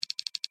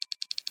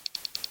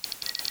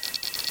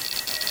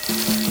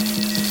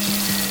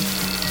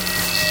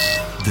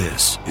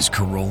This is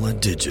Corolla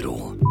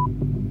Digital.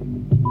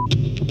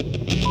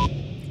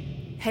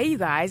 Hey, you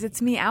guys, it's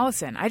me,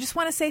 Alison. I just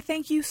want to say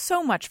thank you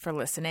so much for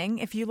listening.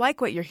 If you like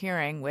what you're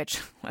hearing,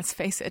 which, let's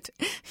face it,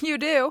 you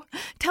do,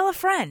 tell a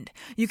friend.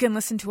 You can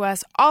listen to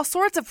us all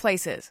sorts of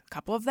places. A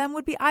couple of them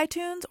would be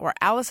iTunes or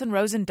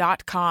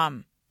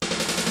AlisonRosen.com.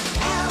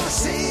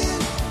 Alison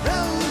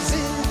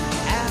Rosen.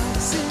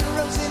 Alison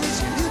Rosen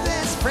is your new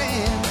best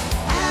friend.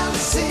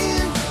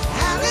 Alison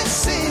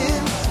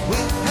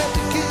with her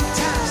the good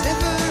times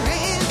never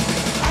end.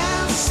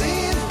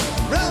 Alison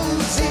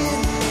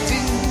Rosen,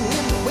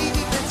 doing the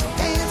wavy pencil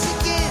dance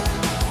again.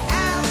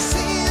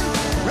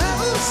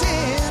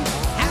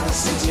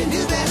 Alison's your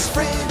new best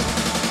friend.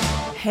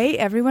 Hey,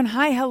 everyone.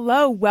 Hi.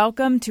 Hello.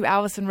 Welcome to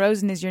Alison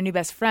Rosen is your new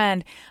best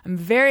friend. I'm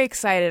very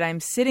excited. I'm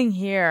sitting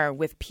here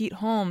with Pete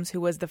Holmes,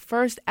 who was the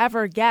first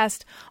ever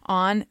guest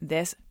on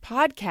this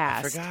podcast.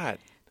 I forgot.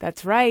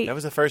 That's right. That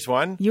was the first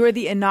one? You were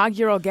the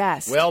inaugural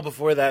guest. Well,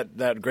 before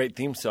that great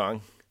theme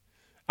song.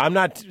 I'm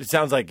not, it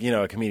sounds like,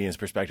 a comedian's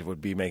perspective would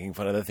be making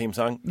fun of the theme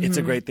song. It's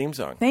a great theme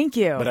song. Thank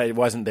you. But I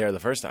wasn't there the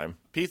first time.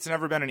 Pete's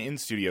never been an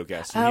in-studio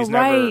guest. Oh, He's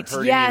right. never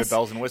heard any of the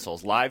bells and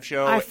whistles. Live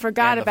show. I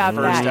forgot and about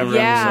the first that. ever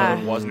Yeah.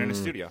 episode wasn't in a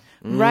studio.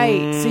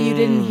 Right. So you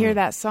didn't hear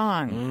that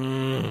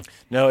song.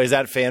 No, is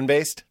that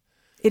fan-based?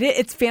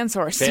 It's fan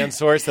sourced. Fan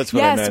sourced? That's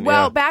what I meant. Yes.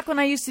 Well, yeah. back when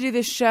I used to do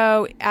this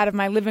show out of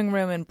my living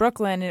room in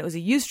Brooklyn, and it was a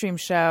Ustream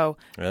show,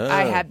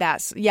 I had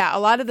that. Yeah, a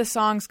lot of the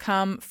songs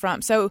come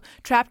from. So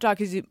Trap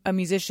Dog is a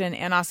musician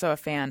and also a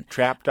fan.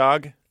 Trap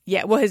Dog?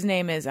 Yeah. Well, his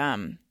name is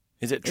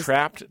Is it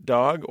Trapped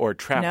Dog or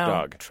Trap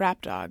Dog?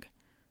 Trap Dog.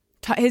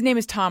 His name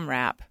is Tom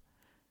Rapp.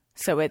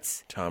 So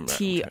it's Tom Rapp.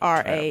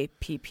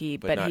 Trapp,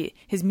 but not-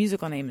 his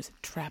musical name is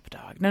Trap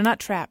Dog. No, not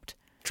Trapped.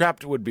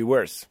 Trapped would be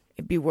worse.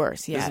 It'd be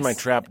worse, yes. This is my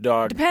trap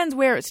dog Depends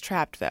where it's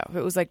trapped, though. If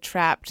it was like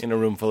trapped, in a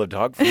room full of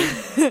dog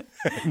food.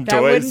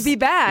 that wouldn't be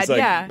bad, It's like,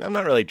 yeah. I'm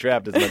not really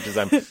trapped as much as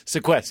I'm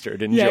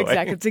sequestered. Enjoy. Yeah,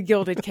 exactly. It's a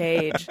gilded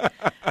cage.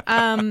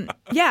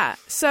 Yeah,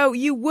 so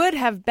you would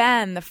have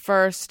been the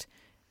first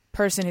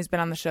person who's been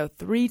on the show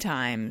 3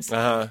 times.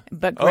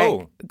 But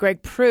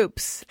Greg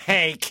Proops.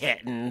 Hey,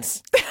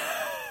 kittens.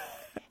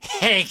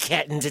 Hey,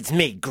 kittens, it's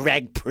me,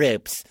 Greg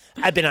Proops.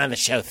 I've been on the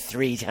show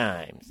 3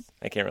 times.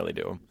 I can't really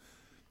do them.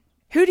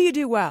 Who do you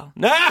do well?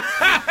 I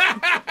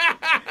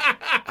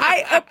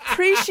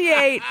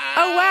appreciate.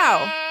 Oh,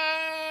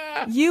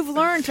 wow. You've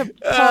learned to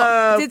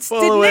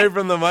pull away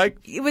from the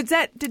mic.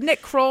 Did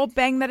Nick Kroll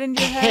bang that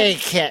into your head? Hey,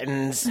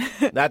 kittens.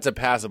 That's a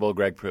passable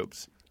Greg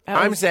Proops.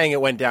 I'm saying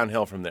it went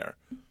downhill from there.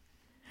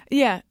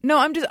 Yeah. No,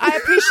 I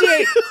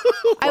appreciate,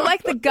 I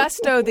like the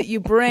gusto that you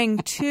bring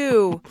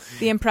to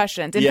the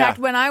impressions. In fact,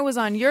 when I was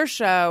on your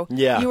show,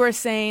 you were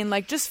saying,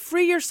 like, just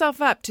free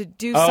yourself up to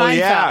do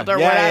Seinfeld or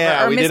whatever.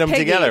 Yeah, or we Miss did them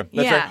Piggy. together.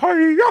 That's yeah.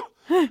 right.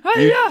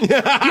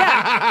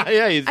 Yeah.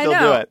 Yeah, you I still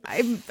know. do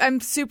it.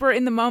 I'm super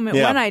in the moment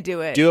when I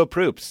do it. Do a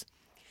Proops.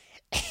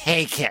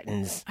 Hey,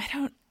 kittens. I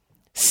don't.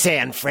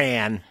 San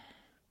Fran.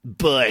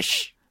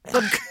 Bush.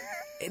 What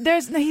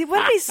did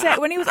he say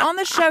when he was on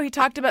the show? He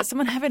talked about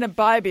someone having a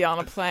baby on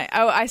a plane.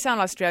 Oh, I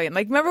sound Australian.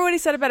 Like, remember what he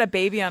said about a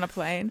baby on a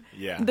plane?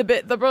 Yeah. The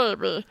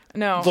baby.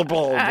 No,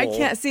 I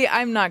can't see.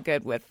 I'm not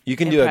good with. You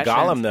can do a impressions.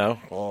 Gollum though.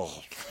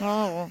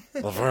 Oh.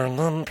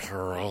 Vernon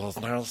Pearl is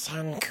now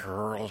sun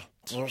curl.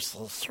 You're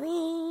so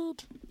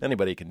sweet.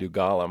 Anybody can do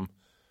Gollum.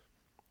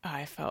 Oh,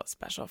 I felt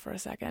special for a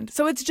second.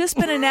 So it's just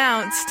been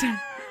announced.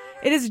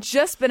 It has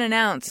just been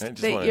announced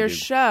that your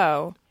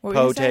show. What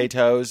were you saying?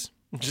 Potatoes.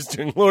 I'm just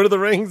doing Lord of the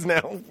Rings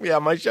now. Yeah,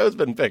 my show's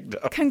been picked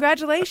up.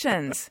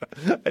 Congratulations.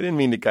 I didn't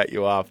mean to cut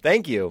you off.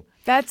 Thank you.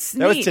 That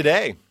was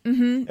today.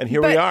 Mm-hmm. And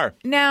here we are.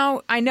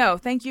 Now, I know.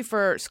 Thank you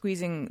for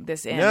squeezing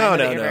this in. No, I know no,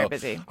 that you're no. very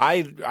busy.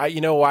 I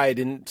you know why I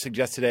didn't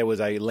suggest today was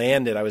I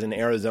was in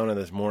Arizona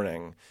this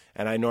morning.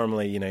 And I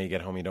normally, you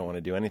get home, you don't want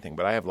to do anything.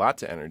 But I have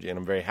lots of energy, and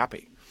I'm very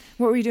happy.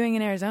 What were you doing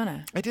in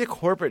Arizona? I did a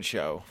corporate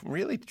show.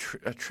 Really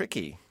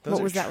tricky. Those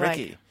what was that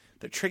tricky. like?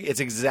 They're tricky. It's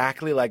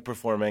exactly like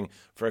performing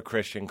for a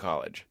Christian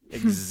college.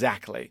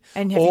 Exactly.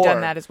 And have you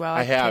done that as well?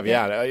 I have,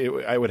 yeah.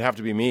 I would have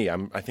to be me. I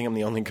think I'm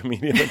the only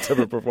comedian that's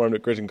ever performed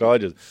at Christian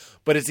colleges.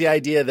 But it's the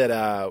idea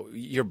that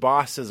your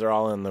bosses are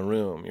all in the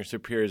room. Your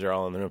superiors are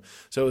all in the room.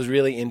 So it was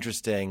really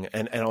interesting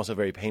and also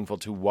very painful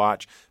to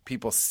watch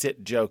people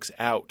sit jokes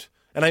out.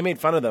 And I made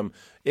fun of them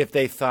if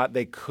they thought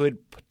they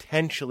could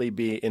potentially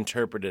be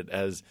interpreted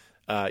as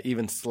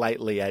even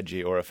slightly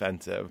edgy or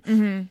offensive.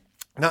 Mm-hmm.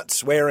 Not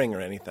swearing or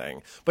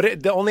anything.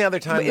 But the only other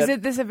time is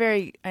this a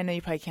very, I know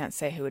you probably can't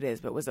say who it is,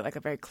 but was it like a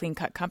very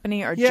clean-cut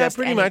company or yeah, just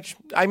pretty much.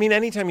 I mean,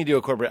 anytime you do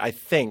a corporate, I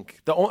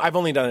think, I've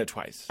only done it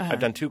twice. I've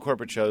done 2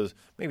 corporate shows,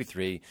 maybe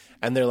 3,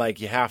 and they're like,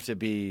 you have to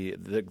be,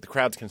 the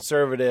crowd's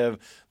conservative,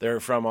 they're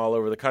from all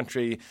over the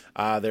country,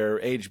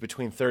 they're aged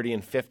between 30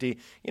 and 50,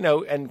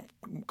 and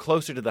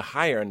closer to the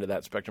higher end of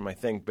that spectrum, I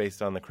think,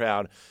 based on the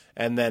crowd.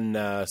 And then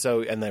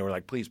and they were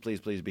like, please, please,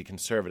 please be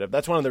conservative.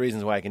 That's one of the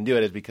reasons why I can do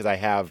it is because I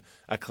have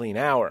a clean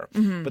hour.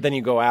 But then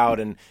you go out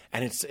and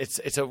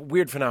it's a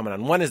weird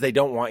phenomenon. One is they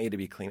don't want you to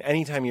be clean.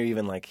 Anytime you're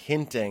even like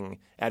hinting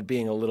at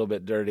being a little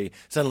bit dirty,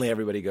 suddenly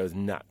everybody goes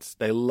nuts.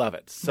 They love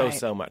it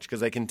so much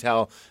because they can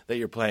tell that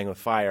you're playing with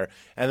fire.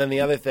 And then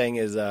the other thing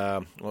is,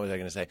 what was I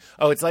going to say?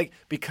 Oh, it's like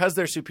because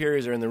their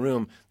superiors are in the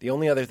room,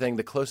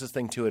 the closest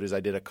thing to it is I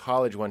did a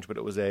college once, but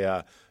it was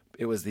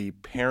the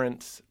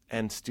parents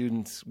and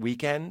students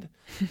weekend.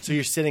 So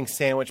you're sitting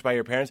sandwiched by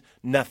your parents.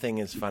 Nothing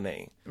is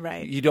funny.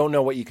 Right. You don't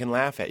know what you can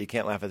laugh at. You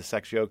can't laugh at a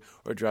sex joke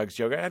or drugs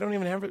joke. I don't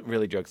even have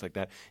really jokes like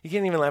that. You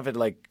can't even laugh at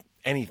like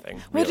anything.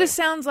 Well, really. it just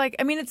sounds like,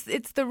 I mean,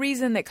 it's the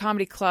reason that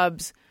comedy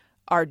clubs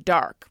are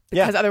dark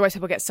because otherwise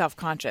people get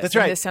self-conscious. That's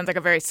right. And this sounds like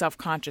a very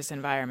self-conscious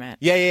environment.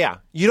 Yeah.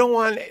 You don't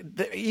want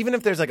even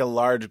if there's like a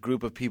large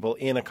group of people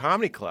in a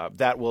comedy club,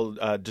 that will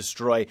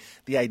destroy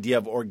the idea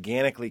of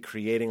organically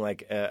creating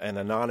like an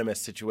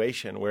anonymous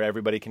situation where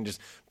everybody can just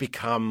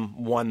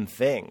become one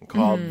thing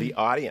called the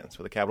audience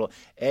with a capital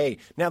A.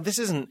 Now, this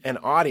isn't an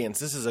audience.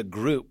 This is a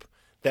group.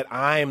 That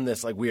I'm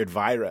this like weird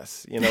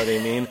virus, you know what I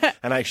mean?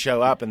 And I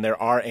show up and there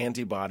are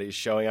antibodies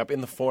showing up in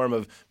the form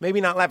of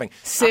maybe not laughing.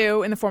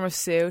 Sue, in the form of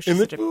Sue. She's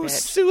such a bitch.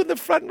 Sue in the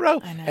front row.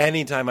 I know.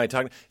 Anytime I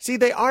talk. See,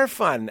 they are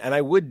fun and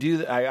I would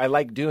do, I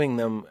like doing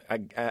them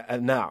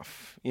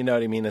enough. You know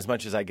what I mean? As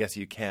much as I guess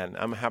you can.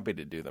 I'm happy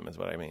to do them is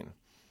what I mean.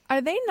 Are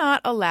they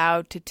not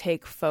allowed to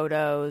take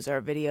photos or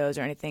videos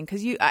or anything?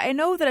 Because I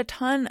know that a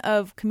ton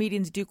of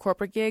comedians do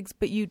corporate gigs,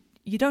 but you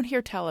don't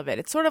hear tell of it.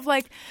 It's sort of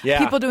like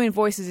people doing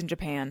voices in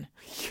Japan.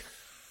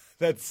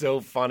 That's so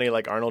funny,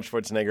 like Arnold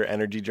Schwarzenegger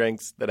energy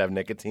drinks that have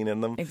nicotine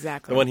in them.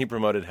 Exactly. The one he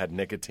promoted had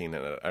nicotine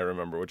in it, I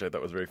remember, which I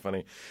thought was very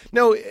funny.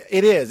 No,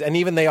 it is. And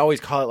even they always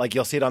call it, like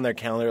you'll see it on their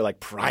calendar, like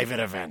private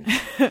event.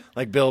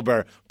 Like Bill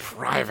Burr,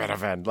 private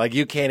event. Like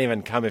you can't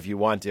even come if you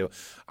want to.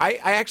 I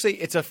actually,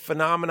 it's a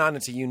phenomenon.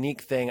 It's a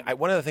unique thing.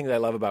 One of the things I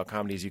love about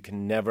comedy is you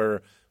can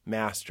never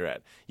master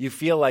it. You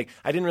feel like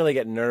I didn't really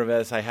get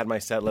nervous. I had my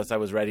set list. I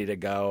was ready to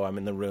go. I'm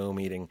in the room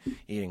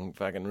eating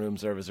fucking room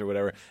service or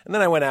whatever. And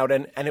then I went out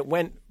and it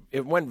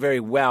went very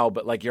well,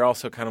 but like you're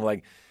also kind of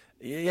like,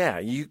 yeah,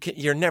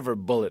 you're never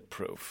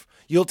bulletproof.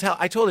 You'll tell.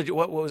 I told you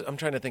what was. I'm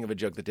trying to think of a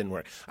joke that didn't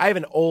work. I have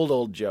an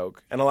old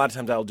joke, and a lot of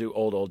times I'll do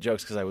old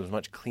jokes because I was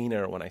much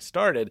cleaner when I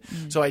started.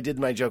 So I did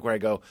my joke where I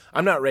go,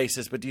 I'm not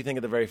racist, but do you think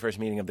at the very first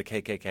meeting of the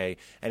KKK,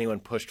 anyone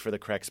pushed for the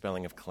correct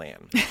spelling of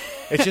Klan?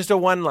 It's just a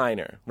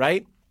one-liner,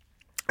 right?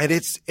 And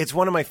it's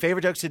one of my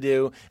favorite jokes to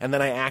do, and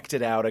then I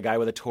acted out a guy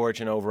with a torch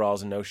and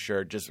overalls and no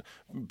shirt just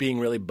being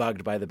really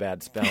bugged by the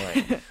bad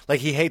spelling. Like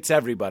he hates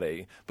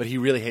everybody, but he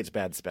really hates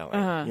bad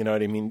spelling. You know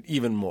what I mean?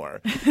 Even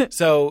more.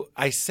 So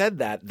I said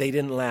that. They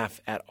didn't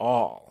laugh at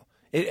all.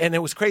 And it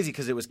was crazy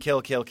because it was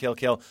kill,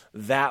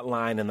 that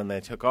line, and then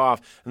they took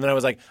off. And then I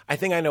was like, I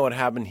think I know what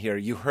happened here.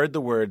 You heard the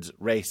words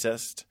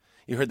racist.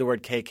 You heard the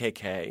word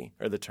KKK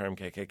or the term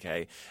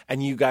KKK,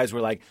 and you guys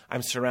were like,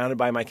 I'm surrounded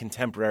by my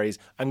contemporaries.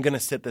 I'm going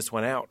to sit this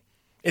one out.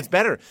 It's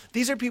better.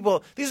 These are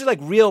people. These are like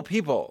real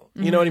people.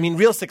 You know what I mean?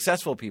 Real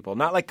successful people,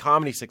 not like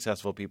comedy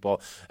successful people.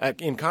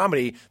 In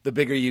comedy, the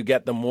bigger you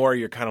get, the more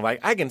you're kind of like,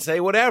 I can say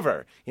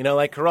whatever. You know,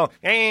 like Carell,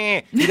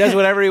 he does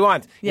whatever he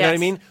wants. You know what I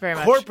mean? Very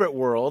much. Corporate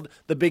world,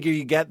 the bigger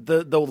you get,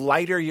 the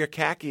lighter your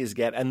khakis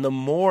get, and the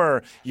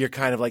more you're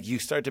kind of like, you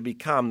start to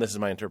become, this is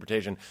my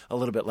interpretation, a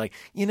little bit like,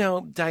 you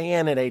know,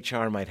 Diane at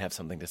HR might have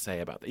something to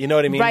say about that. You know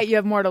what I mean? Right, you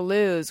have more to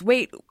lose.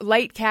 Wait,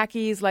 light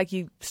khakis, like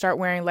you start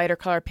wearing lighter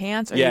color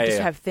pants, or you just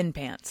have thin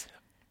pants?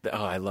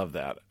 Oh, I love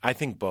that. I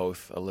think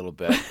both a little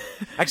bit.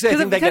 Actually, I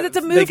think because it's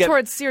a move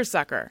towards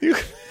seersucker.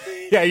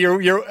 Yeah,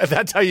 you're.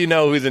 That's how you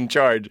know who's in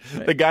charge.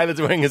 Right. The guy that's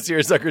wearing a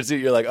seersucker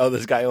suit, you're like, oh,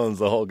 this guy owns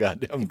the whole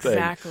goddamn thing.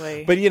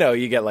 Exactly. But you know,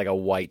 you get like a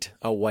white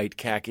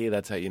khaki.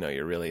 That's how you know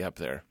you're really up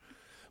there.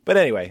 But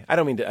anyway, I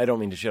don't mean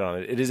to shit on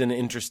it. It is an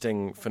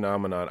interesting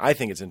phenomenon. I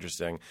think it's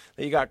interesting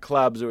that you got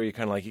clubs where you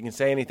kind of like you can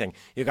say anything.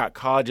 You got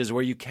colleges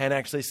where you can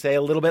actually say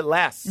a little bit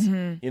less. You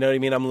know what I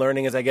mean? I'm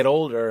learning as I get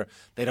older.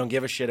 They don't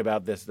give a shit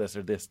about this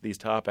or these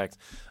topics.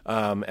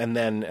 And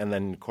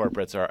then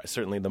corporates are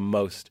certainly the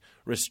most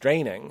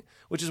restraining,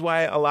 which is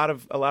why a lot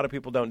of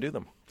people don't do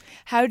them.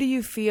 How do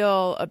you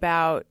feel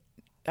about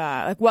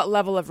like what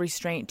level of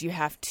restraint do you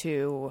have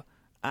to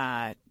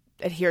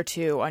adhere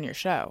to on your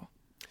show?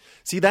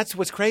 See, that's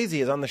what's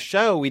crazy is on the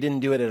show we didn't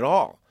do it at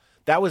all.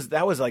 That was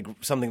like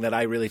something that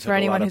I really took for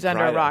anyone a lot who's of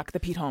under pride a rock. The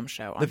Pete Holmes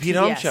Show. The Pete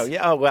Holmes Show.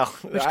 Yeah. Oh well.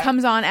 Which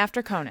comes on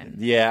after Conan.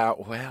 Yeah.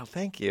 Well,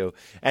 thank you.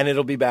 And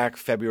it'll be back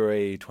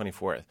February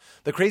 24th.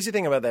 The crazy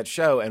thing about that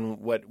show and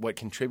what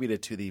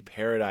contributed to the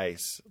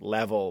paradise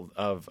level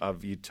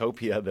of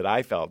utopia that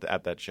I felt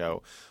at that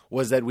show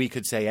was that we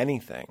could say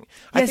anything.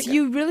 Yes,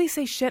 you really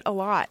say shit a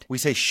lot. We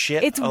say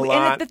shit a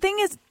lot. And the thing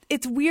is,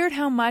 it's weird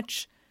how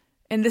much.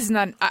 And this is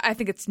not. I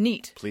think it's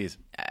neat. Please.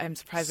 I'm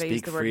surprised I Speak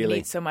used the word freely.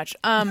 neat so much.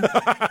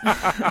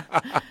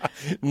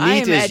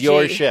 Neat is edgy.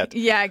 your shit.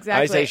 Yeah,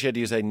 exactly. I say shit,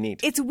 you say neat.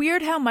 It's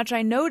weird how much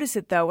I notice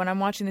it, though, when I'm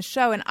watching the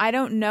show. And I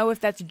don't know if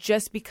that's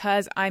just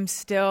because I'm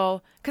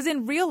still – because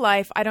in real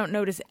life, I don't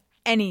notice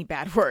any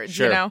bad words,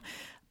 Sure. you know?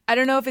 I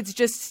don't know if it's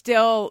just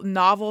still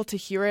novel to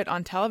hear it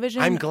on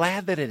television. I'm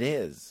glad that it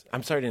is.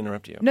 I'm sorry to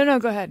interrupt you. No,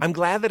 go ahead. I'm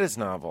glad that it's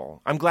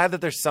novel. I'm glad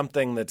that there's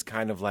something that's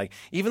kind of like,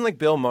 even like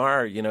Bill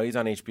Maher, you know, he's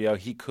on HBO.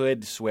 He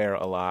could swear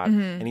a lot,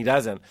 and he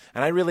doesn't.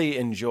 And I really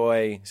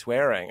enjoy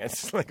swearing.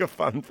 It's like a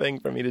fun thing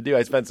for me to do.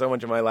 I spent so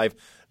much of my life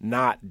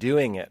not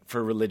doing it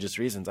for religious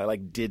reasons. I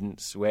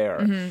didn't swear.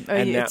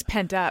 It's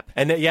pent up.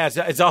 And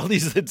it's all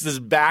these, it's this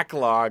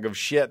backlog of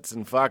shits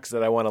and fucks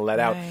that I want to let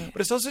out. Right.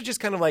 But it's also just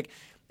kind of like,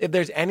 if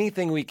there's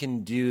anything we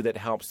can do that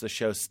helps the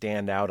show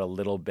stand out a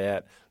little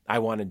bit, I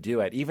want to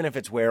do it, even if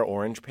it's wear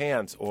orange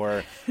pants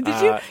or.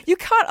 You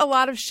caught a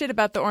lot of shit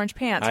about the orange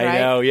pants, right? I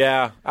know,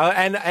 yeah,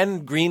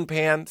 and green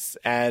pants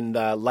and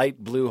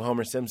light blue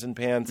Homer Simpson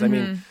pants. I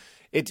mean,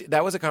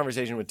 that was a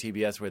conversation with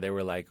TBS where they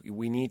were like,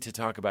 "We need to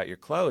talk about your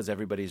clothes.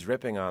 Everybody's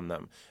ripping on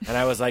them." And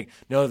I was like,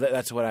 "No,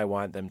 that's what I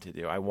want them to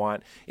do. I'm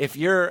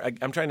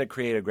trying to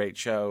create a great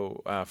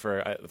show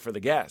for the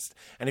guest,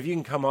 and if you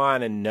can come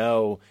on and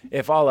know,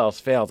 if all else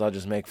fails, I'll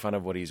just make fun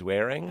of what he's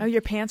wearing." Oh,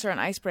 your pants are an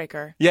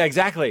icebreaker. Yeah,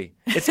 exactly.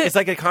 It's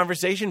like a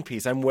conversation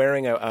piece. I'm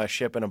wearing a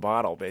ship in a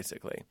bottle,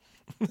 basically.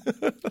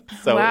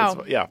 So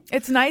wow.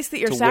 It's nice that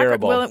you're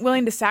wearable.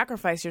 willing to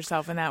sacrifice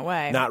yourself in that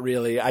way. Not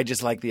really. I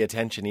just like the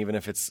attention, even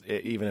if it's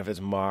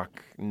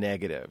mock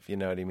negative. You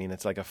know what I mean?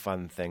 It's like a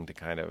fun thing to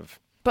kind of.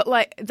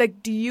 But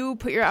do you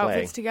put your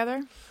outfits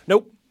together?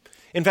 Nope.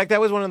 In fact, that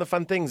was one of the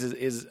fun things.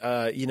 Is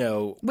you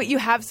know. Wait, you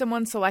have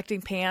someone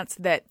selecting pants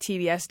that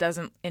TBS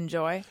doesn't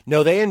enjoy?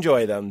 No, they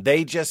enjoy them.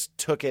 They just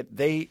took it.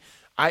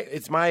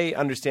 It's my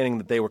understanding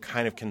that they were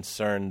kind of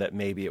concerned that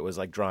maybe it was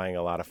like drawing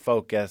a lot of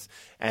focus,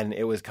 and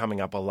it was coming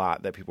up a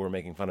lot that people were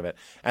making fun of it.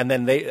 And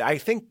then I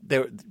think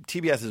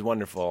TBS is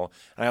wonderful,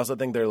 and I also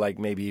think they're like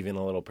maybe even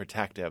a little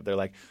protective. They're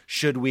like,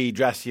 should we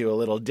dress you a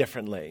little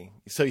differently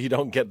so you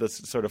don't get this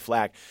sort of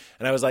flack?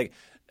 And I was like,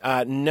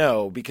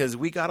 no, because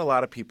we got a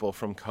lot of people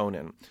from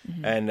Conan,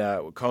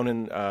 and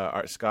Conan,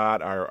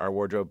 Scott, our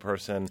wardrobe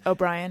person,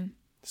 O'Brien.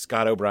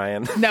 Scott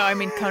O'Brien. No, I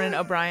mean Conan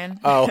O'Brien.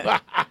 Oh.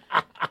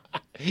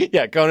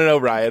 Yeah, Conan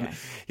O'Brien. Okay.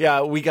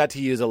 Yeah, we got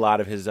to use a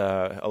lot of his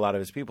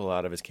people, a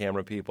lot of his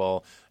camera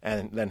people,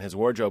 and then his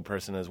wardrobe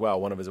person as well,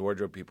 one of his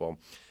wardrobe people.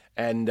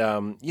 And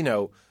you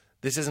know,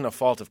 this isn't a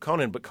fault of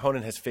Conan, but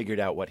Conan has figured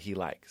out what he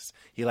likes.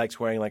 He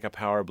likes wearing like a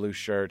power blue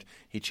shirt.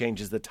 He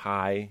changes the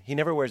tie. He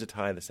never wears a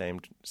tie the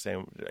same.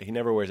 He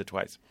never wears it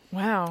twice.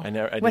 Wow.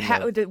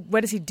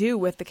 What does he do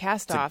with the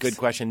cast-offs? It's a good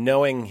question.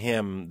 Knowing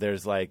him,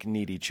 there's like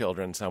needy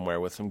children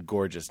somewhere with some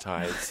gorgeous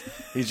ties.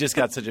 He's just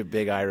got such a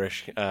big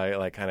Irish,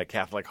 like kind of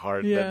Catholic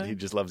heart that he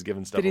just loves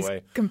giving stuff But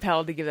away. He's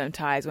compelled to give them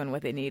ties when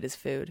what they need is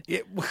food.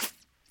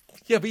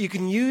 Yeah, but you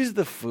can use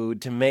the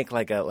food to make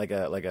like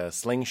a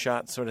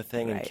slingshot sort of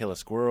thing and kill a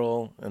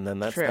squirrel, and then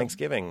that's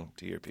Thanksgiving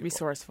to your people.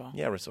 Resourceful.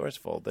 Yeah,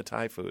 resourceful. The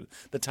Thai food,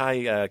 the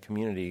Thai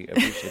community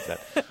appreciates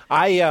that.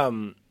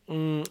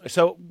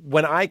 So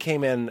when I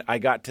came in, I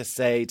got to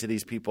say to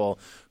these people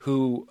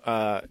who,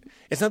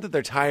 it's not that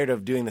they're tired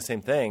of doing the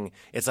same thing.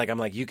 It's like I'm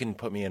like, you can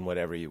put me in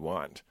whatever you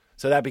want.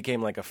 So that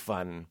became like a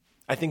fun.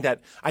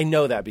 I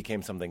know that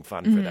became something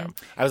fun for them.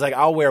 I was like,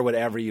 I'll wear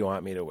whatever you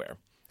want me to wear.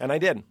 And I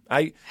did.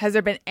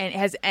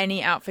 Has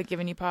any outfit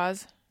given you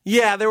pause?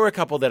 Yeah, there were a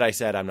couple that I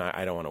said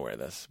I don't want to wear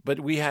this, but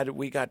we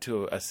got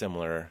to a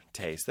similar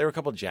taste. There were a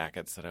couple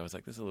jackets that I was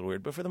like, this is a little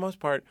weird, but for the most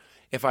part,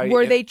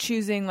 were they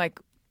choosing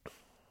like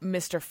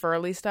Mr.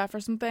 Furley stuff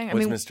or something?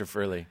 What's Mr.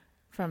 Furley?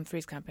 From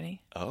Three's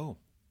Company. Oh,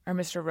 or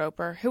Mr.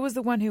 Roper. Who was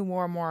the one who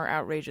wore more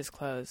outrageous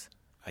clothes?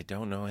 I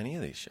don't know any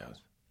of these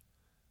shows.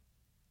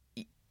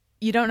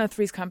 You don't know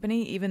Three's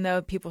Company, even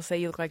though people say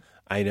you look like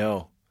I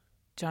know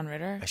John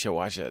Ritter. I should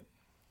watch it.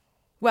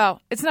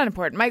 Well, it's not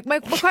important. My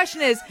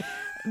question is,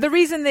 the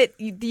reason that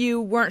you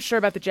weren't sure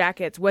about the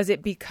jackets, was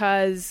it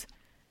because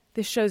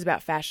this show's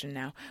about fashion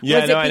now?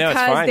 Yeah, was I know. It's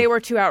fine. because they were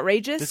too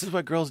outrageous? This is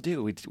what girls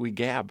do. We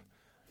gab.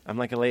 I'm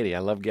like a lady. I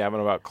love gabbing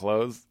about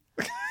clothes.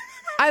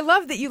 I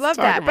love that you love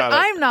that, but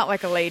I'm not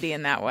like a lady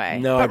in that way.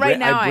 No, but right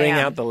now I bring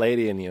am. out the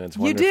lady in you. It's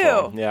You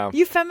wonderful. do. Yeah.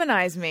 You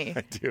feminize me.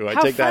 I do. I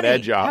How take funny. that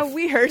edge off. How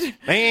weird.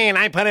 And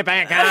I put it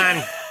back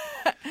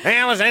on.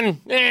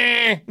 Allison.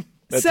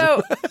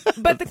 So,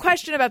 but the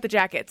question about the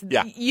jackets,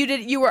 Yeah.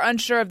 You were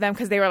unsure of them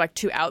because they were like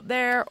too out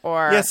there,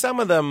 or Yeah,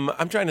 some of them,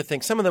 I'm trying to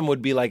think, some of them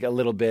would be like a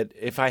little bit,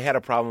 if I had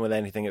a problem with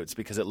anything, it's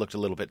because it looked a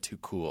little bit too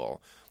cool.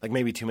 Like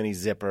maybe too many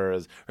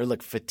zippers, or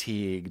looked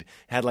fatigued,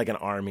 had like an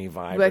army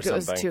vibe like or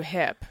something. it was too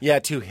hip. Yeah,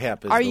 too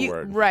hip is the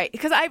word. Right?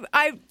 Because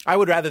I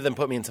would rather them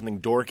put me in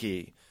something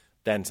dorky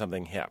than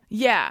something hip.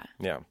 Yeah.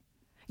 Yeah.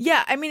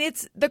 Yeah, I mean,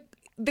 it's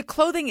the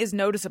clothing is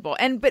noticeable,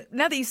 but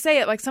now that you say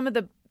it, like some of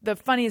the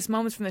funniest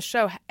moments from the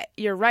show,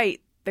 you're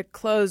right. The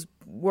clothes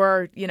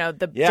were,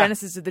 the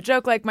genesis of the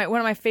joke. Like one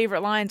of my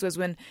favorite lines was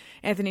when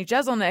Anthony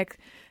Jeselnik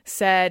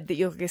said that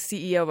you look like a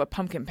CEO of a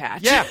pumpkin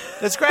patch. Yeah,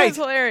 that's great. That's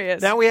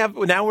hilarious. Now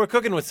we're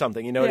cooking with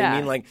something. You know what I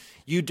mean? Like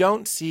you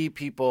don't see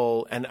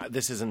people, and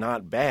this is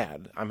not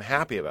bad. I'm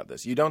happy about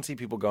this. You don't see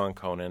people go on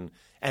Conan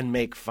and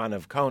make fun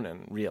of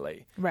Conan,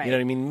 really. Right. You know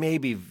what I mean?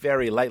 Maybe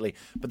very lightly,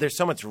 but there's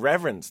so much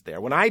reverence there.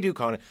 When I do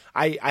Conan,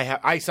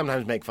 I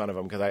sometimes make fun of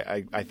him because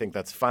I think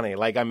that's funny.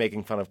 Like I'm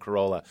making fun of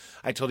Corolla.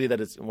 I told you that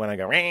it's when I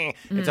go,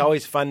 it's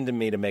always fun to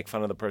me to make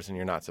fun of the person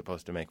you're not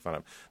supposed to make fun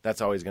of.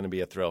 That's always going to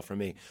be a thrill for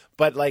me.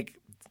 But like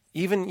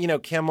even,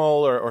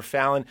 Kimmel or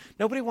Fallon,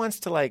 nobody wants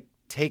to like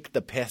take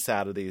the piss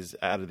out of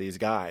these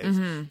guys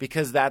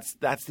because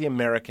that's the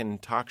American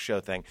talk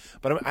show thing.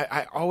 But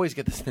I always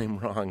get this name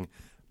wrong.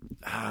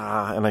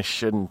 And I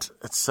shouldn't.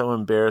 It's so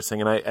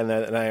embarrassing, and I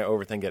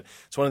overthink it.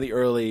 It's one of the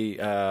early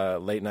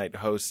late night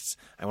hosts.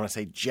 I want to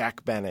say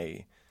Jack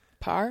Benny.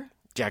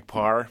 Jack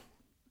Parr.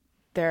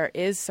 There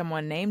is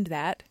someone named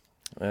that.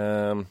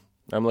 I'm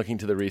looking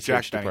to the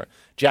research Jack department.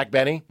 Jack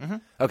Benny? Mm-hmm.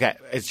 Okay,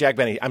 it's Jack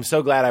Benny. I'm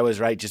so glad I was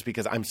right just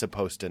because I'm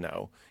supposed to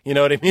know. You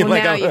know what I mean?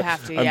 Well, now you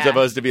have to, I'm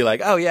supposed to be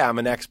like, oh, yeah, I'm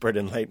an expert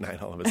in late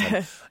night all of a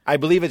sudden. I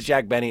believe it's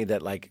Jack Benny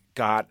that like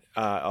got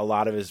a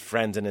lot of his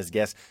friends and his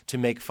guests to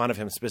make fun of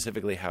him,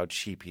 specifically how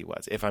cheap he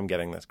was, if I'm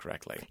getting this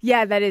correctly.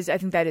 Yeah, I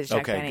think that is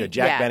Jack Benny. Okay, good.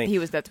 Jack Benny.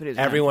 That's what he was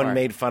Everyone known for.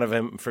 made fun of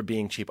him for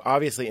being cheap.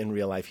 Obviously, in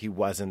real life, he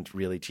wasn't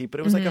really cheap, but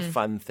it was like a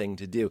fun thing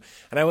to do.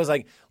 And I was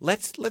like,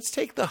 let's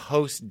take the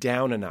host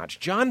down a notch.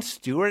 Jon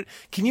Stewart,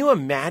 can you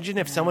imagine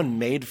if someone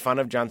made fun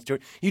of Jon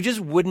Stewart? You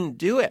just wouldn't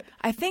do it.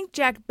 I think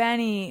Jack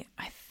Benny,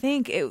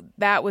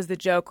 that was the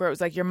joke where it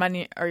was like your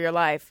money or your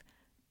life.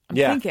 I'm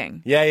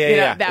thinking.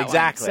 Yeah. That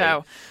exactly.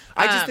 One. So,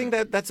 I just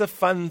think that's a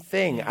fun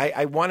thing.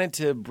 I wanted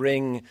to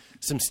bring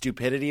some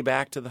stupidity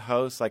back to the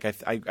host. Like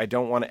I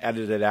don't want to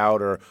edit it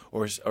out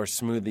or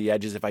smooth the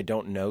edges if I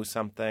don't know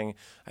something.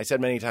 I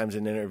said many times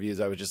in interviews,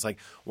 I was just like,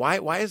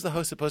 why is the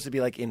host supposed to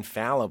be like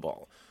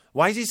infallible?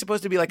 Why is he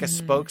supposed to be like a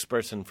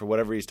spokesperson for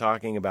whatever he's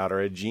talking about,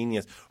 or a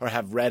genius, or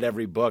have read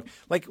every book?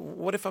 Like,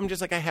 what if I'm just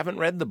like, I haven't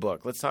read the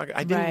book? Let's talk.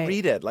 I didn't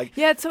read it. Like,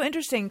 yeah, it's so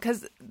interesting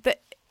because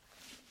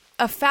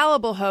a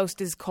fallible host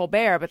is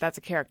Colbert, but that's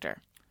a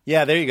character.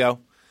 Yeah, there you go.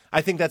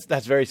 I think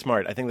that's very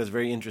smart. I think that's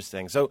very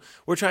interesting. So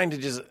we're trying to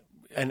just,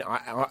 and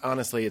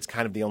honestly, it's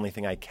kind of the only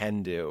thing I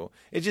can do.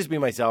 It's just be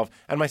myself,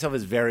 and myself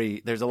is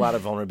there's a lot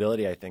of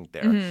vulnerability, I think,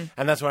 there.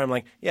 And that's why I'm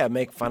like, yeah,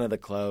 make fun of the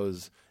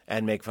clothes.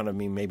 And make fun of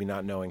me maybe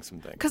not knowing some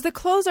things. Because the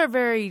clothes are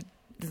this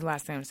is the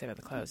last thing I'm going to say about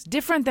the clothes.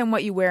 Different than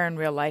what you wear in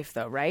real life,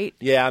 though, right?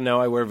 Yeah,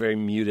 no, I wear very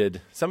muted.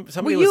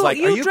 Somebody was like,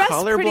 are you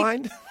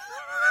colorblind?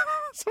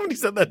 Somebody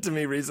said that to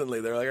me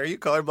recently. They're like, are you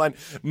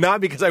colorblind? Not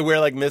because I wear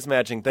like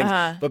mismatching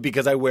things, but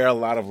because I wear a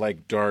lot of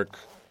like dark.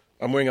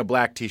 I'm wearing a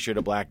black T-shirt,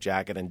 a black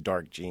jacket, and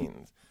dark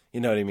jeans. You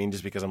know what I mean?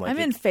 Just because I'm like... I'm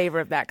in favor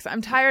of that because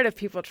I'm tired of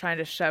people trying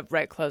to shove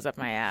bright clothes up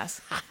my ass.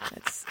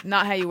 That's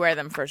not how you wear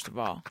them, first of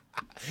all.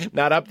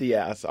 Not up the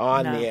ass,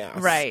 on the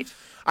ass. Right.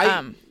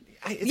 But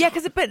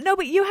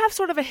you have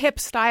sort of a hip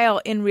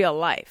style in real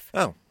life.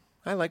 Oh,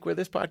 I like where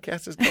this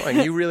podcast is going.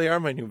 You really are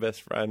my new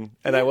best friend.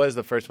 And I was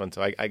the first one,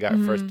 so I got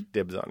first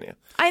dibs on you.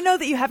 I know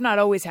that you have not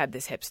always had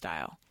this hip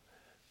style.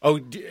 Oh,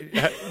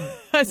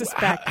 I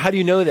suspect. How do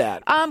you know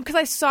that? Because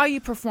I saw you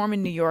perform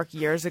in New York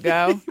years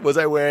ago. Was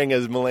I wearing,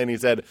 as Mulaney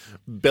said,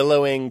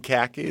 billowing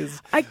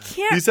khakis? I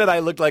can't. You said I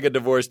looked like a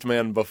divorced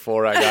man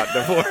before I got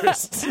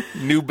divorced.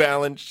 New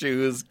Balance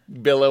shoes,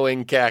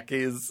 billowing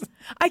khakis.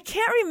 I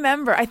can't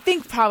remember. I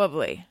think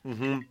probably.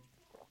 Mm-hmm.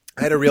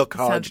 I had a real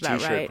college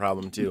T-shirt right.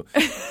 problem too,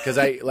 because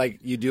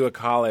you do a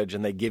college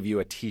and they give you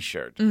a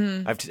T-shirt.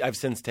 Mm-hmm. I've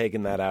since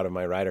taken that out of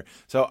my rider.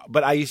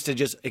 But I used to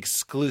just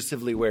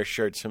exclusively wear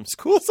shirts from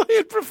schools I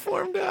had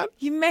performed at.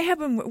 You may have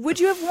been.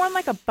 Would you have worn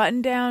like a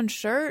button-down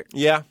shirt?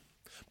 Yeah,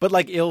 but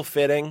like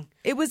ill-fitting.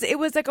 It was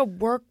like a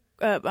work.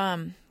 What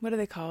do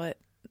they call it?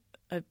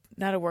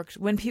 Not a work.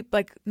 When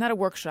people not a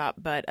workshop,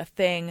 but a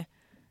thing.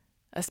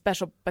 A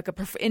special, like a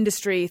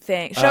industry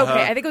thing. Showcase.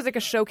 I think it was like a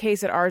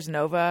showcase at Ars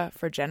Nova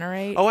for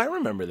Generate. Oh, I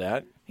remember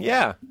that.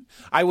 Yeah.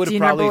 I would Do have you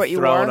remember probably what you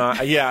thrown wore?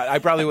 on. Yeah, I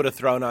probably would have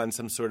thrown on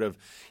some sort of.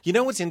 You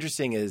know what's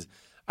interesting is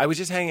I was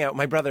just hanging out.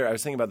 My brother, I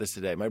was thinking about this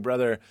today. My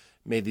brother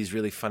made these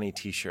really funny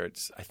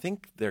T-shirts. I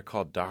think they're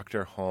called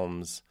Dr.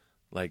 Holmes.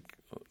 Like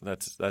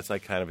that's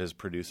like kind of his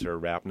producer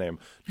rap name,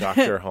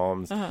 Dr.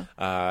 Holmes,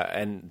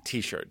 and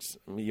T-shirts.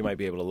 You might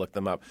be able to look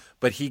them up.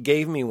 But he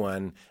gave me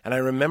one, and I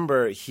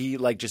remember he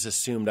like just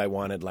assumed I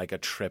wanted like a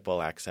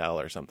triple XL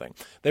or something.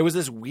 There was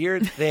this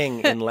weird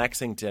thing in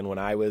Lexington when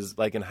I was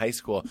like in high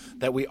school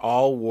that we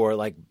all wore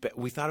like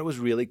we thought it was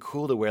really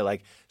cool to wear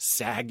like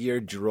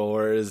saggier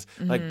drawers,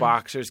 like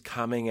boxers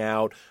coming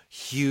out,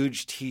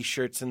 huge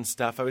T-shirts and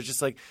stuff. I was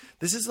just like,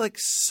 this is like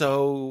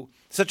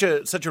such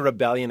a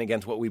rebellion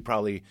against what we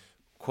probably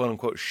quote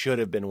unquote should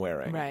have been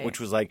wearing, right. Which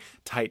was like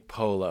tight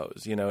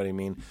polos, you know what I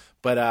mean?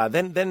 But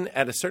then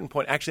at a certain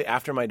point, actually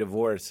after my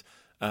divorce,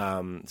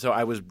 so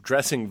I was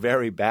dressing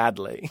very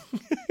badly,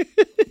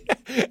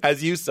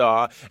 as you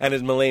saw, and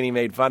as Mulaney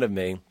made fun of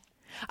me.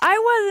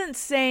 I wasn't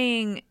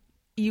saying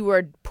you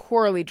were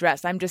poorly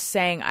dressed. I'm just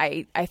saying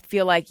I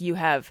feel like you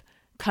have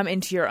come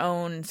into your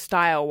own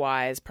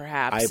style-wise,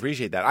 perhaps. I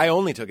appreciate that. I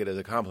only took it as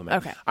a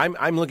compliment. Okay.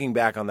 I'm looking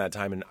back on that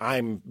time, and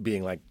I'm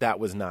being like, that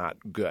was not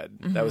good.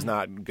 That was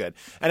not good.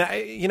 And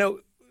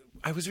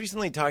I was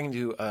recently talking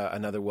to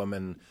another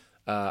woman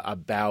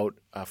about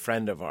a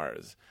friend of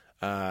ours.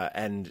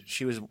 And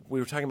we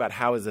were talking about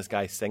how is this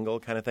guy single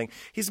kind of thing.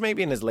 He's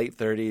maybe in his late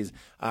 30s,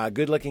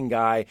 good-looking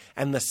guy.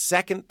 And the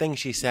second thing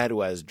she said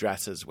was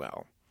dresses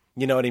well.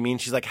 You know what I mean?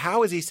 She's like,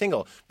 how is he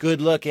single?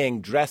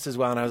 Good-looking, dresses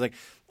well. And I was like,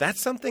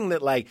 that's something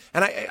that like –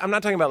 and I'm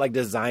not talking about like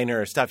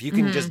designer stuff. You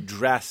can just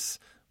dress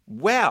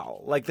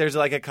well. Like there's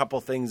like a couple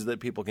things that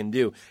people can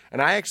do.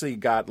 And I actually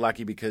got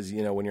lucky because,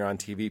 you know, when you're on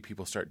TV,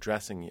 people start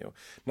dressing you.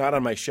 Not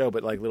on my show,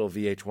 but like little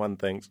VH1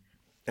 things.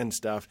 And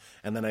stuff,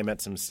 and then I met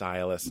some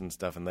stylists and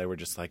stuff, and they were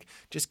just like,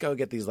 just go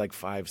get these like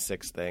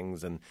 5-6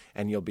 things, and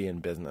you'll be in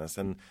business.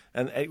 And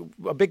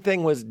a big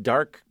thing was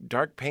dark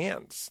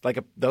pants. Like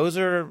those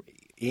are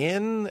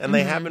in, and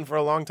they have been for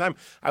a long time.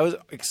 I was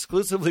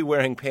exclusively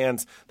wearing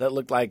pants that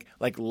looked like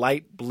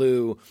light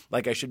blue,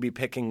 like I should be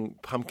picking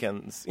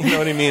pumpkins. You know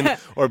what I mean?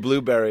 Or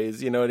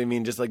blueberries. You know what I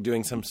mean? Just like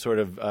doing some sort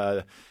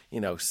of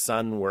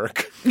sun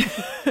work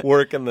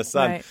in the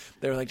sun. Right.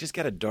 They were like, just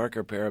get a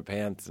darker pair of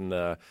pants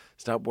and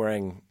stop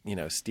wearing,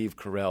 Steve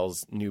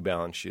Carell's New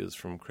Balance shoes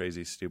from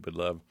Crazy Stupid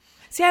Love.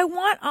 See, I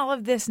want all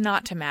of this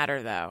not to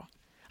matter, though.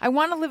 I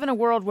want to live in a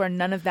world where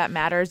none of that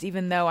matters,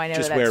 even though I know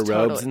just that's wear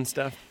totally... robes and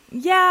stuff?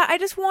 Yeah, I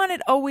just want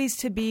it always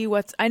to be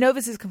what's... I know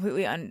this is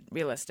completely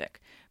unrealistic,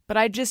 but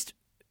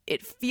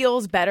it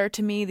feels better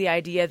to me, the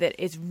idea that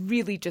it's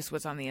really just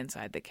what's on the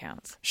inside that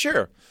counts.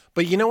 Sure.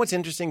 But you know what's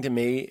interesting to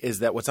me is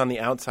that what's on the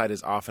outside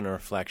is often a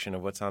reflection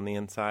of what's on the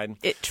inside.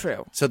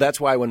 True. So that's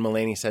why when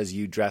Mulaney says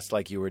you dressed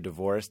like you were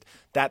divorced,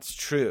 that's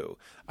true.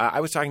 I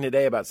was talking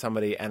today about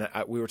somebody, and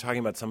we were talking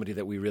about somebody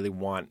that we really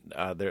want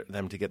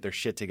them to get their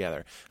shit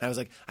together. And I was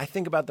like, I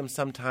think about them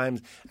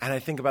sometimes, and I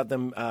think about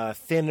them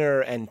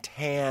thinner and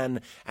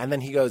tan. And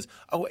then he goes,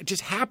 oh,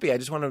 just happy. I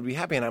just want them to be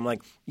happy. And I'm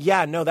like,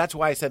 yeah, no, that's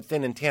why I said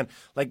thin and tan.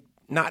 Like,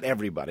 not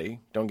everybody,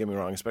 don't get me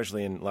wrong,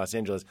 especially in Los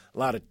Angeles, a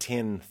lot of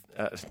tan,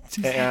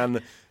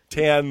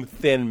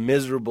 thin,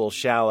 miserable,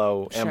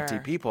 shallow, empty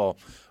people.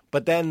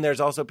 But then there's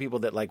also people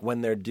that, like,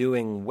 when they're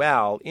doing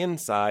well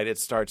inside, it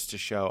starts to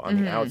show on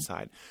the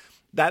outside.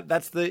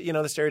 That's the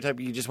the stereotype.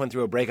 You just went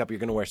through a breakup. You're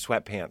going to wear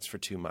sweatpants for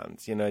 2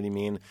 months. You know what I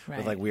mean? Right.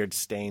 With like weird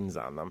stains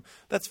on them.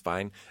 That's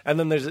fine. And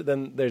then there's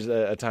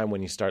a time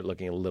when you start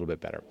looking a little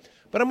bit better.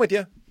 But I'm with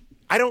you.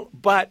 I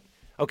don't. But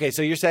okay,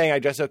 so you're saying I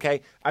dress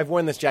okay. I've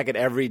worn this jacket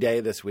every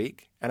day this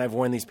week, and I've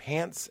worn these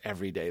pants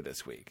every day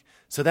this week.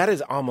 So that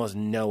is almost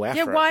no effort.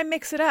 Yeah, why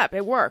mix it up?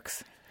 It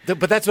works.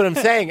 But that's what I'm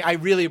saying. I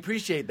really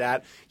appreciate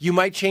that. You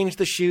might change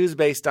the shoes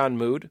based on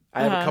mood.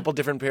 I have a couple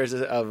different pairs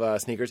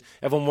of sneakers.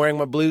 If I'm wearing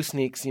my blue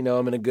sneaks,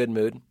 I'm in a good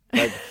mood.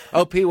 Like,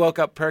 Pete woke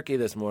up perky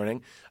this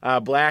morning.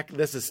 Black,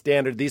 this is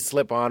standard. These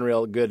slip on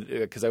real good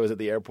because I was at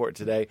the airport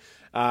today.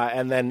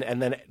 And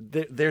then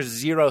there's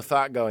zero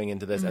thought going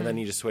into this, and then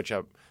you just switch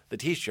up the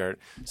T-shirt.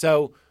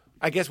 So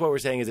I guess what we're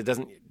saying is it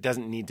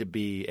doesn't need to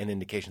be an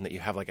indication that you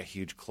have like a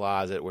huge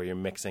closet where you're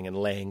mixing and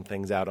laying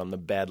things out on the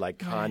bed like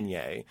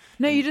Kanye.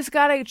 No, you just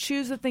gotta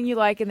choose the thing you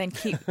like and then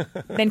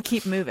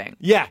keep moving.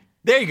 Yeah,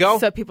 there you go.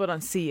 So people don't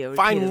see you.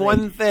 Find repeatedly.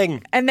 one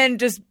thing. And then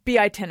just be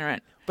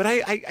itinerant. But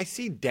I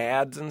see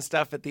dads and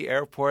stuff at the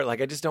airport.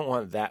 Like, I just don't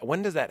want that.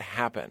 When does that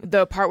happen?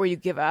 The part where you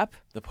give up?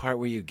 The part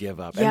where you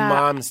give up. Yeah. And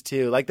moms,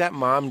 too. Like, that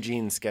Mom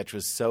Jean sketch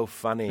was so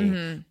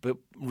funny. But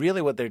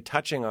really what they're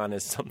touching on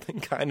is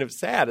something kind of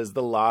sad, is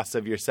the loss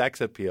of your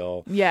sex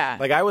appeal. Yeah.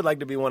 Like, I would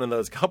like to be one of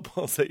those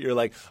couples that you're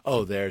like,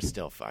 oh, they're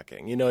still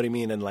fucking. You know what I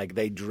mean? And, like,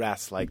 they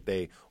dress like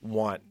they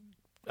want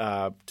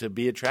to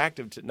be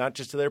attractive, to, not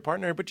just to their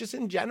partner, but just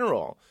in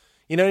general.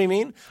 You know what I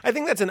mean? I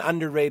think that's an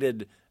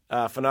underrated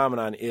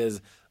phenomenon, is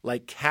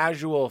like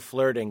casual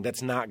flirting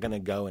that's not going to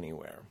go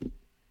anywhere.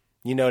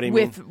 You know what I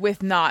mean?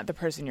 With not the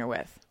person you're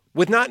with.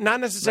 With not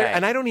necessarily, Right.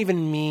 and I don't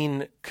even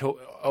mean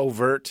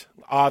overt,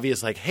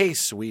 obvious, like, hey,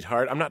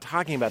 sweetheart. I'm not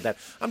talking about that.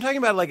 I'm talking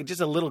about like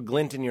just a little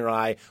glint in your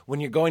eye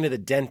when you're going to the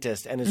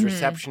dentist and his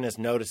receptionist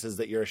notices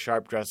that you're a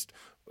sharp-dressed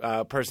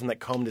person that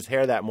combed his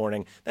hair that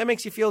morning. That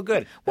makes you feel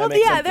good. Well,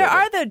 yeah, there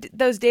are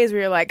those days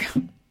where you're like,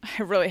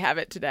 I really have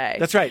it today.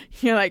 That's right.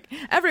 You're like,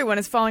 everyone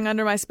is falling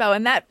under my spell,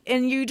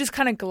 and you just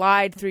kind of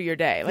glide through your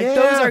day. Like, Yeah.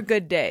 those are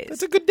good days.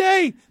 That's a good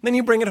day. Then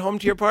you bring it home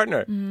to your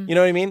partner. You know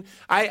what I mean?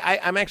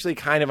 I'm actually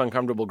kind of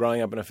uncomfortable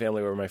growing up in a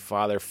family where my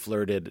father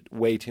flirted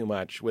way too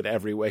much with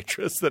every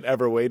waitress that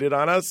ever waited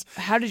on us.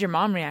 How did your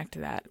mom react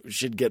to that?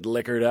 She'd get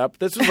liquored up.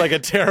 This was like a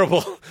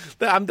terrible...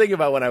 I'm thinking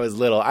about when I was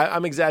little.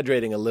 I'm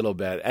exaggerating a little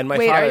bit. And my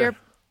Wait, father...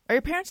 are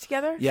your parents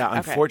together? Yeah, Okay.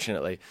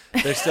 unfortunately.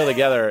 They're still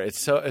together. It's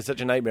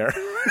such a nightmare.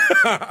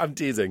 I'm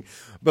teasing.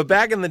 But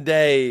back in the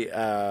day,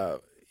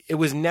 it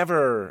was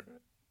never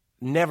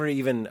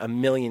even a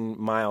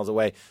million miles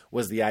away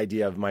was the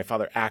idea of my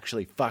father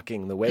actually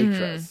fucking the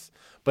waitress.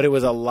 But it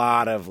was a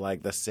lot of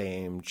like the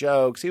same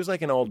jokes. He was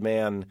like an old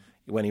man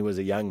when he was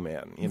a young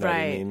man. You know what I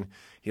Right. mean?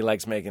 He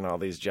likes making all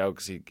these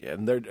jokes.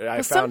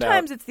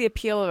 Sometimes it's the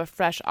appeal of a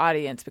fresh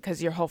audience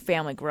because your whole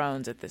family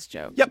groans at this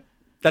joke. Yep.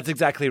 That's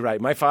exactly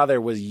right. My father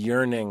was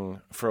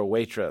yearning for a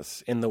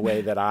waitress in the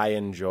way that I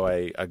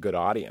enjoy a good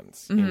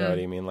audience. You know what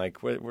I mean?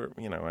 Like,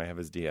 I have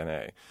his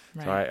DNA.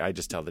 Right. So I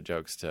just tell the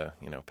jokes to,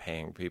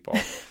 paying people.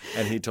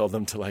 And he told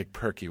them to like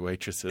perky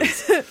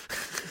waitresses.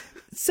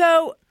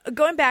 So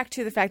going back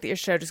to the fact that your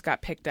show just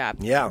got picked up.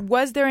 Yeah.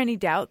 Was there any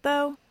doubt,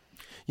 though?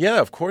 Yeah,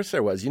 of course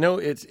there was.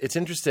 It's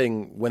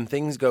interesting when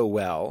things go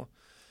well,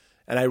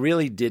 and I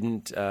really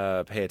didn't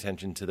pay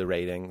attention to the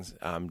ratings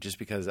just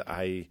because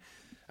I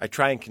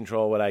try and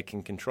control what I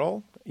can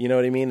control. You know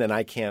what I mean? And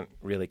I can't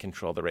really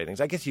control the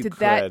ratings. I guess you could. Did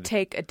that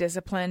take a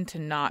discipline to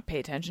not pay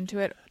attention to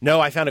it? No,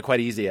 I found it quite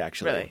easy,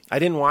 actually. Really? I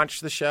didn't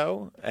watch the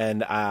show,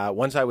 and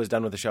once I was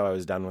done with the show, I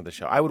was done with the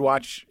show. I would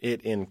watch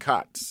it in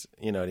cuts,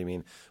 you know what I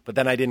mean? But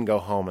then I didn't go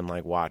home and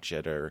like watch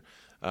it or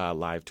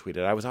live tweet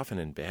it. I was often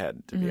in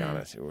bed, to be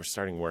honest. We were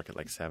starting work at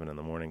like 7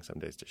 a.m. some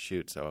days to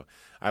shoot, so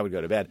I would go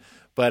to bed.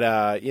 But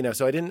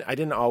so I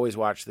didn't always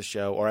watch the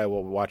show, or I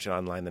will watch it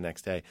online the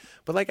next day.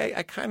 But like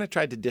I kind of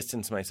tried to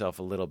distance myself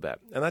a little bit,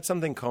 and that's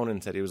something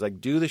Conan said. He was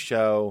like, "Do the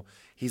show."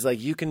 He's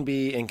like, "You can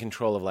be in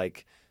control of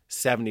like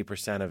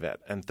 70% of it,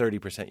 and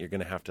 30% you're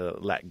going to have to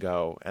let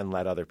go and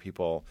let other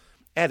people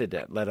edit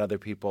it, let other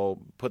people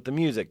put the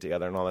music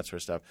together, and all that sort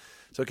of stuff.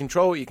 So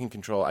control what you can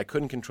control." I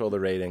couldn't control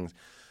the ratings.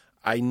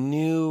 I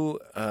knew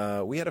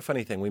we had a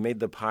funny thing. We made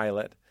the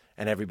pilot,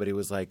 and everybody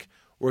was like,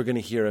 "We're going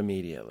to hear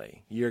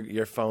immediately.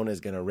 Your phone is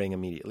going to ring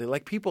immediately."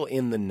 Like people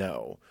in the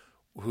know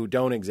who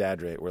don't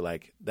exaggerate were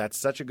like,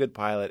 "That's such a good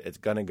pilot. It's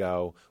going to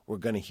go. We're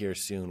going to hear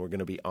soon. We're going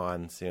to be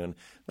on soon."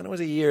 Then it was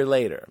a year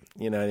later.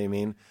 You know what I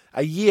mean?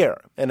 A year.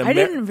 I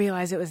didn't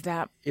realize it was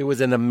that. It was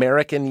an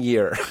American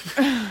year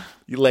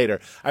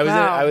later. I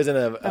was in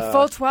a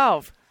full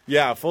 12.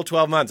 Yeah, a full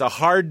 12 months. A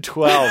hard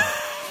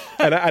 12.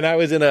 And I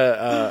was in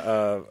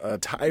a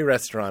Thai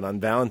restaurant on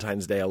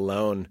Valentine's Day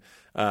alone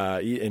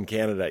in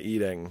Canada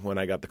eating when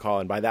I got the call.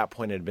 And by that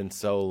point, it had been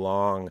so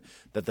long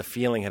that the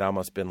feeling had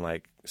almost been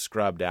like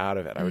scrubbed out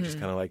of it. I was just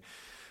kind of like,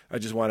 I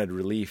just wanted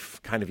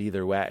relief kind of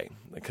either way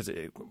because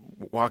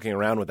walking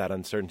around with that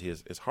uncertainty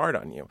is hard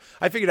on you.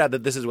 I figured out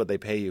that this is what they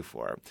pay you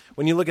for.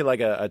 When you look at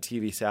like a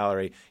TV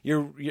salary,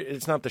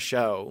 it's not the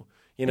show.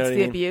 You know it's what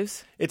the I mean?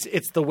 abuse.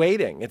 It's the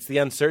waiting. It's the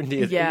uncertainty.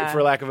 Yeah.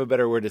 For lack of a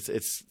better word,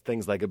 it's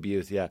things like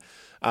abuse. Yeah.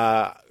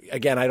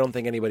 Again, I don't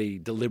think anybody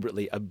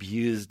deliberately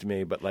abused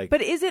me, but like.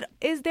 But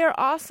is there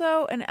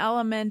also an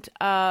element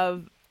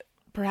of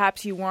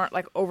perhaps you weren't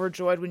like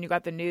overjoyed when you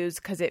got the news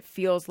because it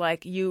feels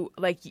like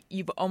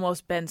you've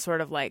almost been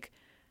sort of like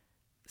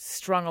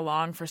strung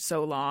along for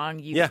so long.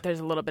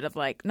 There's a little bit of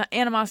like not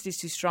animosity is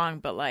too strong,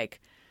 but like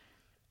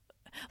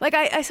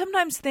I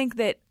sometimes think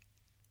that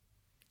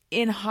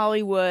in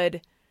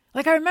Hollywood.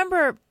 Like I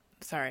remember,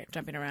 sorry, I'm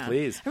jumping around.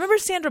 Please. I remember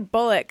Sandra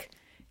Bullock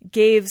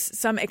gave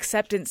some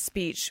acceptance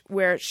speech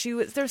where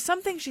there's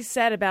something she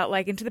said about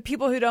like, and to the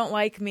people who don't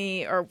like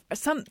me or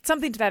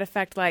something to that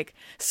effect, like,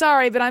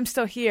 sorry, but I'm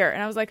still here.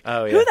 And I was like,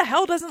 oh, yeah. Who the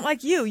hell doesn't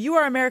like you? You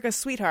are America's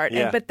sweetheart.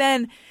 Yeah. But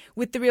then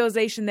with the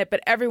realization that, but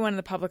everyone in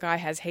the public eye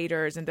has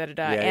haters and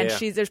da-da-da. Yeah,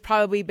 and yeah. there's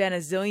probably been a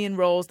zillion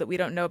roles that we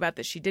don't know about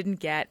that she didn't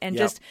get. And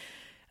Yep. just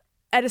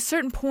at a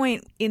certain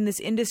point in this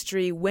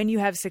industry, when you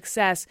have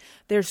success,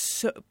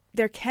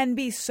 there can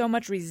be so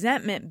much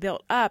resentment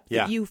built up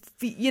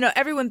that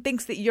everyone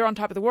thinks that you're on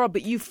top of the world,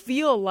 but you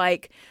feel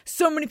like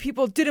so many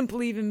people didn't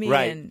believe in me.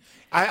 Right. And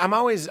I'm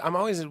always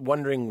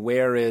wondering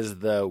where is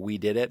the "we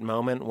did it"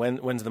 moment.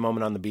 When's the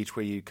moment on the beach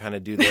where you kind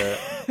of do the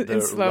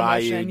In slow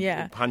motion, you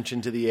yeah. punch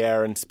into the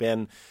air and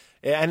spin?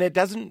 And it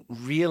doesn't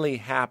really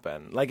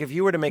happen. Like if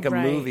you were to make a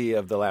Right. movie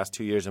of the last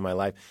 2 years of my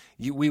life,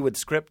 we would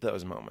script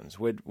those moments,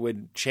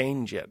 would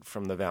change it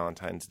from the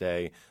Valentine's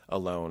Day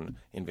alone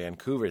in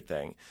Vancouver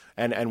thing,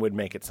 and would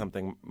make it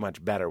something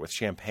much better with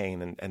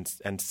champagne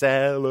and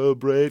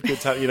celebrate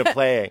good time,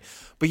 playing.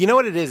 But you know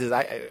what it is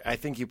I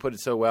think you put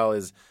it so well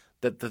is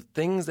that the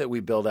things that we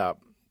build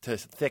up to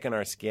thicken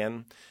our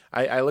skin,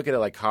 I look at it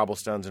like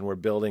cobblestones, and we're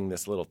building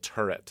this little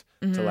turret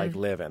to like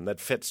live in that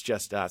fits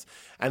just us.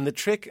 And the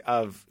trick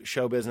of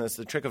show business,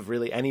 the trick of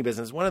really any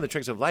business, one of the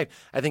tricks of life,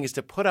 I think, is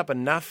to put up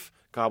enough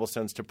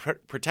cobblestones to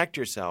protect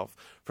yourself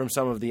from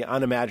some of the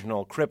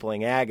unimaginable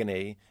crippling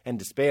agony and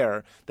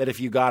despair that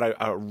if you got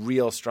a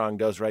real strong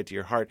dose right to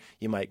your heart,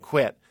 you might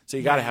quit. So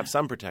you got to have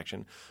some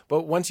protection.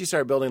 But once you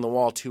start building the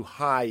wall too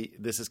high,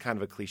 this is kind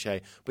of a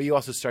cliche, but you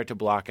also start to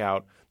block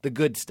out the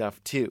good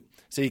stuff too.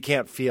 So you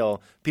can't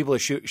feel people are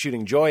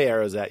shooting joy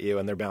arrows at you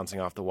and they're bouncing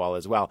off the wall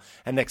as well.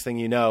 And next thing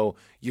you know,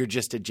 you're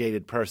just a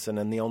jaded person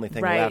and the only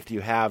thing Right. left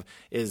you have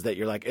is that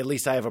you're like, at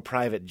least I have a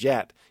private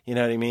jet. You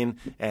know what I mean?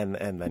 And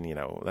then,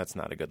 that's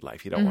not a good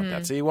life. You don't want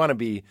that. So you want to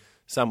be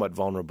somewhat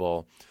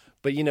vulnerable.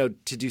 But,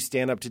 to do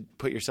stand-up, to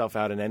put yourself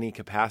out in any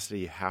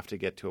capacity, you have to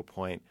get to a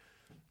point.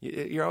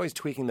 You're always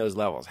tweaking those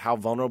levels. How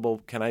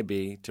vulnerable can I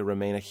be to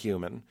remain a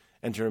human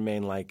and to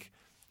remain like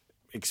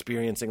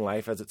experiencing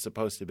life as it's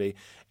supposed to be,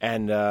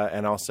 and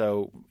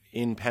also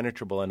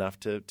impenetrable enough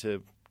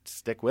to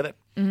stick with it.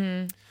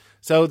 Mm-hmm.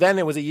 So then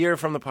it was a year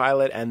from the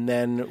pilot, and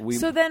then we.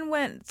 So then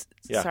when,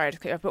 Yeah. sorry to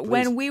cut you off, but Please.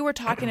 when we were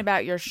talking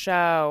about your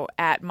show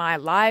at my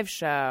live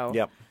show,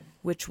 Yep.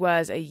 which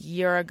was a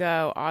year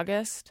ago,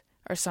 August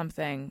or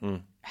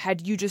something,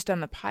 had you just done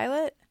the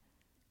pilot?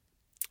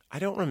 I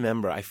don't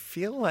remember. I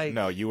feel like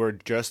No, you were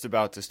just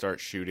about to start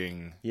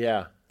shooting.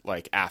 Yeah,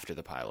 Like after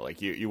the pilot,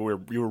 like you were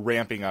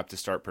ramping up to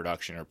start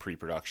production or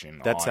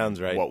pre-production. That on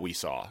sounds right. What we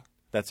saw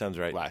that sounds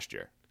right. last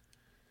year.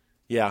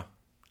 Yeah,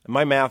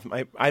 my math.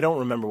 I don't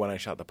remember when I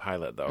shot the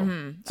pilot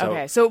though.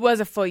 Okay, so it was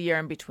a full year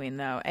in between,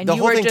 though. And The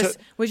you whole were thing just,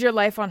 took- was your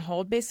life on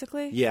hold,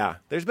 basically? Yeah,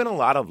 there's been a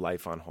lot of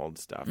life on hold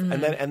stuff,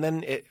 and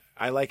then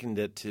I likened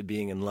it to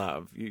being in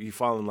love. You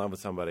fall in love with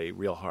somebody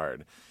real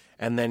hard,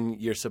 and then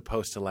you're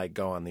supposed to like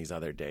go on these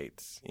other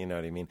dates. You know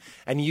what I mean?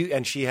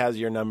 And she has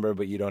your number,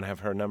 but you don't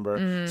have her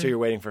number, so you're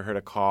waiting for her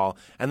to call.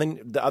 And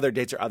then the other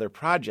dates are other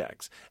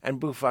projects. And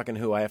boo fucking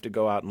who, I have to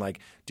go out and like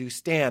do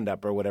stand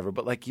up or whatever.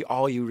 But like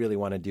all you really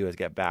want to do is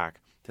get back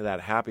to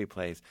that happy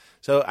place.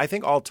 So I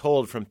think all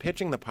told, from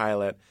pitching the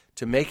pilot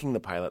to making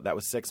the pilot, that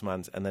was 6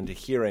 months, and then to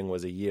hearing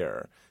was a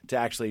year to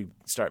actually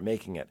start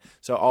making it.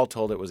 So all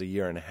told, it was a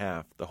year and a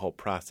half, the whole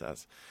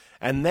process.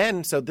 And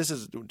then, so this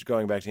is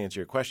going back to answer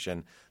your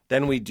question,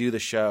 then we do the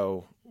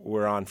show,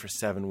 we're on for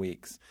 7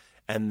 weeks,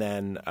 and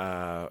then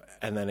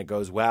it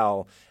goes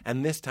well.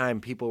 And this time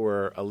people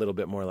were a little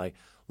bit more like,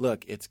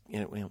 look, it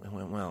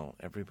went well.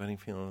 Everybody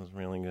feels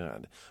really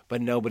good.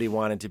 But nobody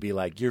wanted to be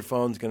like, your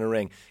phone's going to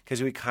ring.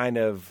 Because we kind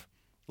of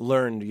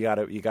learned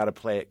you gotta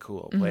play it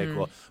cool, play it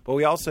cool. But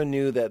we also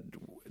knew that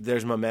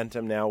there's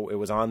momentum now. It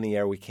was on the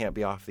air. We can't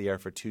be off the air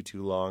for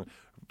too long.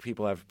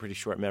 People have pretty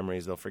short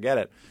memories. They'll forget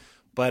it.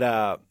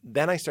 But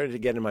then I started to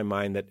get in my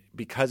mind that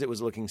because it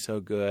was looking so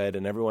good,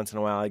 and every once in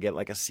a while I get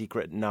like a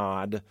secret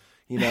nod,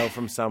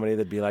 from somebody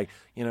that'd be like,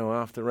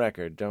 off the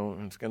record,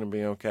 it's going to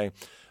be okay.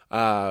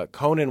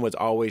 Conan was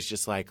always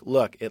just like,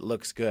 look, it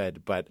looks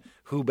good, but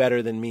who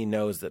better than me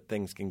knows that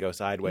things can go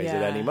sideways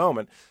at any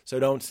moment. So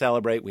don't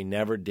celebrate. We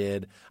never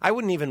did. I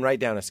wouldn't even write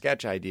down a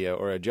sketch idea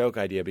or a joke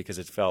idea because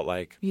it felt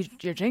like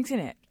You're jinxing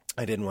it.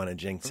 I didn't want to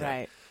jinx it.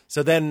 Right.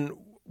 So then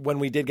when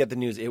we did get the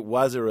news, it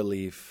was a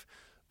relief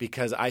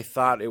because I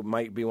thought it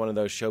might be one of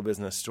those show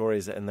business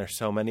stories, and there's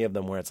so many of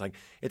them where it's like,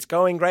 it's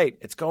going great.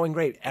 It's going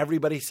great.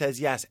 Everybody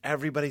says yes.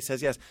 Everybody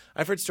says yes.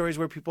 I've heard stories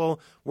where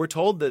people were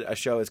told that a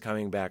show is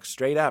coming back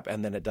straight up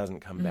and then it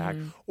doesn't come back.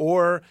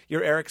 Or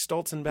you're Eric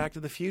Stoltz in Back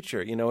to the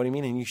Future, you know what I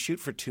mean? And you shoot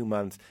for 2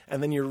 months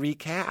and then you're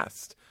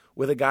recast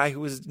with a guy who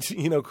was,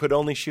 could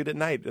only shoot at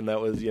night. And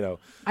that was,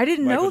 I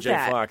didn't Michael know J.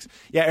 that. Fox.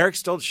 Yeah, Eric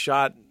Stoltz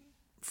shot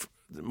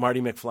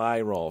Marty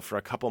McFly role for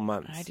a couple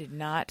months. I did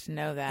not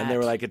know that. And they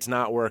were like, it's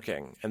not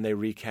working. And they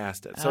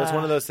recast it. So it's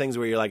one of those things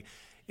where you're like,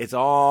 it's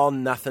all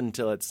nothing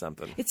till it's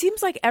something. It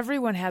seems like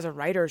everyone has a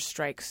writer's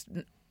strike.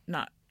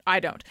 I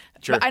don't.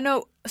 Sure. But I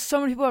know so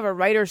many people have a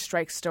writer's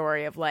strike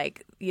story of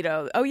like,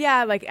 oh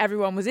yeah, like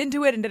everyone was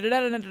into it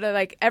and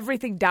like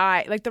everything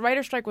died. Like the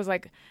writer's strike was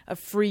like a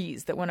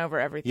freeze that went over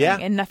everything,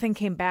 and nothing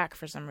came back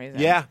for some reason.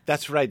 Yeah,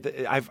 that's right.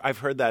 I've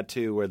heard that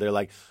too, where they're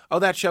like, oh,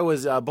 that show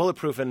was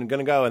bulletproof and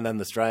going to go, and then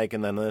the strike,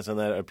 and then this and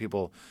that.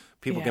 People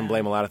can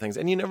blame a lot of things,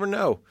 and you never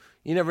know.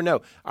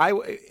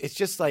 It's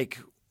just like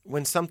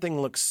when something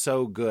looks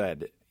so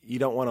good, you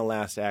don't want to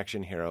Last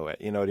Action Hero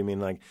it. You know what I mean?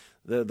 Like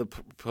the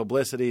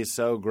publicity is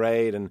so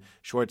great, and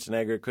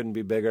Schwarzenegger couldn't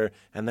be bigger,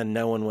 and then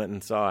no one went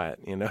and saw it.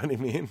 You know what I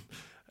mean?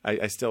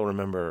 I still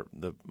remember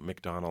the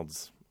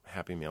McDonald's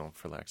Happy Meal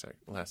for Last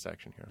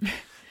Action Hero.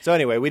 So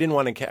anyway, we didn't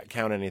want to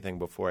count anything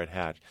before it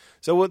hatched.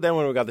 So then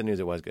when we got the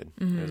news, it was good.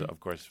 It was, of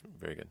course,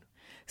 very good.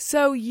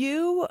 So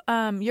your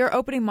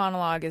opening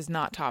monologue is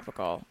not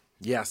topical.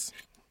 Yes.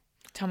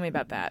 Tell me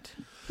about that.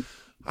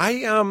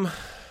 I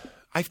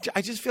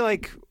just feel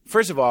like,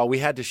 first of all, we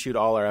had to shoot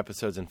all our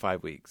episodes in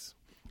 5 weeks,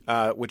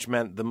 which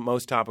meant the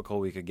most topical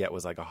we could get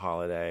was like a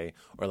holiday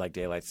or like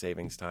daylight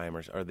savings time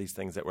or these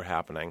things that were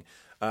happening.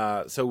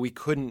 So we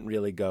couldn't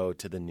really go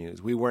to the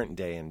news. We weren't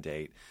day and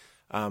date.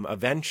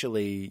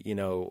 Eventually,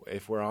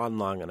 if we're on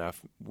long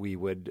enough, we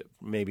would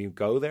maybe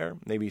go there,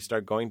 maybe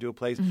start going to a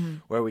place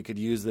where we could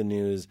use the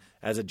news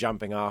as a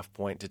jumping off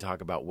point to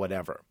talk about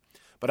whatever.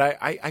 But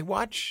I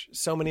watch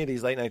so many of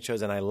these late night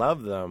shows and I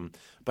love them,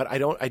 but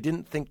I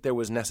didn't think there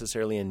was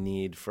necessarily a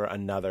need for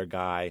another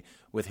guy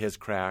with his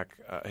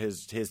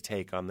his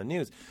take on the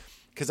news.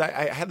 Because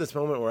I had this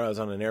moment where I was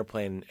on an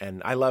airplane,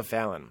 and I love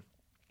Fallon.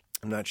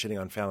 I'm not shitting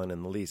on Fallon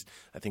in the least.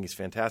 I think he's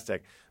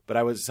fantastic.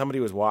 But somebody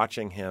was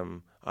watching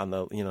him on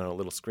the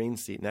little screen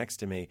seat next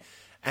to me,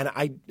 and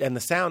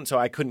the sound, so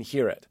I couldn't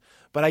hear it.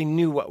 But I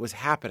knew what was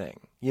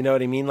happening. You know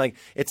what I mean? Like,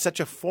 it's such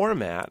a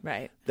format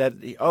that,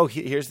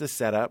 here's the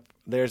setup,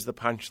 there's the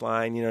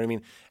punchline, you know what I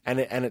mean?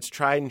 And it's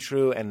tried and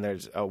true, and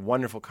there's a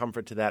wonderful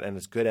comfort to that, and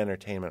it's good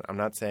entertainment. I'm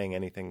not saying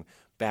anything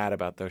bad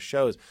about those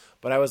shows.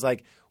 But I was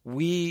like,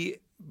 we,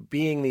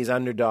 being these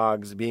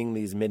underdogs, being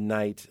these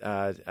midnight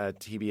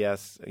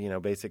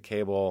TBS, basic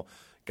cable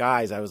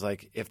guys, I was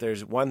like, if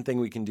there's one thing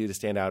we can do to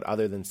stand out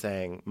other than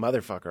saying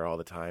motherfucker all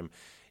the time,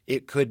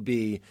 it could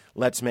be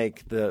let's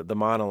make the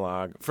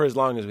monologue for as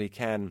long as we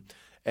can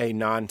a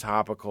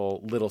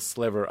non-topical little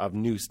sliver of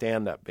new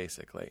stand-up,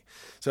 basically.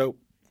 So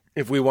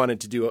if we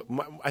wanted to do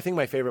I think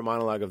my favorite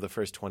monologue of the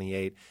first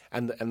 28,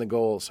 and the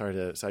goal, sorry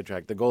to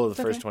sidetrack, the goal of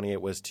the first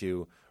 28 was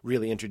to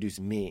really introduce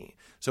me.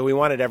 So we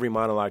wanted every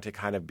monologue to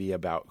kind of be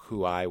about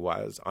who I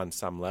was on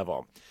some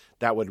level.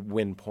 That would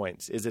win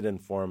points. Is it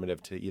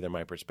informative to either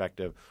my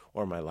perspective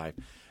or my life?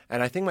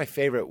 And I think my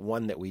favorite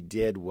one that we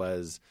did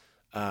was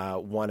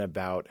one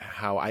about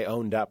how I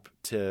owned up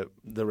to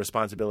the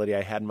responsibility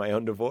I had in my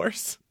own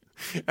divorce.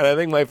 And I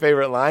think my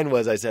favorite line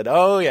was, I said,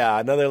 "Oh yeah,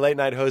 another late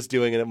night host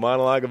doing a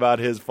monologue about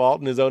his fault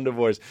in his own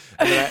divorce."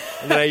 And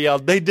then I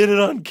yelled, "They did it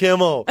on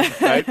Kimmel!"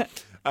 Right?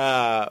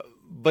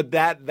 But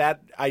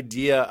that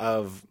idea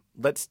of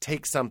let's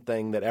take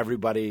something that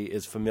everybody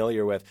is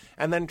familiar with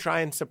and then try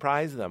and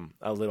surprise them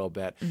a little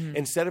bit. Mm-hmm.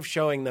 Instead of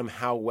showing them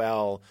how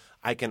well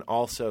I can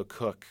also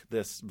cook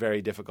this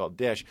very difficult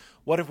dish,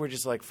 what if we're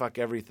just like, fuck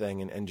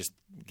everything and just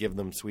give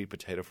them sweet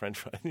potato French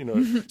fries?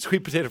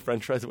 Sweet potato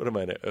French fries. What am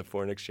I, a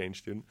foreign exchange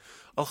student?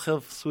 I'll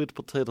have sweet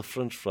potato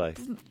French fries.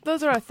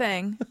 Those are a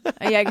thing.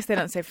 Yeah, I guess they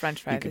don't say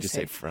French fries. You could just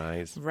say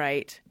fries.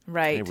 Right.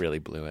 I really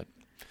blew it.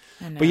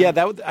 But yeah,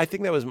 I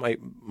think that was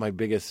my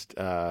biggest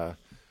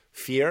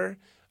fear.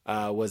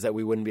 Was that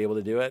we wouldn't be able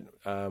to do it.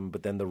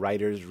 But then the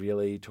writers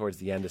really, towards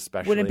the end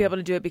especially. Wouldn't be able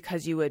to do it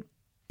because you would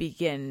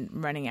begin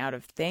running out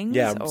of things?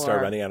 Yeah,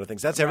 start running out of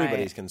things. That's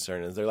everybody's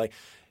concern. Is they're like,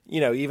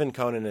 even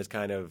Conan has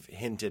kind of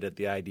hinted at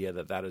the idea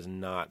that is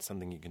not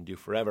something you can do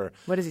forever.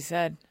 What has he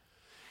said?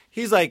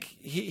 He's like,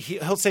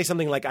 he'll say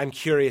something like, "I'm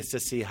curious to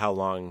see how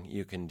long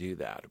you can do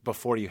that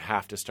before you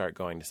have to start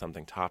going to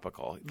something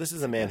topical." This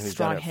is a man who's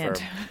done it for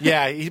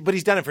but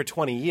he's done it for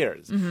 20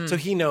 years. Mm-hmm. So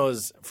he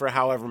knows for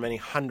however many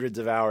hundreds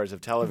of hours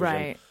of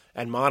television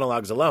and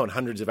monologues alone,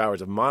 hundreds of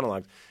hours of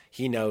monologues,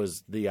 he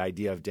knows the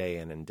idea of day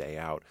in and day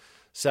out.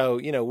 So,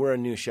 we're a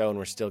new show and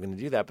we're still going to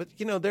do that. But,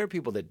 there are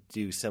people that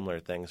do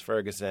similar things.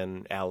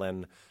 Ferguson,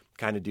 Ellen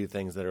kind of do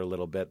things that are a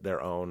little bit their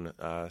own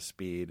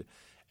speed.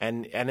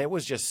 And it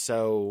was just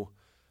so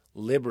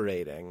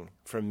liberating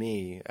for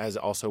me, as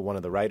also one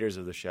of the writers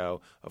of the show,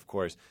 of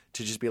course,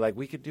 to just be like,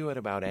 we could do it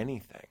about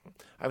anything.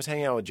 I was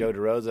hanging out with Joe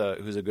DeRosa,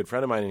 who's a good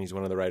friend of mine, and he's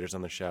one of the writers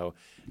on the show.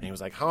 And he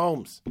was like,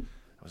 "Holmes,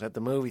 I was at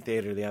the movie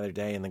theater the other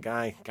day, and the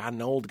guy got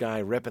an old guy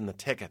ripping the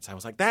tickets." I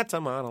was like, "That's a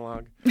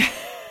monologue."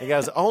 He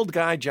goes, "Old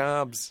guy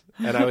jobs."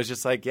 And I was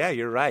just like, yeah,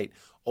 you're right.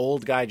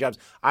 Old guy jobs.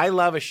 I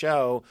love a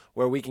show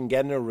where we can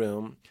get in a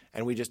room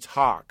and we just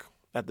talk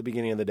at the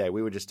beginning of the day.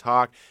 We would just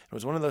talk. It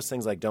was one of those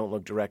things like, don't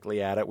look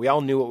directly at it. We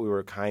all knew what we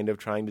were kind of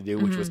trying to do,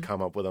 which was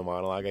come up with a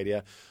monologue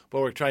idea. But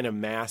we're trying to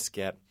mask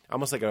it,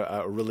 almost like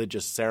a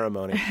religious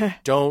ceremony.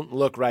 Don't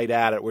look right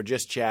at it. We're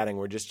just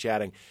chatting.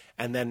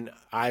 And then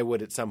I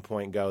would at some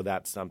point go,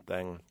 "That's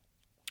something."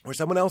 Or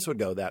someone else would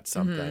go, "That's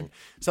something."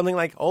 Something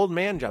like old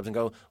man jobs, and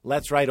go,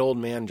 "Let's write old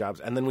man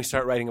jobs." And then we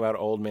start writing about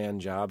old man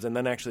jobs. And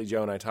then actually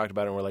Joe and I talked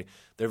about it, and we're like,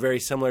 they're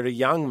very similar to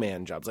young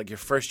man jobs. Like your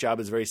first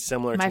job is very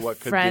similar to what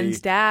could be my friend's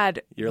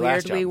dad your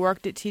last job. Weirdly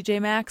worked at TJ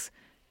Maxx.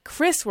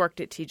 Chris worked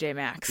at TJ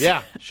Maxx.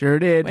 Yeah, sure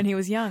did. When he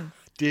was young.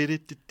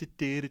 TJ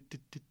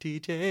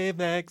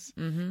Maxx.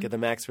 Get the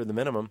max for the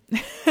minimum.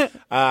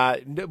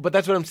 But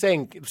that's what I'm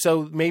saying.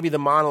 So maybe the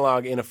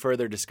monologue in a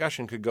further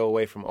discussion could go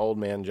away from old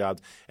man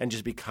jobs and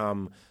just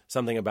become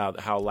something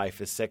about how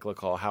life is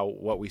cyclical, how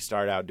what we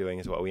start out doing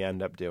is what we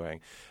end up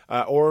doing.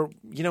 Or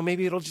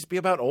maybe it'll just be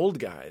about old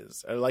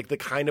guys, like the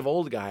kind of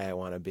old guy I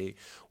want to be.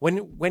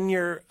 When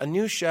you're a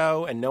new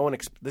show and no one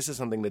this is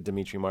something that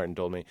Dimitri Martin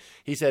told me.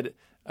 He said,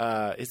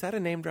 is that a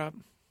name drop?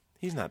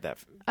 He's not that.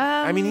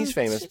 I mean, he's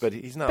famous, but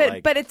he's not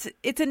like. But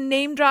it's a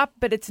name drop,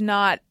 but it's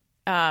not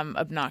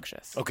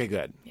obnoxious. Okay,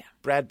 good. Yeah.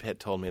 Brad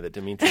Pitt told me that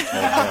Dimitri told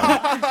him.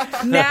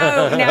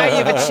 now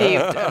you've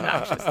achieved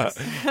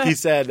obnoxiousness. He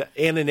said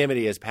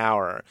anonymity is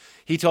power.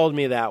 He told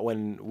me that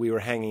when we were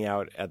hanging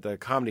out at the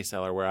Comedy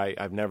Cellar, where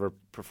I've never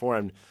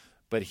performed,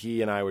 but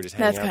he and I were just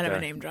hanging out there. That's kind of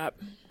a name drop.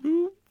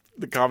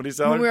 The Comedy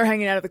Cellar? When we were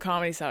hanging out at the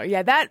Comedy Cellar.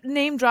 Yeah, that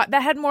name drop,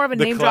 that had more of a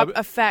name drop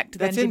effect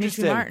than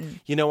Dimitri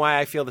Martin. You know why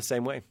I feel the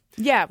same way?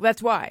 Yeah,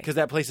 that's why. Because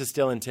that place is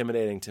still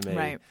intimidating to me.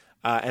 Right.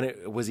 And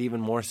it was even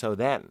more so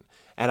then.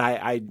 And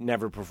I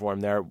never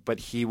performed there, but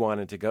he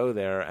wanted to go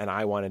there, and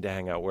I wanted to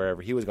hang out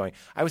wherever he was going.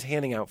 I was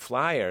handing out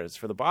flyers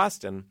for the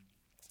Boston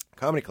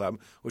Comedy Club,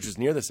 which was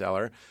near the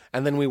Cellar,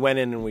 and then we went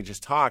in and we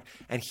just talked.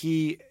 And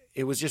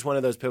it was just one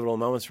of those pivotal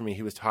moments for me.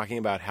 He was talking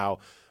about how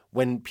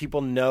when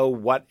people know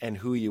what and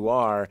who you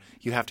are,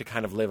 you have to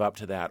kind of live up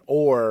to that.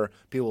 Or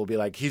people will be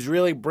like, he's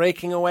really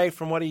breaking away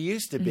from what he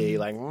used to be.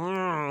 Like,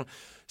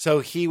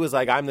 So he was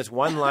like, I'm this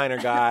one-liner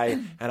guy,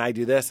 and I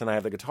do this, and I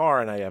have the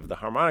guitar, and I have the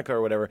harmonica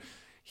or whatever.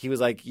 He was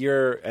like,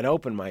 you're an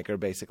open micer,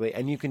 basically,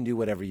 and you can do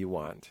whatever you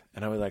want.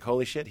 And I was like,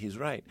 holy shit, he's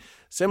right.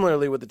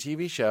 Similarly with the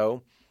TV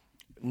show,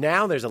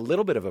 now there's a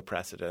little bit of a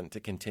precedent to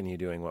continue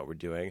doing what we're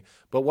doing.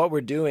 But what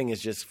we're doing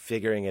is just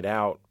figuring it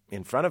out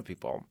in front of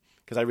people.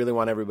 Because I really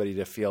want everybody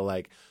to feel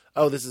like,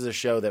 oh, this is a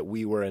show that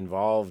we were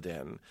involved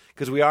in.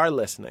 Because we are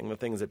listening, the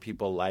things that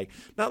people like,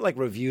 not like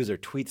reviews or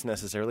tweets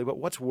necessarily, but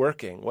what's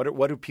working?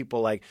 What do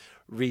people like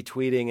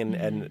retweeting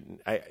and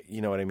I,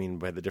 you know what I mean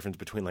by the difference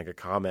between like a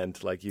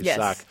comment like you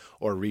suck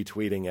or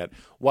retweeting it.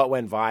 What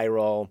went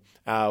viral?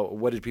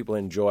 What did people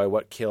enjoy?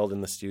 What killed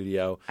in the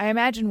studio? I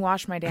imagine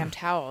Wash My Damn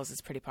Towels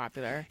is pretty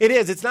popular. It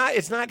is. It's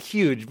not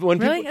huge. When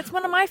Really? people, It's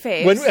one of my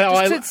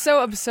faves. It's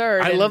so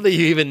absurd. I love that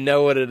you even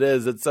know what it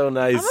is. It's so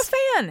nice. I'm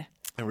a fan.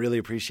 I really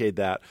appreciate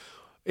that.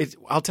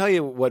 I'll tell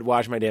you what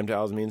Wash My Damn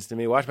Towels means to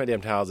me. Wash My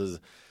Damn Towels is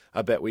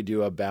a bet we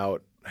do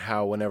about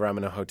how whenever I'm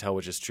in a hotel,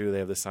 which is true, they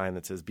have the sign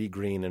that says, be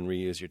green and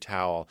reuse your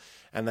towel.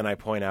 And then I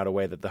point out a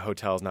way that the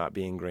hotel's not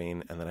being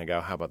green. And then I go,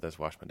 how about this?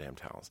 Wash My Damn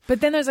Towels. But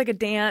then there's like a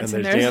dance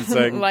and there's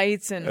dancing,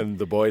 lights. And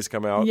the boys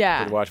come out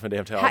to Wash My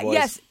Damn Towel boys.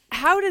 Yes.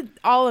 How did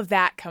all of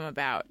that come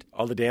about?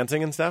 All the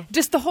dancing and stuff?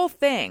 Just the whole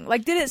thing.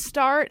 Like, did it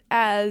start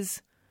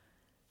as...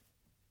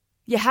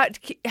 Yeah,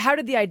 how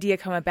did the idea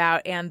come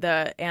about and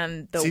the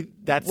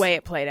way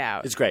it played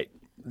out? It's great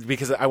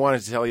because I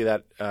wanted to tell you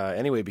that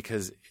anyway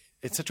because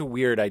it's such a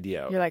weird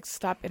idea. You're like,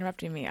 stop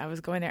interrupting me. I was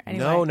going there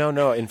anyway.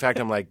 No. In fact,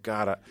 I'm like,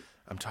 God,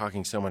 I'm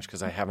talking so much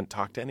because I haven't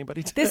talked to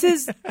anybody today. This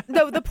is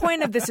the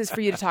point of this is for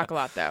you to talk a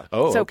lot, though.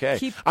 Oh, so okay.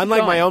 Keep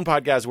Unlike going. my own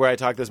podcast where I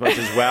talk this much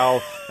as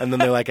well, and then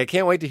they're like, I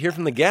can't wait to hear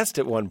from the guest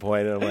at one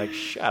point, and I'm like,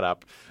 shut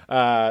up. No,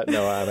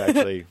 I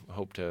actually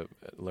hope to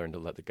learn to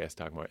let the guest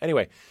talk more.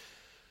 Anyway.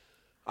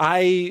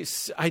 I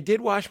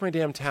did Wash My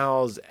Damn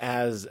Towels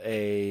as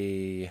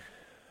I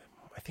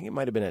think it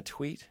might have been a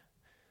tweet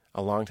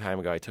a long time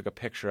ago. I took a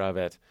picture of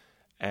it.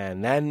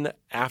 And then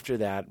after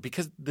that,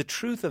 because the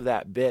truth of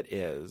that bit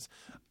is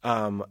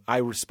I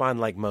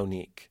respond like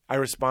Monique. I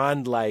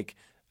respond like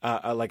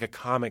a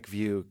comic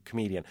view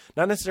comedian.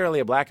 Not necessarily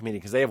a black comedian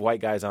because they have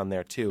white guys on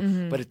there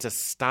too. But it's a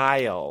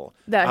style.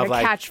 Like of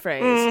a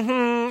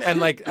catchphrase.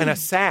 And a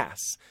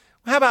sass.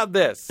 How about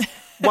this?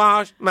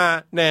 Wash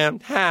my damn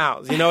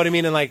towels. You know what I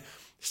mean? And like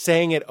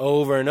saying it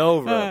over and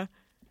over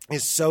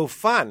is so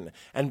fun.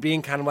 And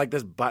being kind of like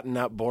this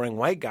button-up, boring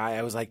white guy,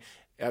 I was like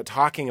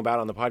talking about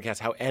on the podcast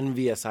how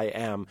envious I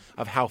am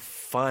of how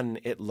fun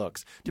it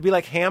looks. To be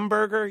like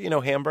hamburger, you know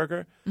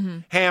hamburger?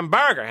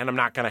 Hamburger, and I'm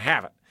not going to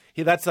have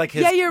it. That's like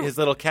his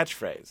little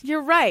catchphrase.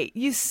 You're right.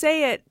 You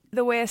say it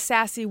the way a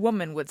sassy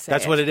woman would say it.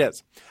 That's what it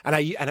is.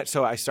 And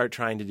so I start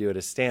trying to do it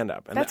as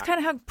stand-up. And that's kind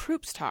of how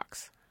Proops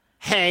talks.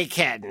 Hey,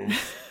 kitten.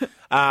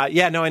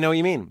 I know what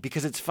you mean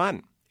because it's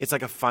fun. It's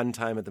like a fun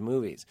time at the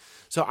movies.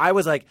 So I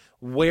was like,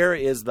 where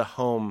is the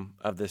home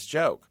of this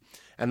joke?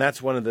 And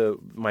that's one of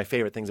my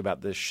favorite things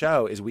about this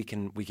show is we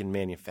can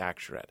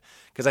manufacture it.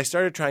 Because I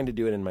started trying to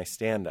do it in my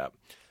stand-up.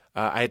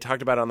 I had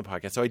talked about it on the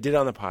podcast, so I did it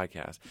on the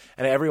podcast.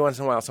 And every once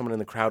in a while, someone in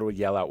the crowd would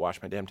yell out,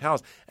 wash my damn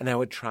towels. And I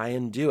would try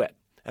and do it.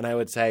 And I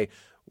would say,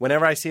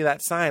 whenever I see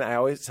that sign,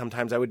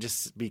 sometimes I would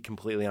just be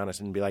completely honest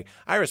and be like,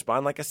 I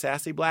respond like a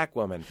sassy black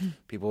woman.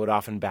 People would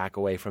often back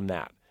away from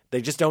that.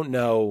 They just don't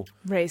know.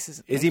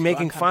 Race is he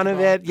making fun of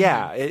it?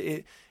 Yeah.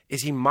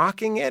 Is he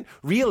mocking it?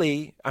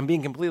 Really, I'm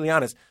being completely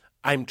honest.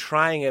 I'm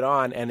trying it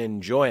on and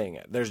enjoying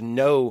it. There's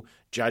no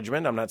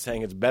judgment. I'm not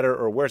saying it's better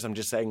or worse. I'm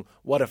just saying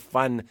what a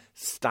fun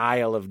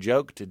style of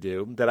joke to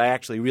do that I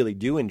actually really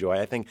do enjoy.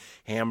 I think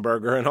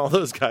Hamburger and all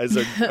those guys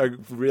are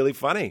really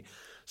funny.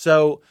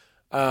 So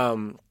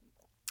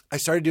I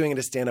started doing it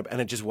as stand-up,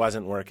 and it just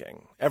wasn't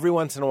working. Every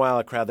once in a while,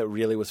 a crowd that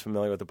really was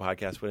familiar with the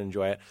podcast would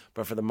enjoy it.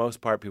 But for the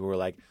most part, people were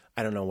like,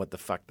 I don't know what the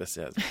fuck this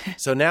is.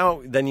 So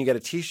now then you get a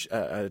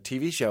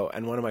TV show,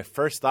 and one of my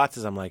first thoughts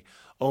is I'm like,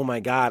 oh,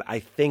 my God, I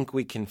think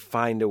we can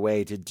find a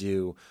way to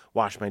do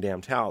Wash My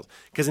Damn Towels.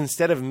 Because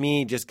instead of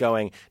me just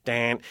going,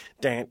 dan,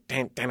 dan,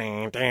 dan, dan,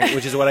 dan, dan,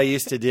 which is what I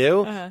used to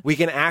do, we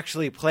can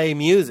actually play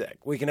music.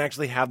 We can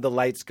actually have the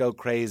lights go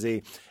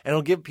crazy. And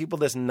it'll give people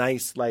this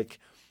nice, like,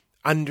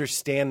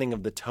 understanding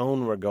of the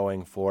tone we're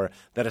going for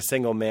that a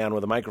single man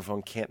with a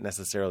microphone can't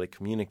necessarily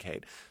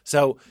communicate.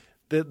 So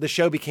the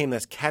show became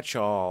this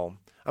catch-all.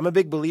 I'm a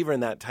big believer in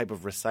that type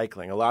of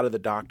recycling. A lot of the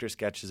doctor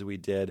sketches we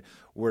did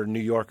were New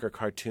Yorker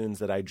cartoons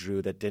that I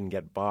drew that didn't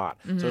get bought.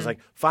 So it's like,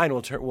 fine,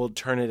 we'll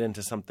turn it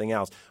into something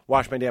else.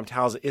 Wash My Damn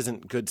Towels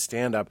isn't good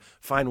stand-up.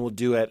 Fine, we'll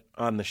do it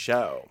on the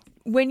show.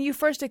 When you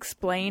first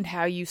explained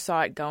how you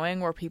saw it going,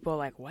 were people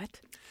like, what?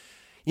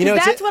 You know,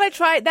 that's what I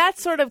tried.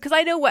 That's sort of because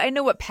I know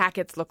what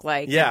packets look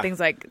like. Yeah. And things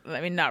like,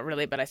 I mean, not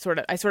really, but I sort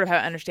of have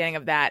an understanding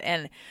of that,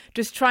 and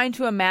just trying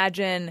to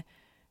imagine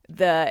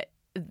that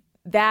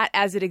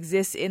as it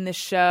exists in the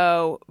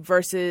show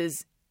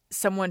versus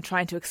someone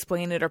trying to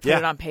explain it or put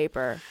it on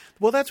paper.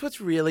 Well, that's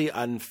what's really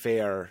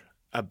unfair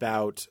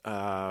about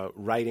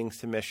writing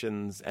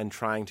submissions and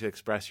trying to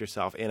express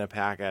yourself in a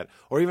packet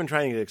or even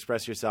trying to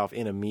express yourself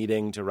in a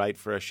meeting to write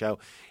for a show.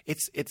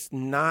 It's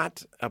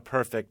not a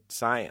perfect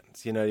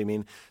science. You know what I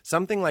mean?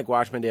 Something like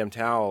Wash My Damn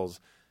Towels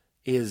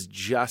is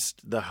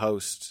just the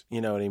host,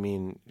 you know what I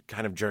mean,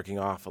 kind of jerking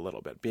off a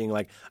little bit, being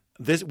like,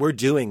 we're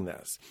doing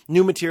this.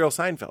 New material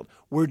Seinfeld,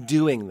 we're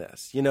doing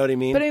this. You know what I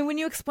mean? But I mean, when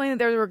you explained that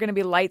there were going to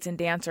be lights and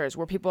dancers,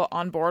 were people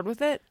on board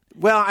with it?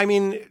 Well, I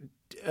mean,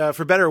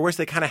 for better or worse,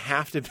 they kind of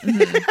have to be.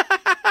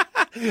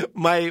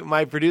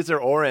 My producer,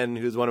 Oren,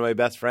 who's one of my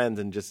best friends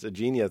and just a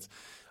genius,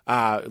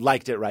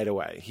 liked it right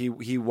away.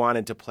 He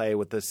wanted to play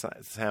with the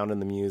sound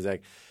and the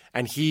music.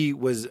 And he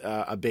was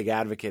a big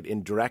advocate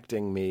in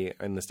directing me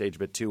in the stage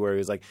bit too, where he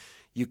was like,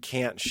 you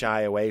can't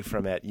shy away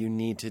from it. You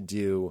need to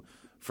do,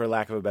 for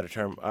lack of a better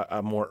term,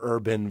 a more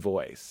urban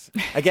voice.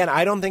 Again,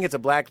 I don't think it's a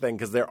black thing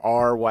because there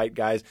are white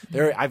guys.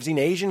 I've seen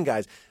Asian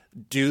guys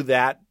do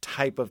that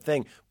type of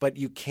thing, but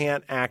you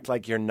can't act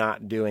like you're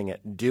not doing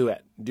it. Do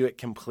it. Do it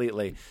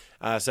completely.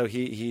 So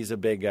he's a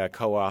big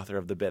co-author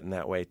of the bit in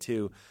that way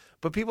too.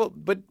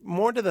 But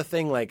more to the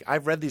thing, like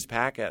I've read these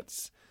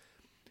packets.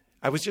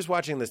 I was just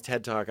watching this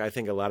TED Talk I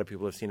think a lot of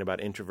people have seen about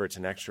introverts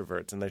and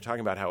extroverts, and they're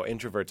talking about how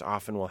introverts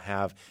often will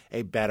have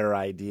a better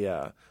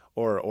idea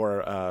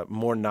or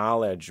more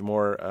knowledge,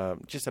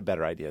 just a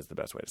better idea is the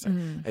best way to say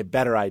it, a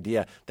better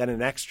idea than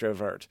an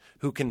extrovert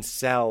who can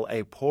sell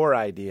a poor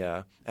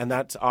idea, and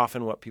that's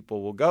often what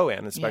people will go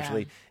in,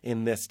 especially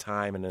in this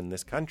time and in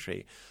this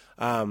country.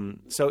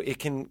 So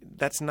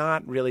that's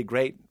not really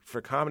great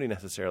for comedy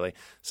necessarily.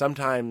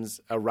 Sometimes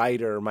a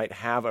writer might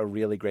have a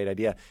really great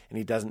idea and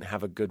he doesn't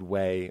have a good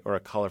way or a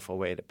colorful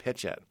way to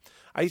pitch it.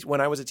 When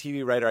I was a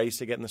TV writer, I used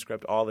to get in the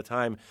script all the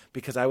time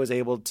because I was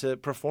able to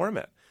perform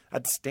it.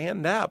 I'd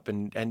stand up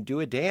and do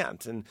a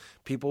dance and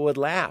people would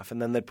laugh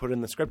and then they'd put it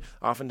in the script.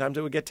 Oftentimes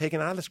it would get taken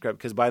out of the script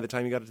because by the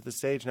time you got to the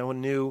stage, no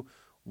one knew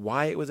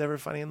why it was ever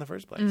funny in the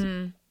first place.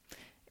 Mm-hmm.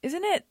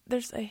 Isn't it?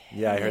 There's a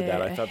I heard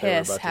that. I thought they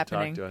were about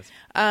happening. to talk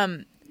to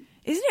us.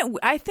 Isn't it?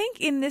 I think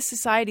in this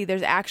society,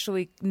 there's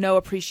actually no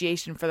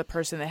appreciation for the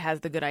person that has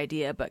the good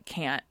idea but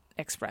can't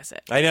express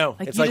it. I know.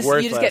 It's like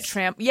worthless. You just get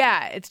trampled.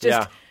 Yeah, it's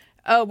just.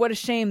 Oh, what a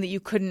shame that you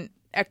couldn't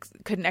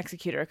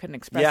execute it or couldn't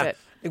express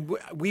it.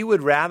 We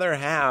would rather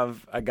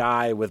have a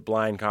guy with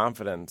blind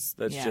confidence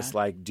that's just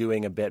like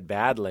doing a bit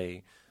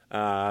badly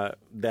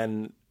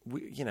than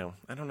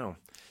I don't know.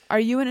 Are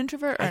you an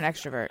introvert or an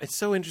extrovert? It's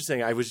so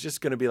interesting. I was just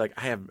going to be like,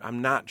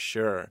 I'm not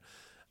sure.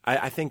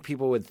 I think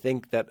people would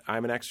think that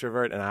I'm an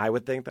extrovert, and I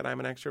would think that I'm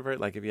an extrovert.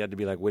 Like if you had to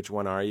be like, which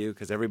one are you?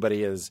 Because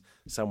everybody is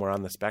somewhere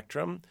on the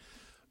spectrum.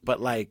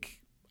 But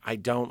like, I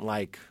don't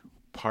like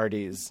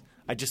parties.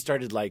 I just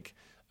started like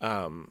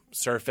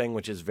surfing,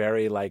 which is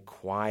very like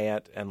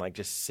quiet and like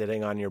just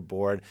sitting on your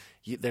board.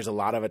 There's a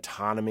lot of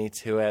autonomy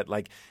to it.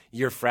 Like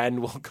your friend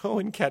will go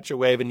and catch a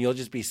wave and you'll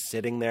just be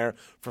sitting there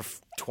for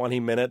 20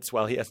 minutes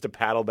while he has to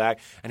paddle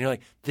back. And you're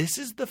like, this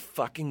is the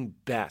fucking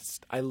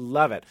best. I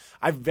love it.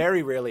 I've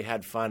very rarely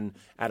had fun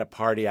at a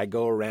party. I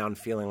go around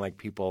feeling like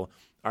people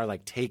are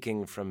like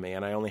taking from me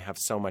and I only have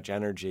so much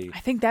energy. I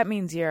think that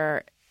means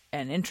you're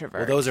an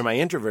introvert. Well, those are my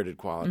introverted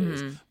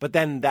qualities. Mm-hmm. But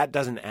then that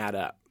doesn't add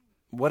up.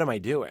 What am I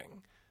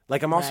doing?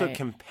 Like I'm also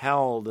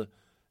compelled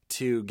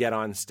to get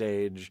on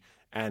stage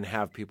and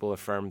have people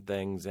affirm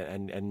things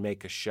and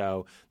make a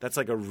show. That's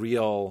like a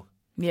real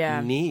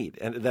need.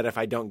 And that if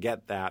I don't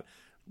get that,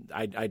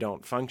 I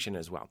don't function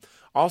as well.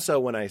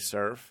 Also, when I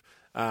surf,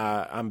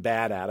 I'm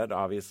bad at it,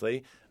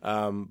 obviously.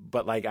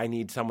 But like I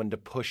need someone to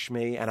push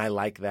me, and I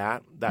like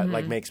that. That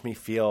like makes me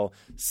feel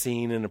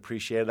seen and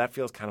appreciated. That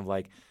feels kind of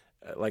like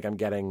I'm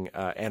getting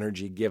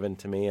energy given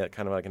to me,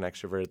 kind of like an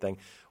extroverted thing.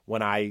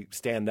 When I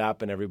stand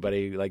up and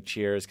everybody like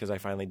cheers because I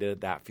finally did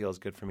it, that feels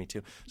good for me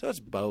too. So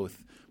it's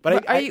both.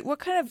 But what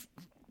kind of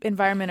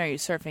environment are you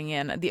surfing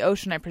in? The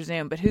ocean, I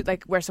presume. But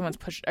where someone's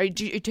pushed?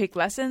 Do you take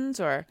lessons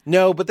or?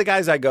 No, but the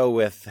guys I go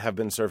with have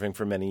been surfing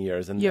for many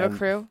years. And you have a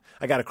crew?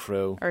 I got a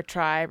crew or a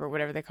tribe or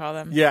whatever they call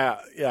them. Yeah.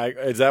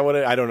 Is that what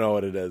I don't know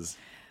what it is.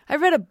 I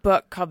read a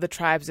book called The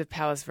Tribes of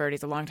Palos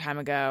Verdes a long time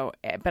ago,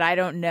 but I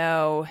don't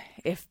know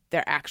if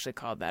they're actually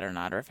called that or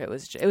not, or if it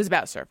was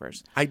about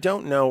surfers. I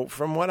don't know.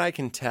 From what I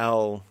can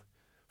tell,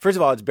 first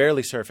of all, it's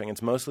barely surfing.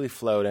 It's mostly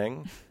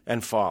floating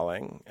and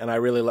falling. And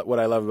what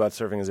I love about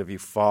surfing is if you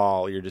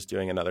fall, you're just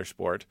doing another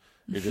sport.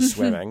 You're just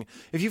swimming.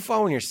 If you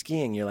fall when you're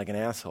skiing, you're like an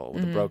asshole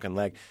with a broken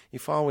leg. You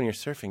fall when you're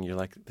surfing, you're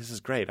like, this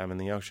is great. I'm in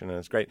the ocean and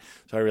it's great.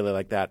 So I really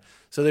like that.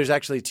 So there's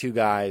actually two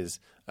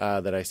guys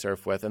that I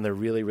surf with, and they're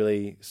really,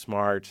 really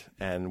smart,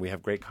 and we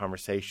have great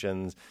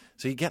conversations.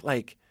 So you get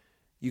like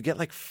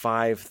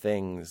 5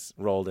 things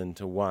rolled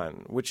into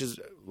one, which is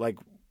like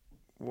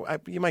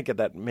you might get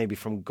that maybe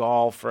from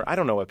golf or I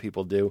don't know what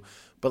people do,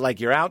 but like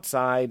you're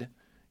outside,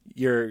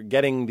 you're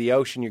getting the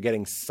ocean, you're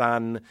getting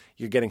sun,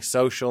 you're getting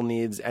social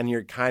needs, and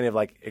you're kind of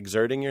like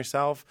exerting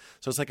yourself.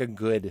 So it's like a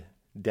good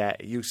day.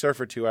 You surf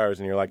for 2 hours,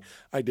 and you're like,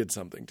 I did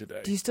something today.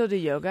 Do you still do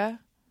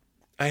yoga?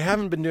 I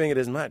haven't been doing it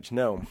as much,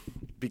 no,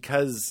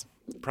 because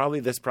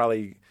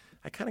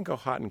I kind of go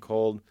hot and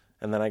cold,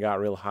 and then I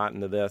got real hot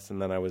into this,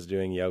 and then I was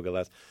doing yoga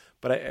less.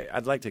 But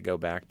I'd like to go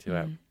back to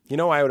it. You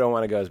know why I don't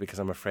want to go is because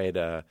I'm afraid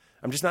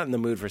I'm just not in the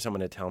mood for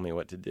someone to tell me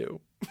what to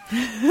do.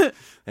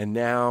 And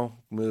now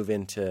move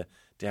into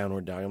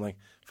downward dog. I'm like,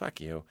 fuck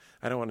you.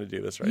 I don't want to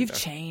do this right now. You've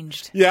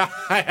changed. Yeah,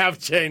 I have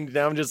changed.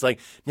 Now I'm just like,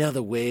 now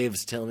the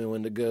waves tell me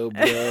when to go,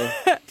 bro.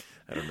 I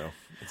don't know.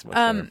 It's much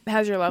better.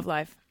 How's your love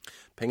life?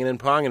 Pinging and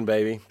ponging,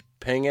 baby.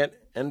 Ping it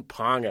and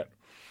pong it.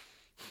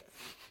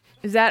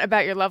 Is that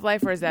about your love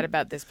life or is that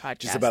about this podcast?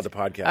 Just about the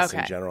podcast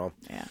in general.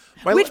 Yeah.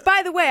 My Which,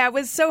 by the way, I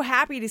was so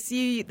happy to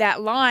see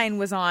that line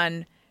was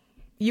on.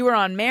 You were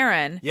on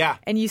Marin. Yeah.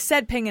 And you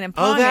said pinging and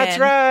ponging. Oh, that's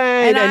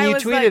right. And you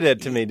tweeted like,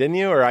 it to me, didn't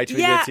you? Or I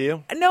tweeted it to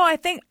you? No, I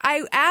think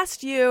I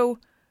asked you,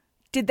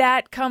 did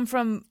that come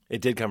from... It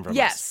did come from us.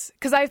 Yes.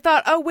 Because I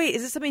thought, oh, wait,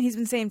 is this something he's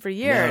been saying for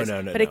years?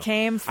 No. But it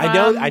came from...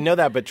 I know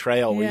that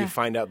betrayal where you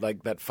find out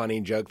like that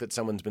funny joke that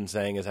someone's been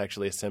saying is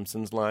actually a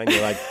Simpsons line.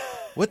 You're like...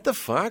 What the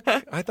fuck?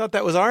 I thought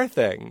that was our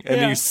thing.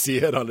 And you see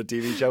it on a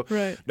TV show.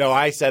 Right. No,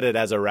 I said it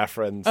as a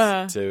reference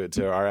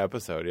to our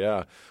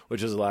episode,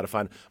 which is a lot of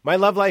fun. My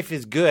love life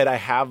is good. I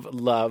have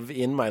love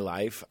in my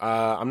life.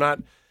 I'm not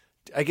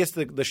 – I guess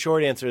the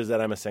short answer is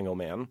that I'm a single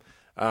man.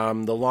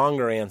 The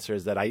longer answer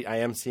is that I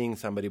am seeing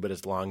somebody, but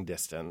it's long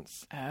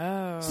distance.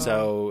 Oh.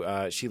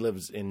 So she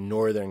lives in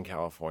Northern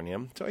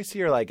California. So I see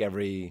her like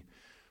every –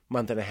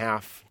 month and a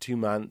half, 2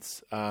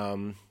 months.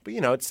 But,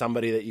 it's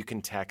somebody that you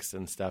can text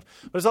and stuff.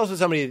 But it's also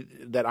somebody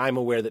that I'm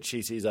aware that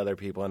she sees other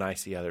people and I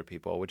see other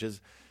people, which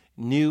is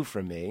new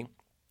for me.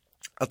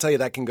 I'll tell you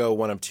that can go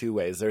one of two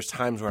ways. There's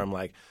times where I'm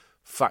like,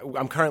 fuck,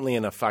 I'm currently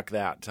in a fuck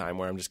that time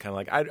where I'm just kind of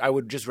like, I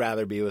would just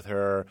rather be with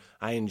her.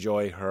 I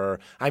enjoy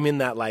her. I'm in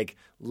that like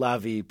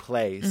lovey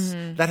place.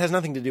 Mm-hmm. That has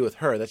nothing to do with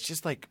her. That's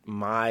just like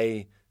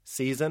my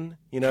season.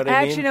 You know what I mean?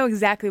 I actually know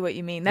exactly what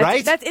you mean.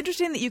 Right? That's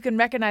interesting that you can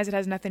recognize it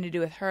has nothing to do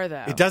with her,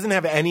 though. It doesn't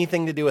have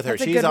anything to do with her.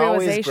 That's a She's good always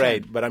realization.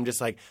 great, but I'm just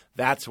like,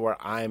 that's where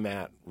I'm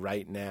at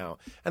right now.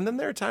 And then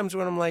there are times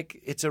when I'm like,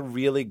 it's a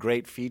really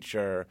great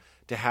feature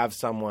to have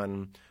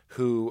someone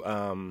who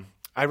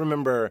I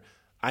remember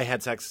I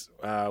had sex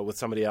with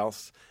somebody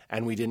else,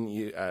 and we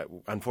didn't.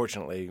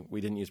 Unfortunately, we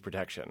didn't use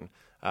protection.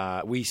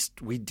 We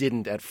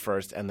didn't at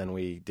first, and then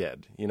we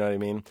did. You know what I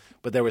mean?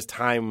 But there was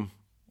time.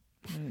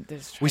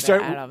 We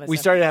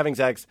started having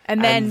sex,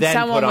 and then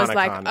someone put on was a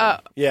like, condom. "Oh,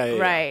 yeah,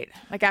 right."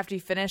 Like after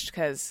you finished,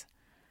 because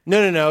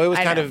no. It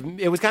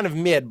was kind of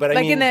mid, but like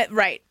I mean, in the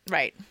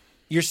right.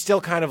 You're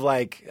still kind of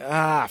like,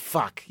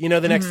 fuck. The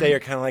next day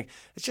you're kind of like,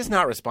 it's just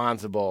not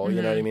responsible.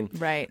 You know what I mean?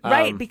 Right,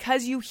 right.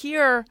 Because you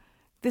hear,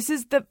 this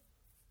is the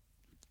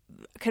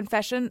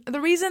confession.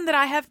 The reason that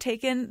I have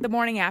taken the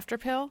morning after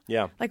pill,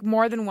 like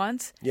more than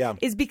once,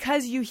 is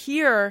because you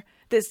hear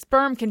that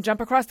sperm can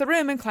jump across the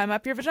room and climb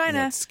up your vagina.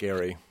 That's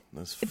scary.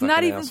 Those it's fucking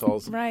not even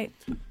assholes. right.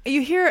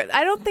 You hear it.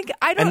 I do with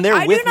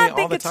not me think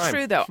all the it's time.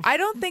 true though. I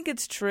don't think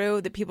it's true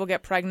that people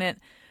get pregnant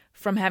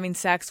from having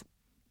sex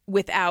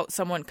without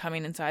someone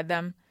coming inside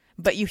them.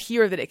 But you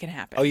hear that it can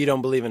happen. Oh, you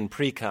don't believe in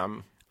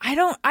pre-cum? I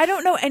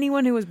don't know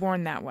anyone who was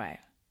born that way.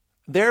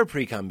 They're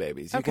pre-cum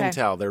babies. You can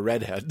tell. They're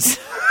redheads.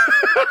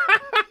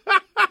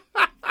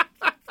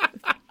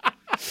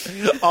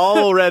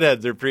 All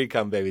redheads are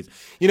pre-cum babies.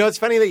 It's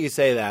funny that you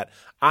say that.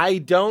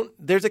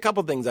 There's a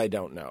couple things I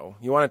don't know.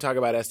 You want to talk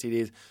about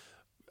STDs?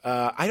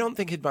 I don't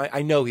think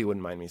I know he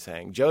wouldn't mind me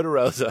saying. Joe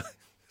DeRosa,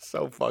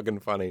 so fucking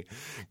funny,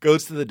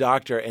 goes to the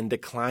doctor and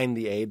declined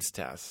the AIDS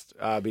test.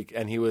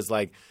 And he was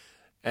like,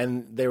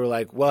 and they were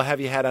like, well, have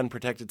you had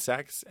unprotected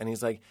sex? And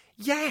he's like,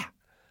 yeah.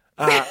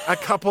 A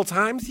couple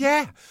times,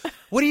 yeah.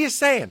 What are you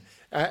saying?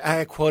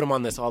 I quote him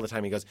on this all the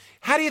time. He goes,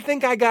 how do you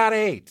think I got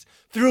AIDS?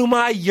 Through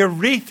my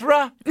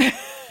urethra?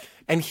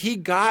 And he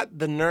got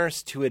the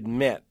nurse to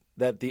admit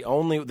that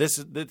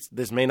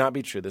this may not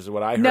be true. This is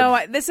what I heard. No,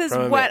 this is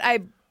what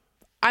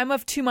I'm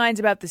of two minds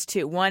about this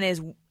too. One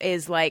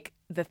is like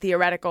the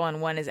theoretical,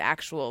 and one is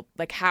actual.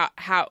 Like how.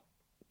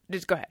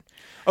 Just go ahead.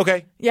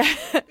 Okay. Yeah.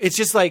 It's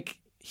just like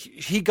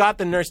he got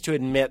the nurse to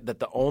admit that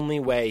the only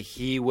way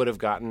he would have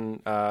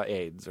gotten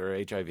AIDS or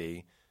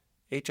HIV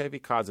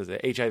causes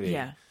it.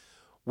 HIV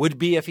would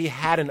be if he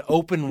had an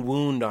open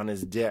wound on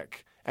his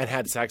dick and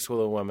had sex with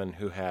a woman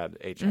who had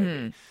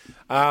HIV.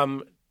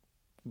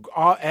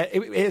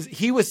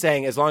 He was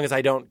saying, as long as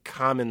I don't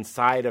come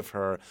inside of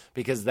her,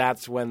 because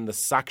that's when the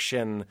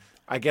suction,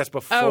 I guess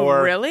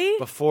before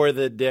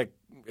the dick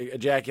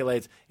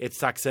ejaculates, it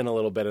sucks in a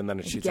little bit and then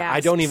it shoots out. I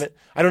don't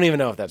even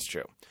know if that's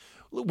true.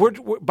 We're,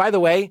 by the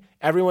way,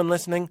 everyone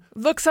listening,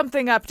 look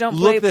something up. Don't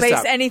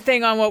base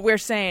anything on what we're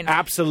saying.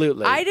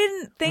 Absolutely. I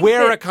didn't think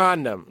wear a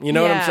condom. You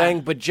know what I'm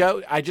saying? But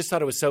Joe, I just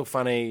thought it was so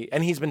funny,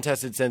 and he's been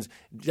tested since.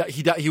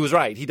 He was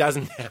right. He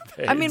doesn't have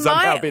AIDS. I'm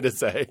happy to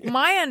say.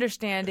 My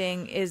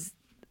understanding is,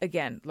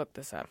 again, look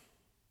this up.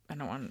 I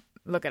don't want to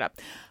look it up.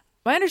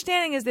 My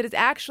understanding is that it's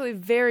actually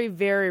very,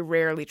 very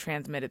rarely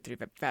transmitted through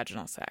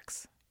vaginal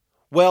sex.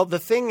 Well, the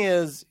thing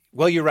is,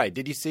 you're right.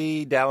 Did you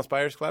see Dallas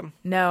Buyers Club?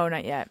 No,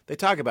 not yet. They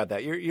talk about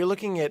that. You're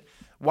looking at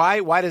why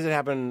does it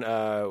happen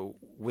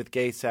with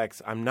gay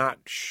sex? I'm not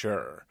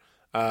sure.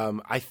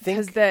 I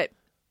think that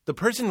the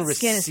person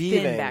skin receiving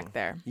is thin back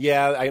there.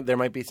 Yeah, there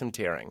might be some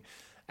tearing,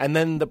 and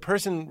then the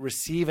person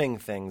receiving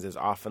things is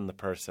often the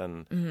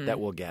person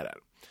that will get it.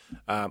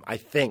 I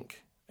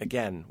think.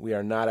 Again, we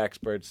are not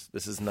experts.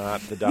 This is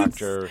not the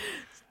Dr.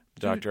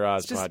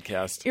 Oz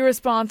podcast.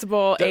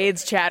 Irresponsible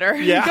AIDS chatter.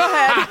 Yeah. Go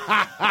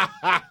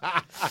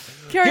ahead.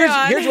 Carry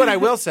on. Here's what I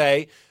will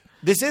say.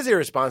 This is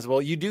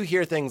irresponsible. You do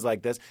hear things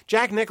like this.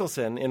 Jack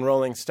Nicholson in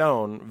Rolling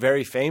Stone,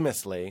 very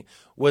famously,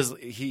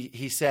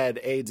 he said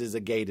AIDS is a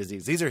gay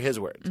disease. These are his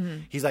words.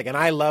 Mm-hmm. He's like, and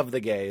I love the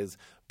gays,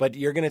 but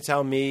you're going to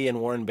tell me and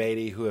Warren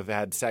Beatty, who have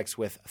had sex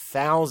with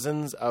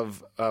thousands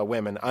of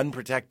women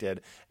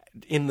unprotected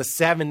in the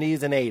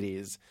 70s and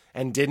 80s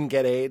and didn't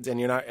get AIDS, and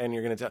you're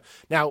going to tell.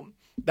 Now,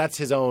 that's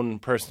his own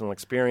personal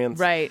experience.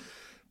 Right.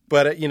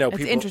 But, It's people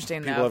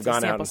interesting, people though. have It's gone a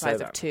out sample and said size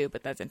that. of 2,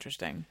 but that's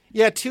interesting.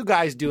 Yeah, 2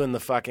 guys doing the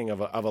fucking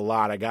of a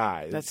lot of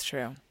guys. That's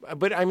true.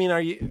 But, I mean,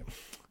 are you...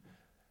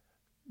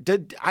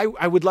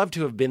 I would love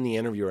to have been the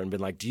interviewer and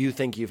been like, do you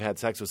think you've had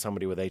sex with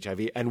somebody with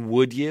HIV? And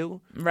would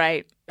you?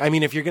 Right. I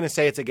mean, if you're going to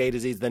say it's a gay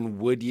disease, then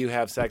would you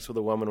have sex with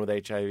a woman with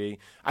HIV?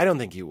 I don't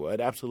think you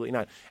would. Absolutely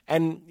not.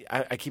 And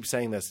I keep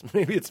saying this.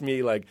 Maybe it's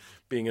me like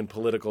being in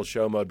political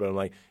show mode, but I'm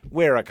like,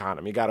 wear a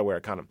condom. You got to wear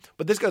a condom.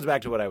 But this goes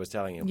back to what I was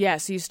telling you. Yeah,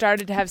 so you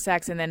started to have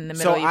sex, and then in the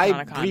middle you put on a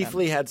condom. So I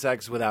briefly had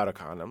sex without a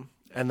condom.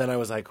 And then I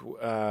was like,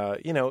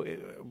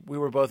 we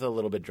were both a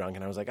little bit drunk,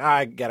 and I was like,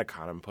 I get a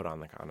condom, put on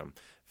the condom,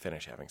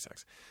 finish having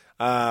sex.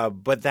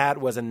 But that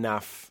was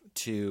enough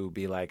to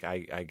be like,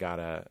 I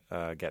gotta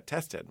get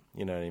tested.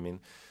 You know what I mean?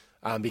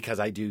 Because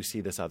I do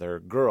see this other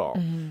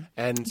girl,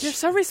 and You're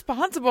so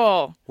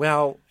responsible.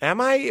 well,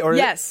 am I? Or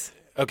Yes.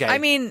 Okay. I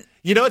mean,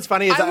 you know what's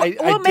funny is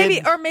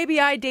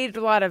maybe I dated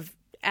a lot of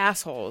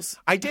assholes.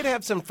 I did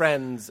have some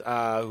friends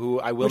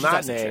who I will Which is not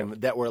also name true.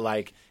 that were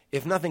like,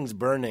 if nothing's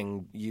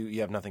burning,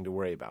 you have nothing to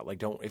worry about.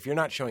 Like, if you're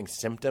not showing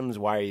symptoms,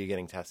 why are you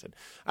getting tested?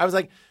 I was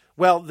like,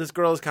 well, this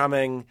girl is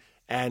coming.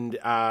 And,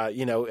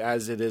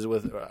 as it is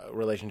with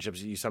relationships,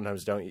 you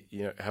sometimes don't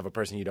have a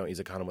person you don't use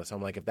a condom with. So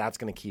I'm like, if that's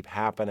going to keep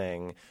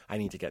happening, I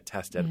need to get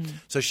tested. Mm-hmm.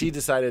 So she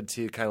decided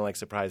to kind of like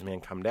surprise me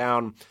and come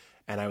down.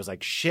 And I was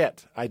like,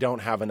 shit, I don't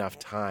have enough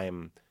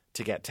time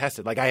to get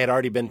tested. Like I had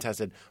already been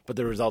tested, but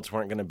the results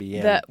weren't going to be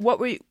in. What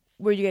were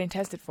you getting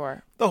tested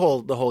for? The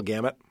whole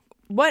gamut.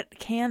 What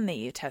can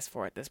they test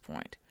for at this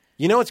point?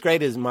 You know what's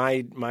great is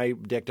my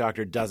dick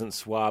doctor doesn't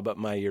swab up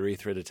my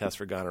urethra to test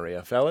for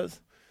gonorrhea. Fellas?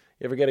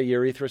 You ever get a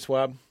urethra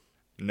swab?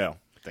 No,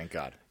 thank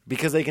God.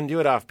 Because they can do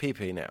it off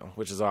pee-pee now,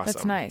 which is awesome.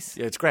 That's nice.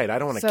 Yeah, it's great. I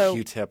don't want So, a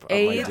Q-tip up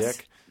AIDS, my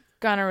dick.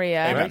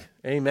 gonorrhea. Amen.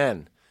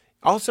 Amen.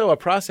 Also, a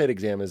prostate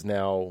exam is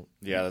now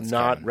that's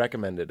not canon.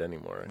 recommended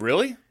anymore.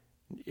 Really?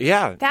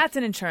 Yeah. That's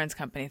an insurance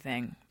company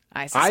thing,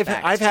 I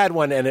suspect. I've had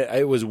one, and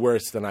it was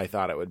worse than I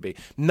thought it would be.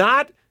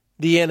 Not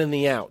the in and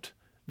the out.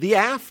 The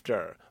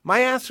after.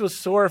 My ass was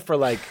sore for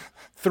like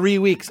 3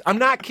 weeks. I'm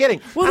not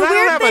kidding. Well, And the I don't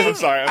weird have thing- I'm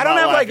sorry, I'm I don't not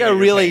have like laughing at a your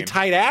really pain.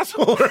 tight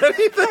asshole or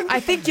anything. I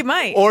think you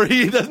might. Or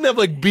he doesn't have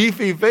like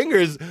beefy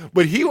fingers,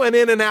 but he went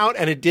in and out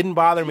and it didn't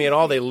bother me at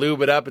all. They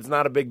lube it up. It's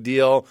not a big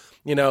deal.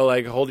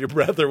 Like hold your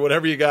breath or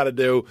whatever you got to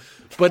do.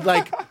 But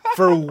like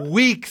for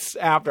weeks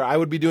after, I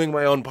would be doing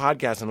my own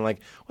podcast and I'm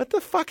like, what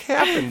the fuck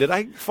happened? Did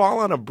I fall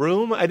on a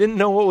broom? I didn't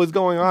know what was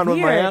going on with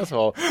my Weird.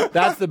 asshole.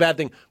 That's the bad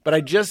thing. But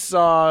I just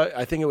saw,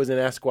 I think it was in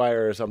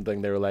Esquire or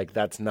something. They were like,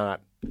 it's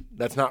not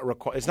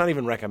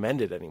even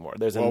recommended anymore.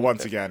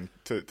 Once again,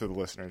 to the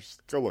listeners,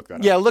 go look that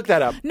up. Yeah, look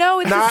that up. No,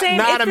 it's not, the same.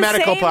 Not it's a the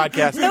medical same,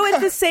 podcast. No, it's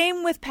the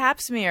same with Pap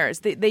smears.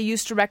 They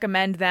used to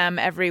recommend them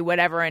every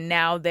whatever, and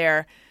now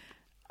they're,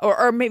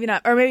 or maybe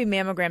not, or maybe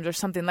mammograms or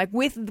something. Like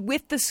with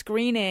the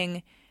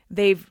screening,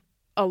 they've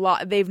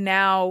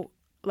now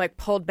like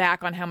pulled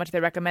back on how much they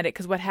recommend it,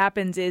 because what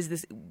happens is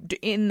this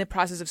in the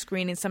process of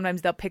screening,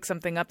 sometimes they'll pick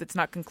something up that's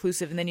not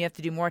conclusive, and then you have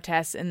to do more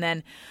tests, and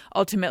then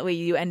ultimately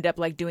you end up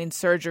like doing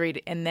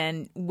surgery and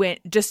then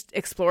just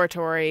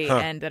exploratory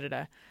and da da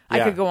da. I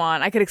Yeah. could go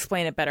on. I could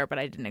explain it better, but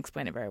I didn't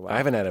explain it very well. I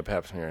haven't had a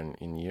pap smear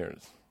in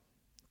years.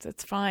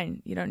 It's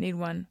fine. You don't need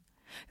one.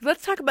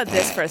 Let's talk about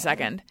this for a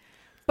second.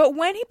 But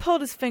when he pulled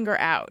his finger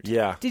out,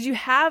 Yeah. did you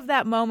have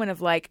that moment of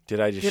like,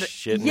 Did I just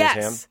shit in yes.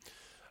 his hand?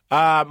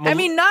 I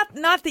mean, not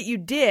that you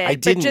did, I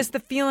didn't. but just the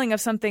feeling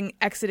of something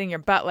exiting your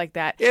butt like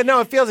that. Yeah,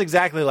 no, it feels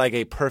exactly like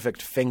a perfect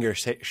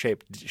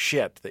finger-shaped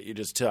shit that you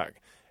just took.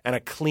 And a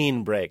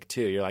clean break,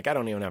 too. You're like, I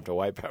don't even have to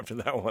wipe after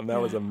that one.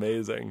 That was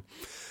amazing.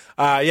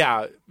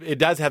 Yeah, it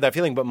does have that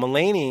feeling. But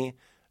Mulaney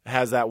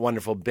has that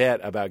wonderful bit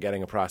about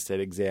getting a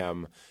prostate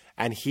exam.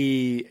 And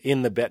he,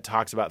 in the bit,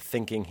 talks about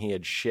thinking he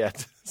had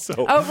shit. So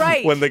Oh,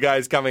 right. when the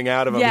guy's coming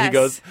out of him, he Yes.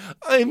 goes,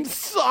 I'm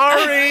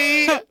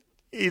sorry.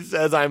 He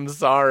says, I'm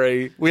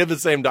sorry. We had the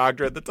same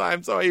doctor at the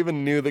time, so I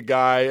even knew the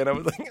guy. And I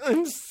was like,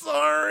 I'm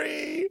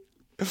sorry.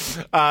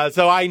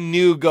 So I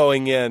knew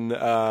going in,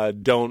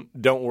 don't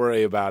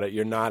worry about it.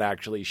 You're not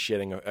actually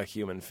shitting a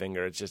human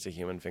finger. It's just a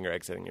human finger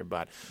exiting your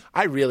butt.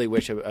 I really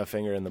wish a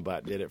finger in the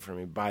butt did it for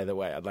me, by the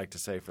way. I'd like to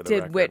say for the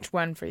record. Did which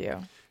one for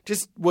you?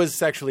 Just was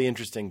sexually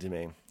interesting to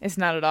me. It's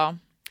not at all.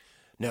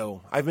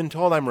 No, I've been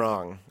told I'm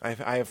wrong. I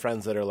have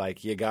friends that are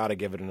like, you got to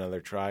give it another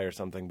try or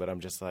something, but I'm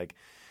just like,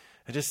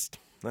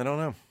 I don't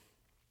know.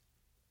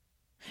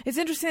 It's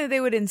interesting that they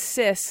would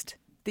insist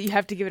that you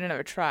have to give it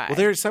another try. Well,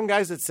 there's some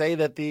guys that say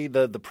that the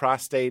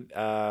prostate,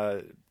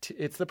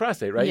 it's the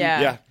prostate, right?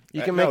 Yeah. Yeah.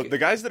 You can no, make the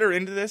guys that are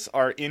into this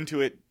are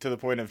into it to the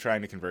point of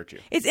trying to convert you.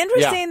 It's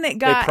interesting that they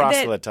God.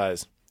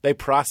 proselytize. They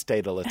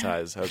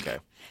prostatalize. Okay.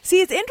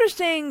 See, it's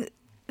interesting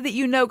that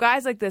you know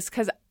guys like this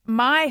because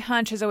my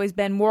hunch has always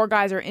been more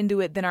guys are into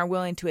it than are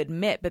willing to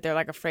admit, but they're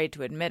like afraid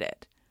to admit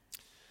it.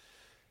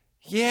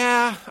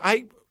 Yeah,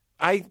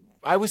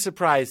 I was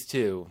surprised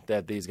too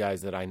that these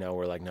guys that I know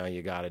were like, no,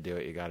 you got to do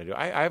it. You got to do it.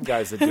 I have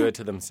guys that do it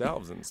to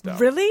themselves and stuff.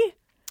 Really?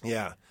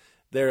 Yeah.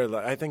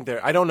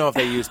 I don't know if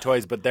they use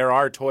toys, but there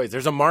are toys.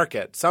 There's a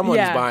market.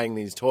 Someone's buying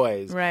these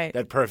toys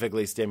that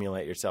perfectly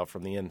stimulate yourself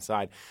from the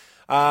inside.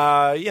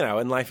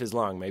 And life is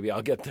long. Maybe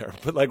I'll get there.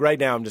 But like right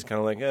now, I'm just kind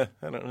of like,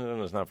 I don't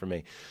know, it's not for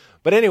me.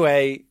 But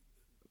anyway,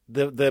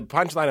 the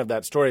punchline of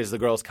that story is the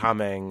girl's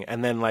coming.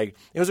 And then like,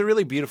 it was a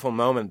really beautiful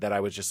moment that I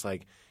was just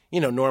like,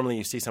 normally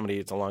you see somebody,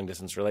 it's a long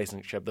distance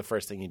relationship. The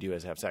first thing you do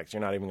is have sex.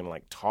 You're not even going to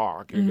like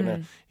talk. You're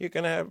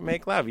gonna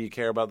make love. You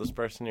care about this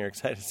person. You're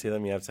excited to see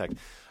them. You have sex.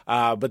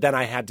 But then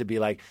I had to be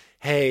like,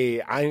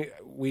 hey,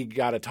 we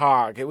got to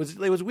talk. It was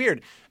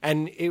weird.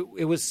 And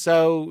it was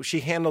so, she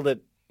handled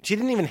it. She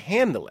didn't even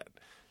handle it.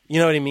 You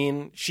know what I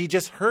mean? She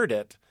just heard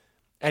it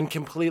and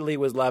completely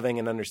was loving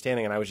and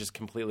understanding. And I was just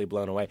completely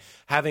blown away.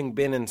 Having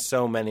been in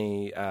so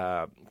many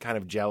kind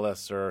of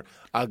jealous or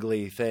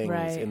ugly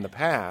things in the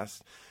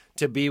past,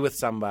 to be with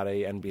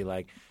somebody and be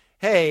like,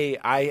 hey,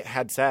 I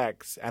had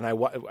sex, and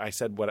I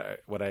said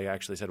what I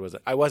actually said was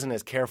I wasn't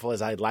as careful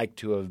as I'd like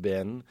to have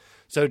been.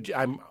 So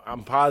I'm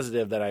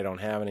positive that I don't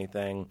have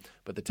anything,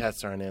 but the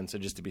tests aren't in. So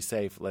just to be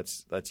safe,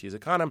 let's use a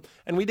condom,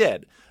 and we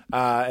did.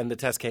 And the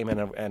test came in,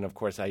 and of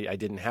course I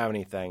didn't have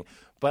anything.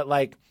 But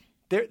like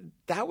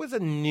that was a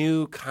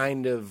new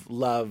kind of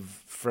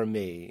love for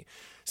me.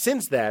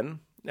 Since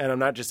then. And I'm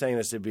not just saying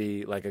this to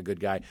be like a good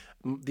guy.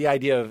 The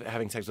idea of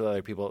having sex with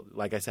other people,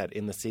 like I said,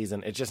 in the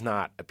season, it's just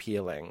not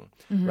appealing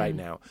right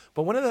now.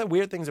 But one of the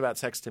weird things about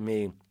sex to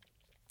me,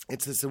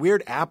 it's this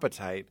weird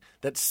appetite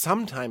that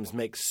sometimes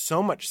makes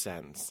so much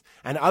sense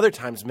and other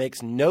times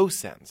makes no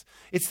sense.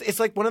 It's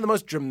like one of the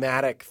most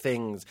dramatic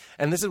things.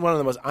 And this is one of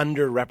the most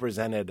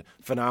underrepresented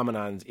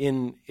phenomenons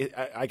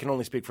I can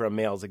only speak for a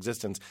male's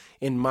existence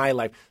in my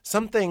life.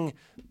 Something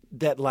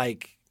that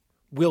like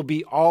will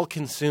be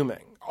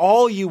all-consuming.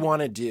 All you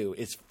want to do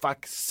is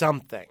fuck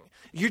something.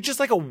 You're just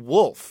like a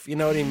wolf. You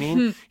know what I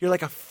mean? You're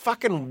like a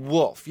fucking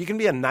wolf. You can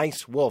be a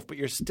nice wolf, but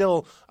you're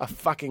still a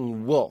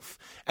fucking wolf.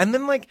 And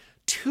then like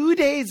 2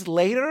 days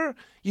later,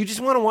 you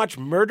just want to watch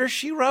Murder,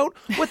 She Wrote?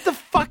 What the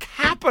fuck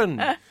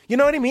happened? You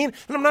know what I mean?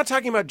 And I'm not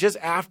talking about just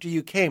after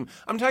you came.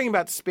 I'm talking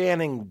about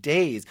spanning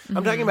days.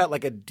 I'm talking about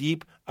like a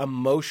deep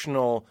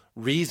emotional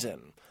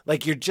reason.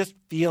 Like you're just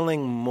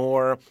feeling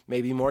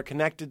maybe more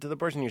connected to the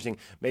person you're seeing.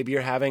 Maybe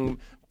you're having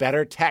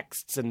better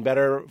texts and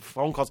better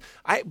phone calls.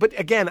 But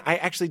again, I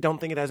actually don't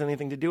think it has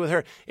anything to do with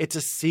her. It's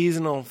a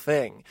seasonal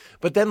thing.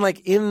 But then like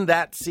in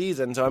that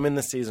season, so I'm in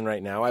the season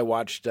right now. I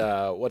watched,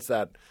 what's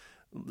that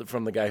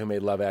from the guy who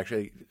made Love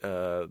Actually,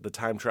 the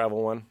time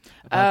travel one?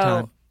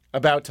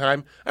 About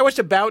Time. I watched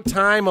About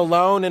Time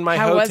alone in my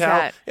hotel. How was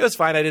that? It was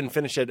fine. I didn't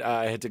finish it.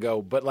 I had to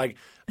go. But like,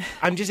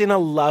 I'm just in a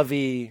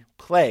lovey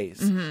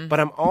place. But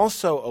I'm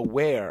also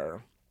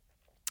aware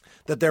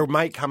that there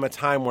might come a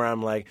time where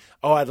I'm like,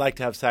 oh, I'd like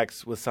to have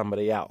sex with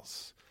somebody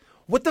else.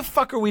 What the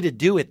fuck are we to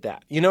do with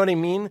that? You know what I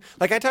mean?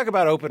 Like I talk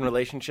about open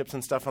relationships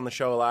and stuff on the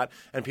show a lot,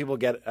 and people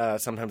get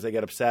sometimes they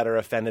get upset or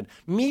offended.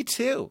 Me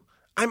too.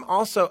 I'm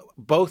also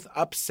both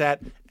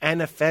upset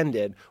and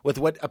offended with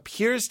what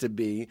appears to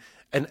be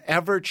an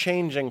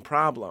ever-changing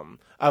problem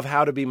of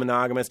how to be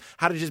monogamous,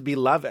 how to just be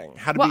loving,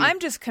 how to be...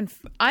 Well,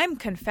 I'm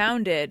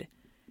confounded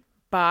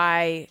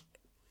by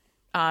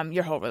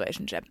your whole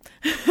relationship.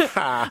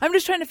 I'm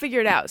just trying to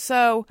figure it out.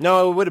 So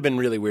no, it would have been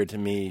really weird to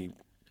me,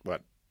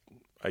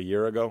 a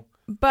year ago?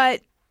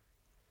 But,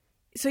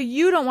 so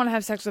you don't want to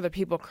have sex with other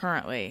people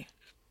currently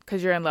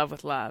because you're in love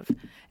with love.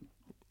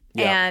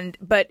 Yeah.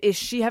 But is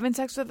she having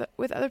sex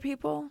with other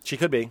people? She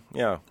could be,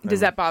 yeah. Does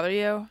that bother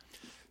you?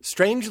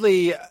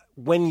 Strangely,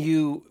 when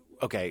you...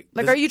 Okay.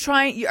 Like,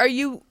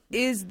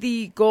 is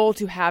the goal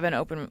to have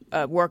an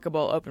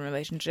workable open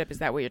relationship? Is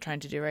that what you're trying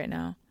to do right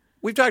now?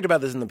 We've talked about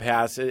this in the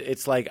past.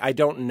 It's like, I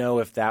don't know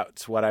if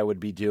that's what I would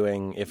be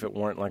doing if it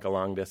weren't like a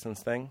long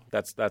distance thing.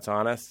 That's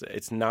honest.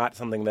 It's not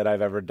something that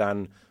I've ever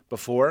done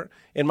before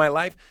in my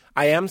life.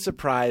 I am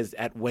surprised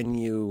at when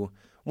you...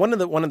 One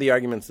of the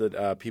arguments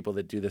that people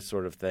that do this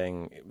sort of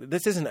thing,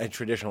 this isn't a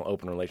traditional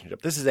open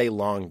relationship. This is a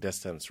long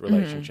distance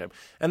relationship,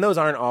 and those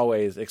aren't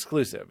always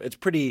exclusive. It's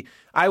pretty.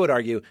 I would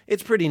argue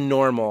it's pretty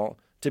normal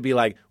to be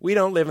like, we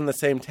don't live in the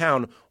same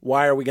town.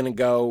 Why are we going to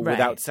go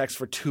without sex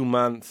for 2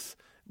 months?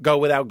 Go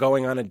without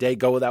going on a date,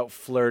 go without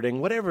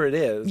flirting, whatever it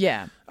is.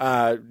 Yeah.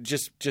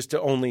 Just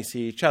to only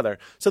see each other.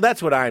 So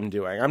that's what I'm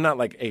doing. I'm not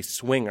like a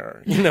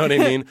swinger, you know what I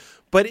mean?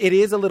 But it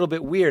is a little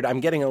bit weird.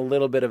 I'm getting a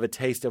little bit of a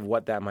taste of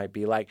what that might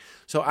be like.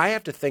 So I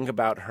have to think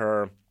about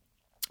her.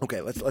 Okay,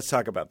 let's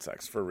talk about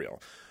sex for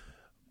real.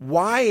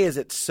 Why is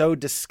it so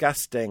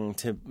disgusting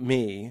to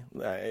me,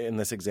 in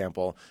this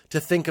example,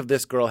 to think of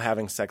this girl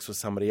having sex with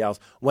somebody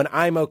else when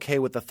I'm okay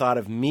with the thought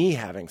of me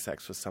having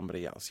sex with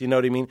somebody else? You know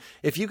what I mean?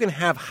 If you can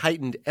have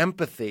heightened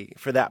empathy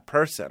for that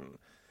person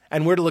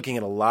And we're looking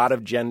at a lot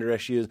of gender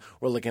issues.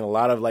 We're looking at a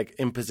lot of like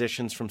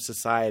impositions from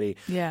society.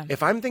 Yeah.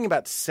 If I'm thinking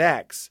about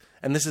sex,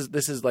 and this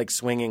is like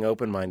swinging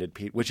open-minded,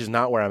 Pete, which is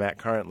not where I'm at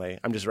currently.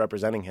 I'm just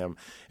representing him.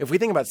 If we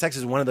think about sex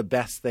as one of the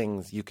best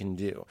things you can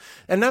do,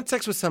 and not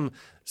sex with some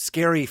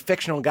scary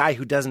fictional guy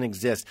who doesn't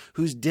exist,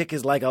 whose dick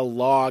is like a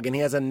log and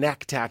he has a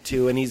neck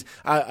tattoo and he's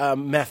a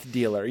meth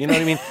dealer. You know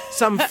what I mean?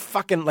 Some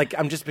fucking, like,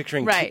 I'm just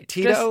picturing Right.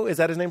 Tito. Is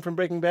that his name from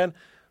Breaking Bad?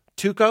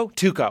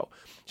 Tuco.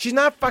 She's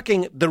not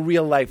fucking the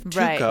real life Tuco.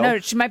 Right. No,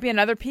 she might be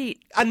another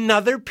Pete.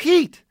 Another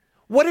Pete.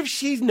 What if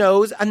she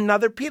knows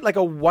another Pete, like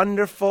a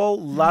wonderful,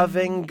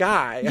 loving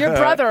guy? Your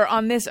brother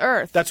on this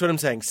earth. That's what I'm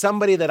saying.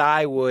 Somebody that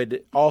I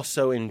would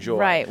also enjoy.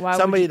 Right. Why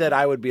Somebody would you... that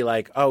I would be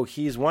like, oh,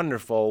 he's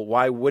wonderful.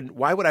 Why would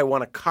I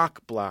want to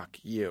cock block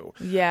you?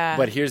 Yeah.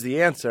 But here's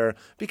the answer.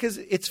 Because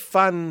it's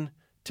fun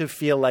to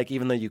feel like,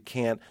 even though you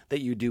can't, that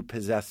you do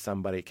possess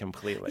somebody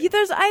completely.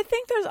 I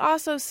think there's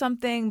also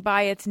something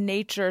by its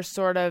nature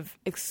sort of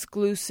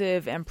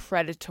exclusive and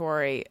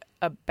predatory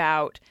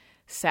about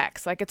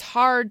sex. Like, it's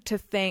hard to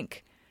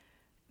think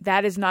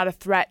that is not a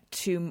threat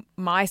to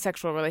my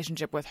sexual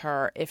relationship with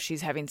her if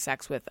she's having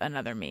sex with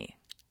another me.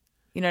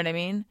 You know what I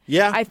mean?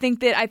 Yeah. I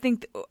think,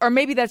 or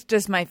maybe that's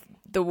just my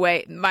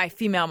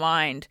female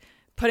mind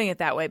putting it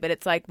that way, but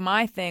it's like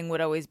my thing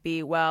would always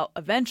be, well,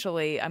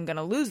 eventually I'm going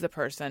to lose the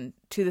person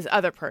to this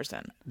other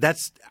person.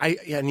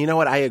 And you know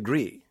what? I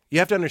agree. You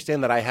have to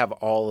understand that I have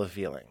all the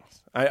feelings.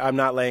 I'm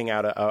not laying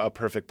out a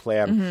perfect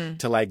plan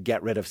to like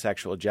get rid of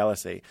sexual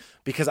jealousy,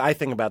 because I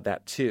think about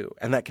that too,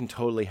 and that can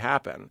totally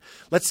happen.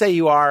 Let's say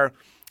you are.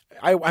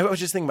 I was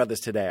just thinking about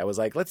this today. I was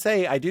like, let's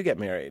say I do get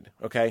married,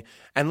 okay?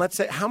 And let's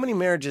say how many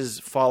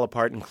marriages fall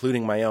apart,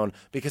 including my own,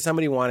 because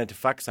somebody wanted to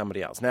fuck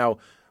somebody else. Now,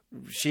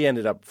 she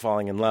ended up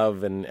falling in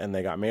love and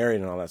they got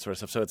married and all that sort of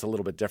stuff, so it's a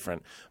little bit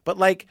different. But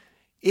like,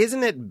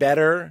 isn't it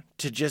better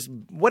to just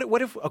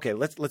what if? Okay,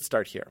 let's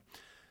start here.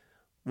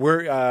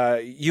 We're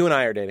you and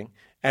I are dating.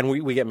 And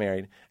we get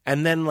married.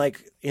 And then,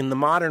 like, in the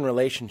modern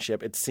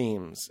relationship, it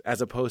seems,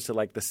 as opposed to,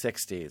 like, the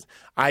 60s,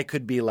 I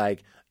could be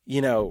like, you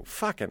know,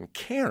 fucking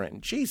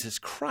Karen, Jesus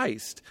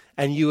Christ.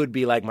 And you would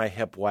be like my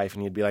hip wife,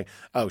 and you'd be like,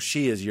 oh,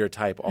 she is your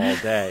type all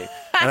day.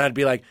 And I'd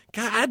be like,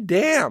 God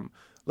damn.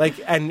 Like,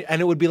 and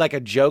it would be like a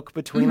joke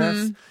between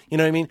us. You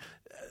know what I mean?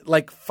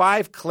 Like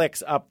 5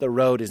 clicks up the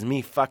road is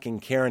me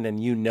fucking Karen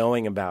and you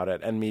knowing about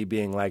it and me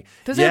being like,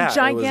 those yeah, are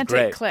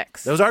gigantic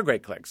clicks. Those are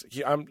great clicks.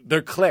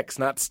 They're clicks,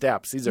 not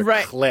steps. These are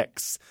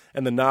clicks.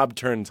 And the knob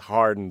turns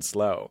hard and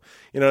slow.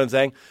 You know what I'm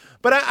saying?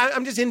 But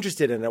I'm just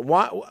interested in it.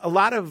 A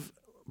lot of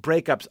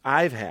breakups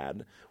I've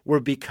had were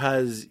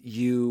because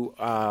you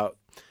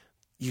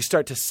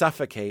start to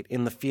suffocate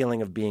in the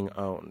feeling of being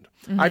owned.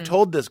 I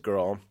told this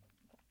girl,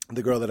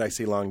 the girl that I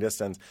see long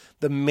distance,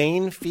 the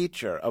main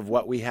feature of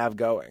what we have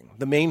going,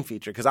 the main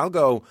feature, because I'll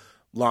go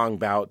long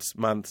bouts,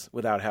 months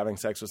without having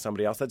sex with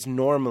somebody else. That's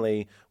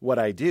normally what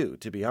I do,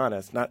 to be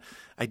honest.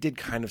 I did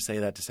kind of say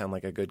that to sound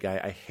like a good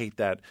guy. I hate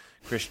that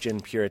Christian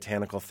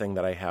puritanical thing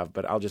that I have,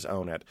 but I'll just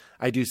own it.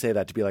 I do say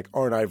that to be like,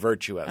 aren't I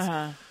virtuous?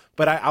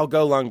 But I'll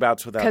go long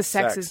bouts without sex.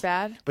 Because sex is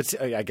bad?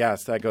 But I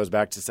guess that goes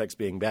back to sex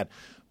being bad.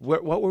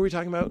 What were we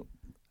talking about?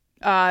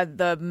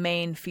 The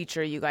main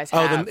feature you guys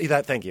have.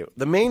 Thank you.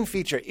 The main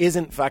feature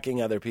isn't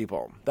fucking other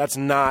people. That's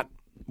not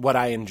what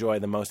I enjoy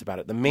the most about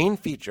it. The main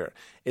feature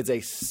is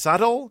a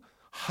subtle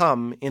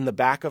hum in the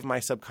back of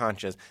my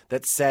subconscious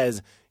that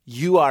says,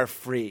 you are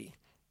free.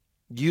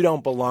 You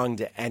don't belong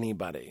to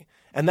anybody.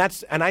 And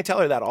I tell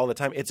her that all the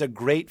time. It's a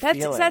great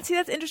feeling. That's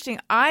interesting.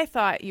 I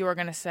thought you were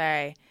going to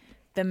say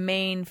the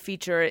main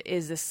feature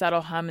is the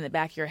subtle hum in the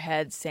back of your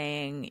head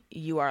saying,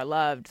 you are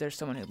loved. There's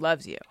someone who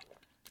loves you.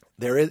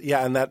 There is,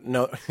 yeah, and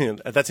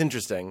that's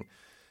interesting.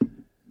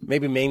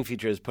 Maybe main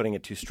feature is putting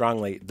it too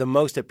strongly. The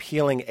most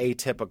appealing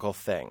atypical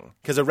thing,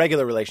 because a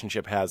regular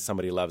relationship has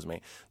somebody loves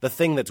me. The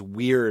thing that's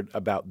weird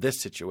about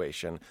this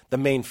situation, the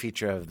main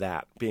feature of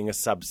that being a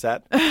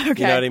subset, okay.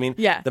 You know what I mean?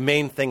 Yeah. The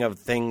main thing of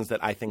things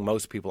that I think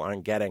most people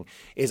aren't getting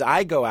is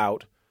I go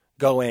out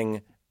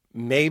going,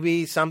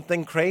 maybe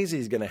something crazy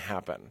is going to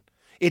happen.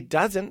 It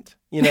doesn't,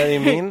 you know what I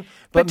mean?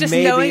 But just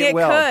maybe knowing it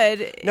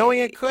will. Knowing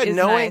it could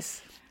knowing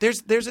nice.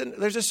 There's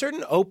a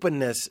certain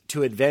openness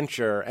to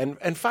adventure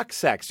and fuck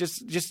sex.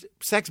 Just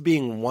sex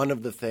being one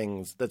of the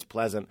things that's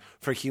pleasant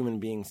for human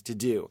beings to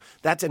do.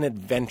 That's an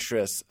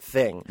adventurous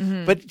thing.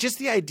 Mm-hmm. But just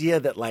the idea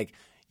that like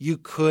you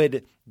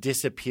could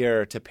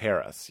disappear to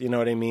Paris, you know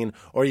what I mean?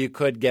 Or you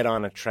could get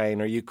on a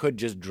train, or you could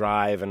just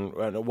drive and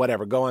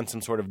whatever, go on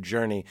some sort of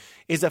journey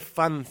is a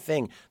fun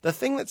thing. The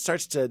thing that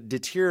starts to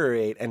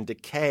deteriorate and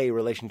decay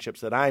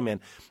relationships that I'm in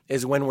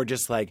is when we're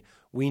just like,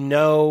 we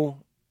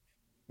know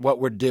what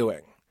we're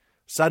doing.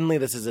 Suddenly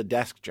this is a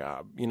desk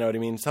job, you know what I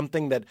mean?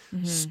 Something that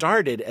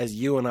started as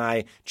you and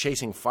I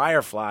chasing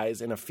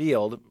fireflies in a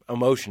field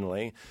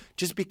emotionally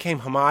just became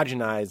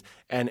homogenized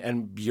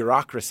and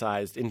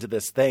bureaucratized into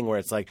this thing where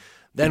it's like,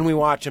 then we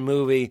watch a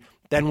movie,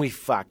 then we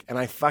fuck. And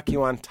I fuck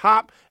you on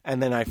top,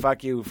 and then I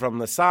fuck you from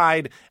the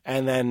side,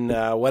 and then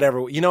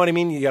whatever. You know what I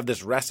mean? You have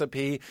this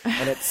recipe,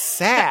 and it's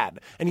sad.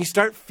 And you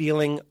start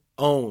feeling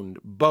owned,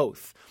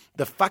 both.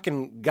 The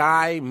fucking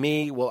guy,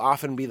 me, will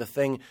often be the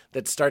thing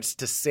that starts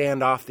to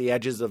sand off the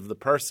edges of the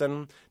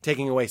person,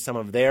 taking away some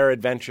of their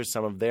adventures,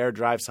 some of their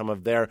drive, some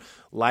of their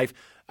life.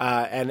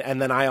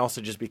 And then I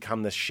also just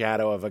become this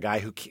shadow of a guy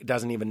who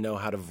doesn't even know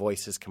how to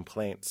voice his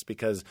complaints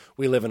because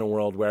we live in a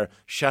world where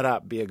shut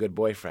up, be a good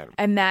boyfriend.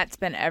 And that's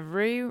been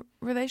every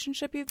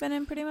relationship you've been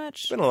in pretty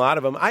much? It's been a lot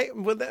of them.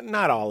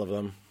 Not all of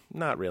them.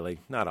 Not really.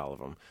 Not all of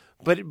them.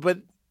 But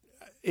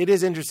it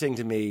is interesting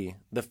to me,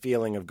 the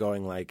feeling of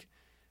going like,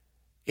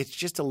 it's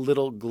just a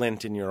little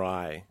glint in your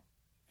eye.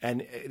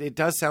 And it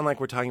does sound like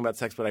we're talking about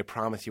sex, but I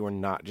promise you we're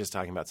not just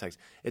talking about sex.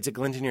 It's a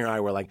glint in your eye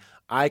where like,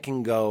 I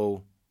can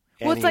go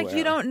anywhere. Well, it's like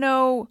you don't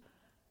know.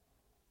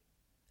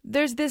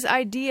 There's this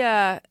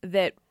idea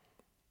that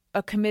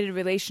a committed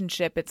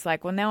relationship, it's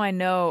like, well, now I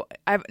know.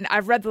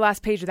 I've read the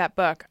last page of that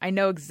book. I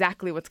know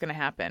exactly what's going to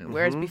happen.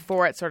 Whereas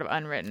before, it's sort of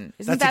unwritten.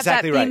 Isn't That's that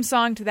exactly that theme right.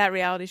 song to that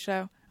reality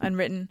show,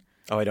 Unwritten?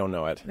 Oh, I don't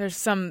know it. There's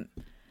some.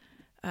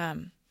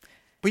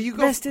 But you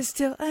go. Rest is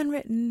still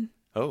unwritten.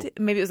 Oh.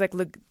 Maybe it was like,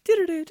 look,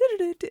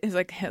 it's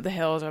like the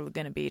hills or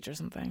Laguna Beach or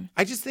something.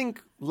 I just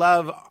think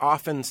love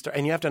often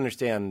and you have to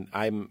understand,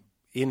 I'm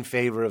in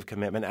favor of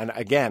commitment. And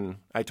again,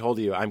 I told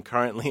you, I'm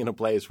currently in a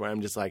place where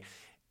I'm just like,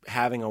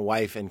 having a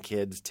wife and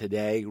kids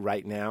today,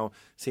 right now,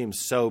 seems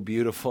so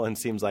beautiful and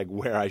seems like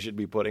where I should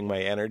be putting my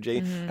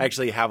energy. I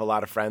actually have a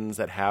lot of friends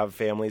that have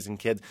families and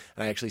kids,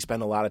 and I actually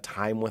spend a lot of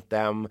time with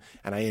them,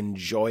 and I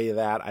enjoy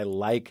that. I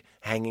like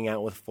hanging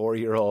out with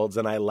 4-year-olds,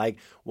 and I like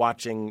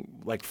watching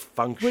like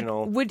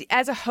functional. Would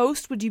as a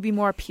host, would you be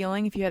more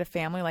appealing if you had a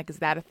family? Like, is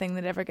that a thing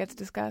that ever gets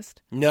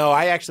discussed? No,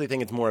 I actually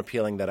think it's more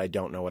appealing that I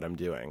don't know what I'm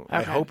doing. Okay.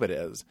 I hope it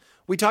is.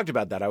 We talked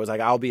about that. I was like,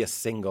 I'll be a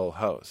single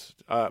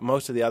host.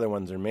 Most of the other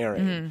ones are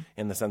married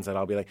in the sense that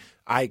I'll be like,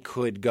 I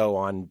could go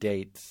on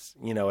dates.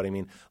 You know what I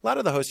mean? A lot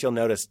of the hosts you'll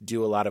notice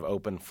do a lot of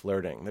open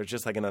flirting. There's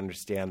just like an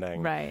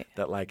understanding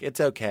that like it's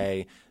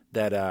okay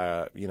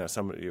that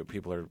some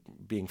people are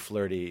being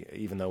flirty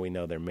even though we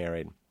know they're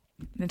married.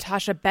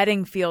 Natasha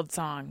Bedingfield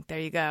song. There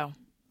you go.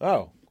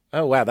 Oh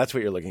wow, that's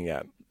what you're looking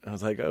at. I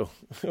was like, oh,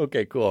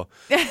 okay, cool.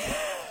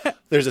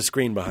 There's a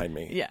screen behind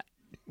me. Yeah.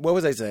 What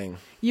was I saying?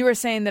 You were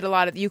saying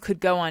that you could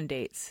go on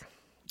dates.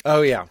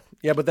 Oh yeah,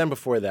 but then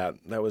before that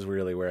was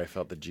really where I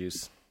felt the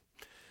juice.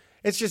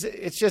 It's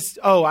just.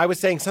 Oh, I was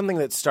saying something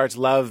that starts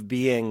love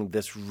being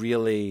this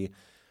really.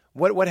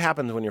 What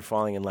happens when you're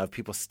falling in love?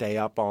 People stay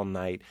up all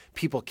night.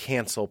 People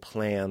cancel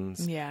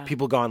plans. Yeah.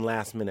 People go on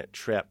last-minute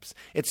trips.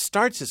 It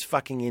starts as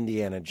fucking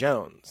Indiana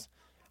Jones.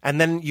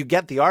 And then you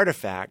get the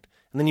artifact,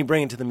 and then you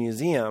bring it to the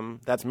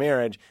museum. That's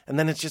marriage. And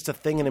then it's just a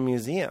thing in a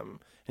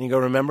museum. And you go,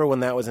 remember when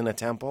that was in a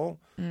temple?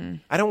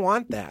 I don't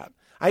want that.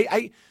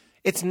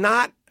 It's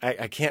not –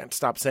 I can't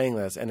stop saying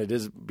this, and it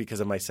is because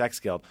of my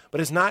sex guilt.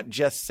 But it's not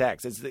just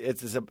sex. It's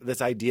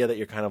this idea that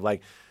you're kind of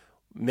like –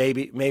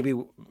 Maybe.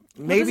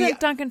 What does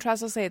Duncan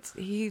Trussell say?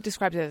 He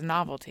describes it as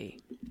novelty.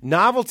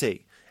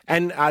 Novelty.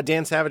 And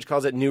Dan Savage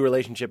calls it new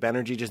relationship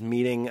energy. Just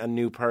meeting a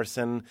new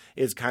person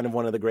is kind of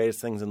one of the greatest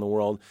things in the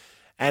world.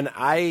 And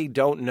I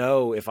don't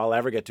know if I'll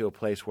ever get to a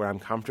place where I'm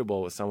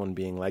comfortable with someone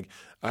being like,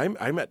 I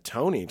met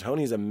Tony.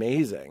 Tony's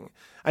amazing.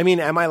 I mean,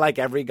 am I like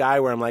every guy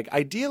where I'm like,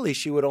 ideally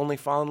she would only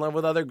fall in love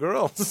with other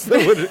girls?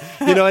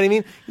 You know what I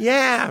mean?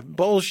 Yeah,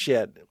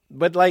 bullshit.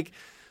 But like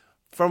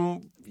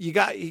you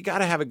got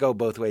to have it go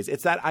both ways.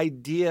 It's that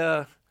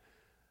idea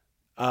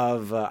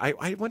of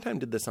I one time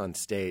did this on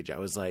stage. I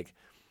was like,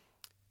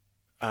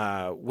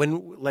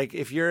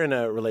 if you're in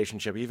a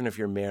relationship, even if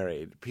you're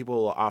married, people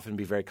will often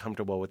be very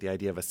comfortable with the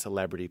idea of a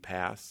celebrity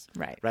pass.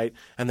 Right?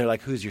 And they're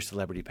like, who's your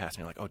celebrity pass? And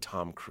you're like, oh,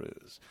 Tom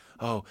Cruise.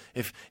 Oh,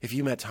 if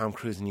you met Tom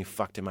Cruise and you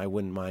fucked him, I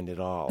wouldn't mind at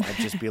all. I'd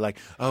just be like,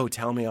 oh,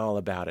 tell me all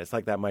about it. It's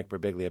like that Mike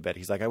Birbiglia bit.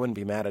 He's like, I wouldn't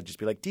be mad. I'd just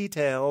be like,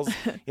 details.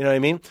 You know what I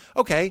mean?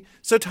 Okay,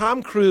 so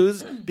Tom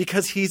Cruise,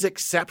 because he's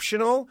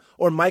exceptional,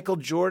 or Michael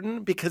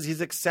Jordan, because he's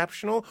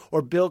exceptional,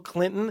 or Bill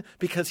Clinton,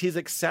 because he's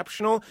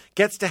exceptional,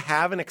 gets to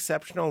have an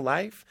exceptional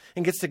life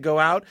and gets to go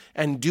out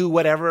and do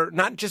whatever,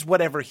 not just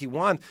whatever he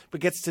wants,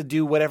 but gets to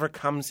do whatever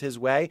comes his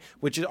way,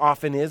 which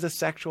often is a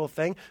sexual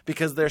thing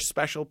because they're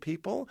special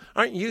people.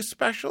 Aren't you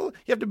special?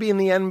 You have to be in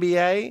the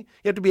NBA. You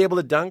have to be able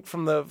to dunk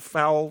from the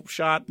foul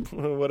shot,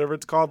 whatever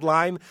it's called,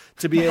 line,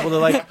 to be able to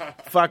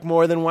like fuck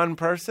more than one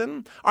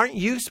person. Aren't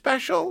you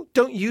special?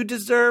 Don't you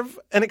deserve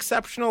an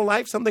exceptional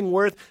life? Something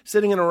worth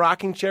sitting in a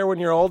rocking chair when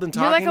you're old and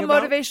talking about? You're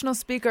like a motivational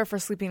speaker for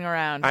sleeping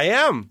around. I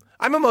am.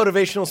 I'm a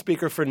motivational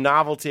speaker for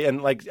novelty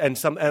and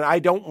I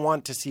don't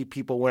want to see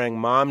people wearing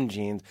mom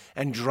jeans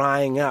and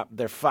drying up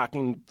their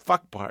fucking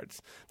fuck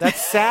parts.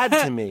 That's sad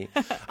to me.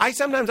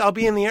 I'll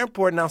be in the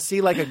airport and I'll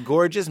see like a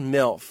gorgeous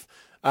MILF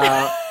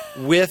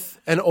with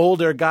an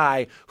older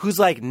guy who's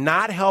like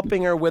not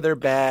helping her with her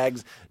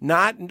bags,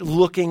 not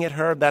looking at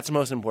her. That's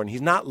most important.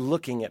 He's not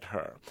looking at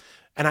her.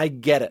 And I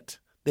get it.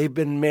 They've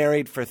been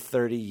married for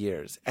 30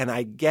 years. And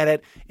I get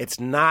it. It's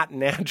not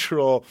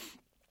natural.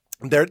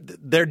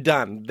 They're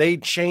done. They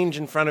change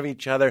in front of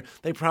each other.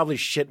 They probably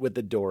shit with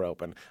the door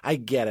open. I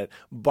get it.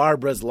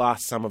 Barbara's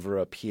lost some of her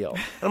appeal.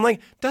 And I'm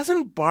like,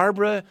 doesn't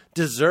Barbara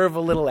deserve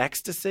a little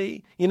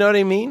ecstasy? You know what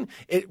I mean?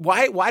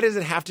 Why does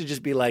it have to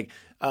just be like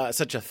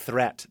such a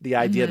threat, the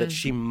idea that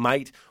she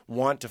might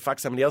want to fuck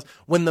somebody else,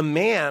 when the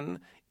man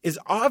is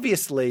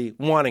obviously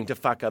wanting to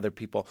fuck other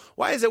people?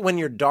 Why is it when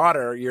your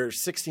daughter, your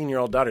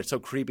 16-year-old daughter, so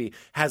creepy,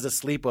 has a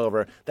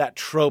sleepover, that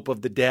trope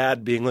of the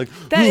dad being like,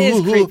 that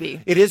is creepy.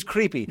 It is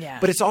creepy. Yeah.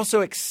 But it's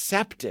also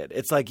accepted.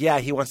 It's like, yeah,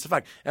 he wants to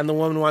fuck. And the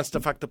woman wants to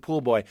fuck the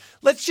pool boy.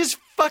 Let's just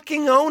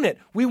fucking own it.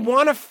 We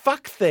want to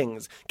fuck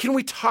things. Can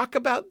we talk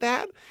about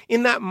that?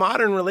 In that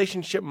modern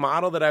relationship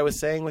model that I was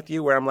saying with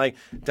you, where I'm like,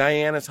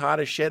 Diana's hot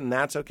as shit and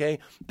that's okay,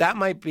 that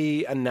might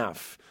be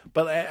enough.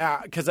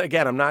 But because,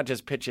 again, I'm not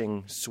just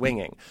pitching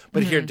swinging.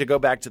 But here, to go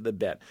back to the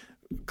bit,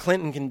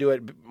 Clinton can do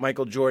it.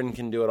 Michael Jordan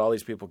can do it. All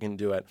these people can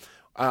do it.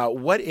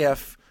 What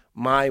if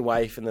my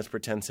wife in this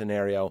pretend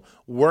scenario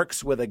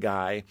works with a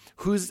guy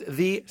who's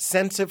the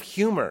sense of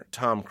humor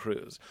Tom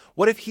Cruise?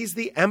 What if he's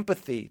the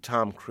empathy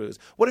Tom Cruise?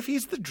 What if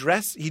he's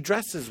he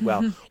dresses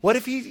well? What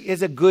if he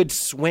is a good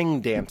swing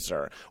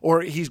dancer?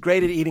 Or he's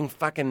great at eating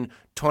fucking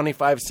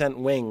 25-cent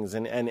wings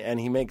and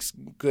he makes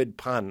good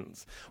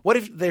puns? What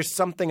if there's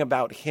something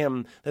about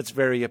him that's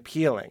very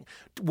appealing?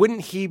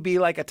 Wouldn't he be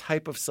like a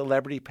type of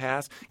celebrity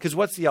pass? Because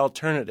what's the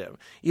alternative?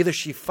 Either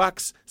she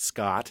fucks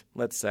Scott,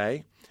 let's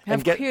say,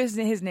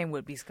 his name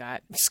would be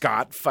Scott.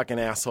 Scott, fucking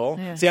asshole.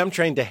 Yeah. See, I'm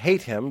trained to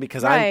hate him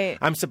because Right.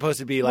 I'm supposed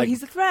to be like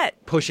he's a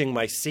threat. pushing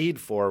my seed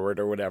forward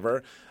or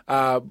whatever.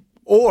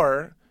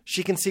 Or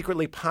she can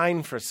secretly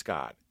pine for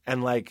Scott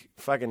and like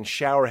fucking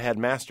showerhead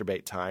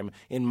masturbate time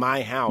in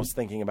my house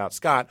thinking about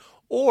Scott.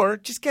 Or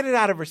just get it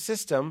out of her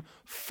system,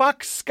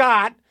 fuck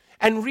Scott,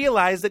 and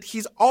realize that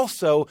he's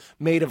also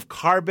made of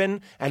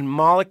carbon and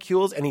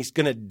molecules and he's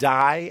going to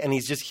die and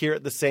he's just here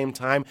at the same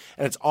time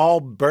and it's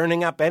all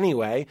burning up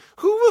anyway.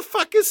 Who the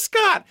fuck is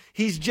Scott?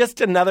 He's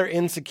just another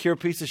insecure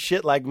piece of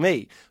shit like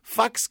me.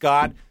 Fuck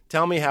Scott.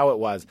 Tell me how it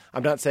was.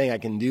 I'm not saying I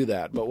can do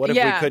that, but what if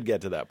we could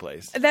get to that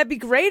place? That'd be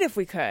great if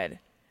we could.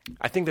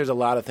 I think there's a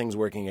lot of things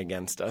working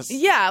against us.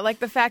 Yeah, like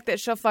the fact that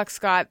she'll fuck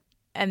Scott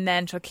and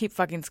then she'll keep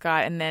fucking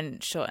Scott and then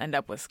she'll end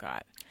up with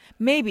Scott.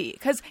 Maybe.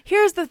 Because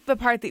here's the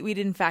part that we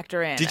didn't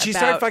factor in. Did she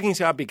start fucking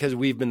Scott because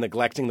we've been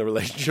neglecting the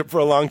relationship for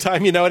a long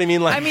time? You know what I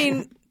mean? Like,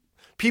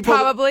 people,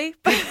 probably.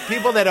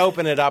 People that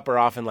open it up are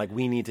often like,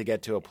 we need to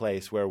get to a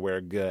place where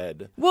we're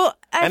good. Well,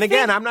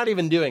 again, I'm not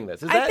even doing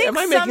this. Am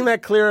I making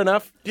that clear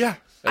enough? Yeah.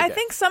 Okay. I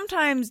think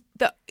sometimes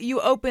you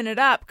open it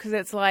up because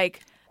it's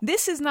like,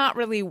 this is not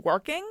really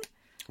working.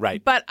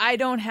 Right. But I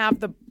don't have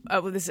the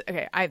this is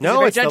okay.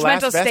 It's the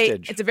last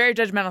vestige. It's a very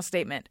judgmental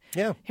statement.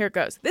 Yeah. Here it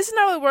goes. This is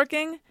not really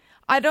working.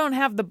 I don't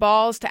have the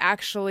balls to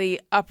actually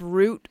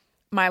uproot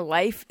my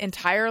life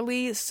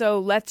entirely. So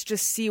let's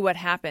just see what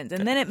happens.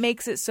 And then it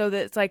makes it so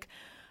that it's like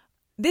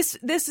this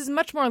is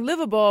much more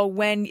livable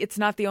when it's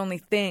not the only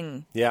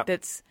thing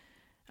that's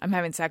I'm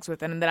having sex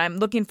with and that I'm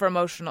looking for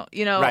emotional,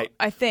 right.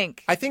 I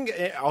think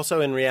also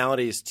in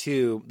realities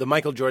too, the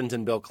Michael Jordans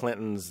and Bill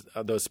Clintons,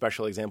 those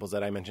special examples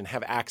that I mentioned,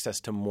 have access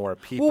to more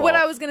people. Well, what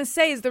I was going to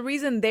say is the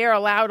reason they're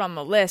allowed on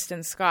the list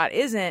and Scott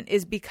isn't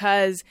is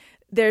because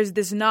there's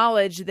this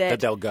knowledge that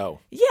they'll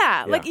go.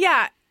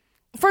 Yeah.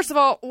 First of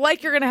all,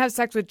 like you're going to have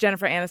sex with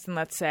Jennifer Aniston,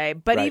 let's say.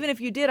 But even if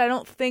you did, I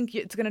don't think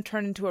it's going to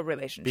turn into a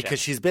relationship. Because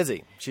she's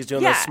busy. She's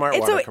doing those smart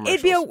water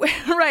commercials.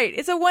 Right.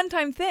 It's a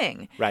one-time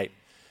thing. Right.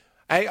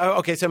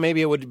 Okay, so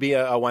maybe it would be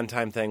a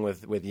one-time thing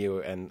with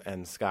you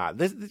and Scott.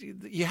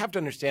 You have to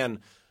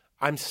understand,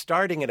 I'm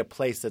starting at a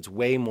place that's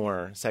way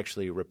more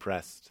sexually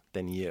repressed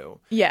than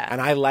you. Yeah.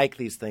 And I like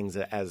these things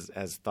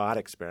as thought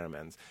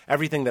experiments.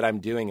 Everything that I'm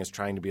doing is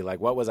trying to be like,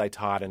 what was I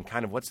taught and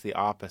kind of what's the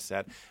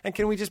opposite? And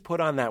can we just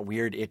put on that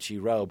weird itchy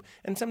robe?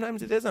 And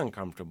sometimes it is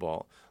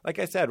uncomfortable. Like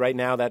I said, right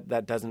now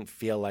that doesn't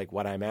feel like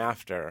what I'm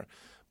after.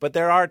 But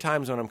there are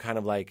times when I'm kind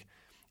of like,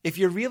 if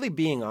you're really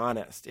being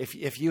honest,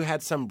 if you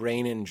had some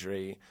brain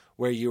injury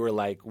where you were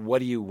like, what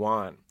do you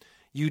want?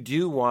 You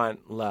do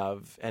want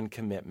love and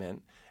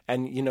commitment.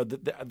 And,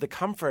 the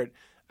comfort,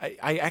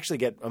 I actually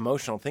get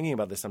emotional thinking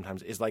about this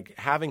sometimes, is like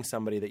having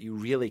somebody that you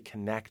really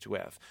connect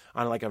with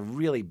on like a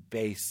really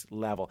base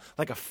level,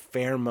 like a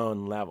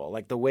pheromone level,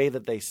 like the way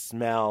that they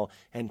smell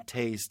and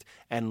taste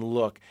and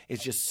look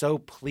is just so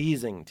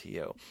pleasing to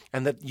you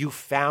and that you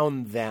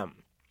found them.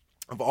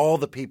 Of all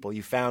the people,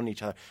 you found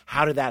each other.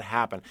 How did that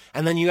happen?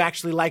 And then you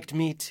actually liked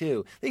me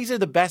too. These are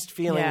the best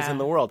feelings in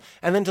the world.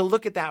 And then to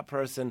look at that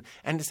person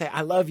and to say,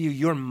 I love you,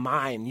 you're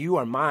mine, you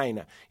are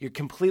mine, you're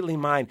completely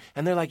mine.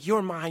 And they're like,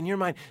 you're mine, you're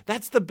mine.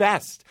 That's the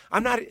best.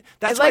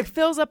 That's it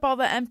fills up all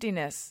the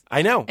emptiness.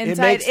 I know.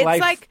 Inside. It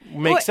makes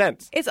make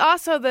sense. It's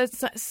also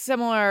it's a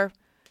similar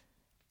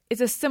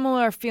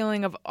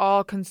feeling of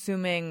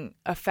all-consuming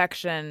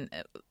affection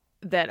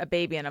that a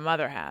baby and a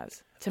mother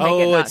has. To make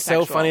it not it's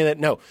sexual. so funny that,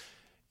 no.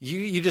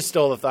 You just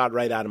stole the thought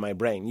right out of my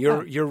brain.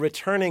 You're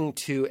returning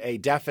to a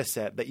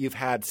deficit that you've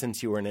had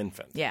since you were an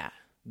infant. Yeah.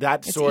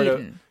 That it's sort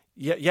eaten. of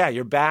Yeah,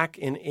 you're back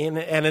in,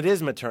 and it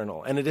is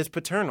maternal and it is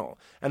paternal.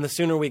 And the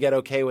sooner we get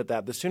okay with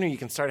that, the sooner you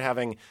can start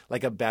having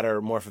like a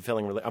better, more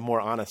fulfilling, a more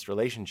honest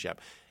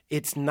relationship.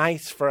 It's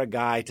nice for a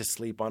guy to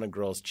sleep on a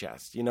girl's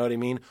chest. You know what I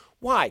mean?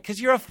 Why? Because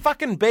you're a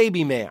fucking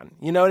baby man.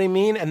 You know what I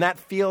mean? And that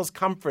feels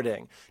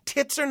comforting.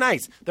 Tits are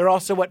nice. They're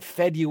also what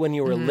fed you when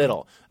you were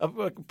little.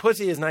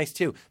 Pussy is nice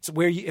too. It's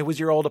where it was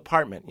your old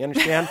apartment. You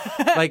understand?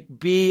 Like,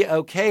 be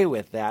okay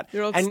with that.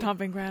 Your old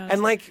stomping ground.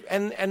 And like,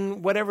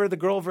 and whatever the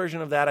girl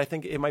version of that, I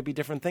think it might be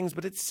different things,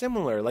 but it's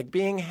similar. Like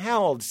being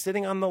held,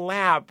 sitting on the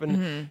lap,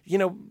 and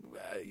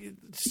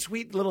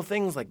sweet little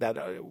things like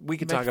that. We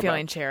could talk about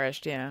feeling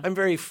cherished. Yeah, I'm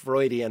very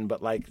Freudian,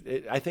 but like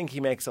I think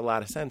he makes a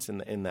lot of sense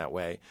in that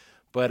way.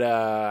 But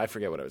I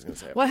forget what I was going to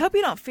say. Well, I hope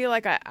you don't feel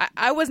like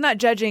I was not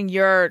judging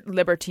your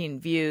libertine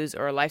views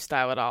or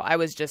lifestyle at all. I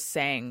was just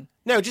saying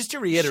just to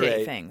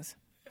reiterate things.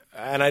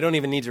 And I don't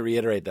even need to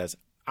reiterate this.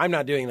 I'm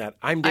not doing that.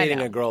 I'm dating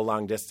a girl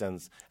long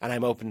distance, and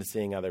I'm open to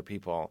seeing other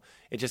people.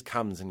 It just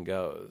comes and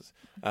goes.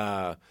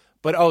 But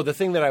the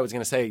thing that I was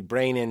going to say,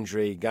 brain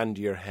injury, gun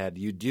to your head,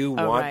 you do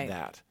want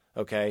that,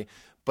 okay?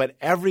 But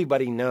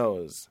everybody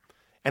knows,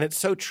 and it's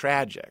so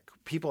tragic.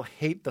 People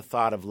hate the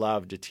thought of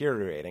love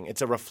deteriorating.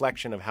 It's a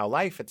reflection of how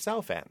life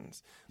itself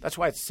ends. That's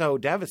why it's so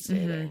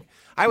devastating.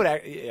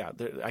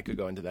 I could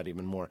go into that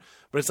even more.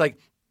 But it's like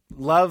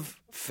love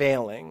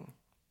failing,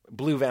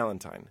 Blue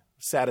Valentine,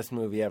 saddest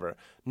movie ever.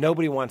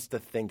 Nobody wants to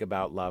think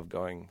about love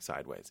going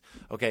sideways.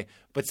 Okay,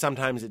 but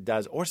sometimes it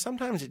does, or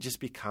sometimes it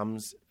just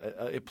becomes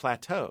it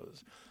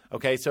plateaus.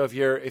 Okay, so if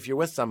you're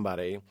with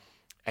somebody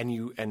and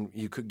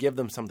you could give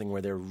them something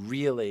where they're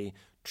really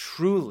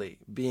truly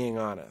being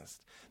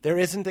honest. There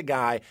isn't a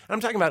guy, and I'm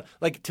talking about,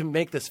 like, to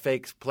make this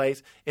fake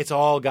place, it's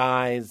all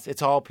guys,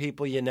 it's all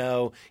people you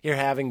know, you're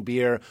having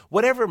beer,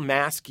 whatever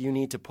mask you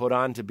need to put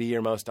on to be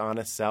your most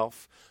honest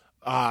self.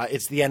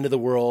 It's the end of the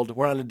world.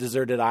 We're on a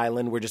deserted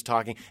island. We're just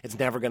talking. It's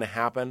never going to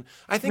happen.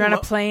 I think we're on a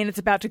plane. It's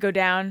about to go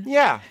down.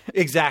 Yeah,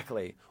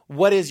 exactly.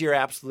 What is your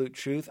absolute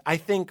truth? I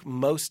think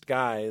most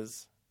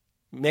guys,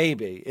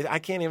 maybe, I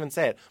can't even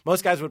say it.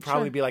 Most guys would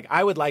probably be like,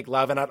 I would like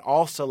love, and I'd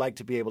also like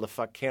to be able to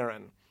fuck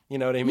Karen. You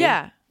know what I mean?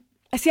 Yeah.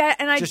 See,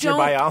 I just don't your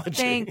biology.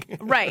 think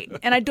right,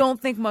 and I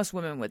don't think most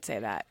women would say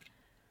that.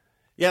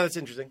 Yeah, that's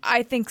interesting.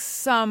 I think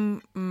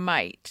some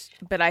might,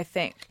 but I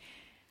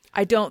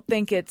don't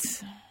think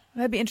it's.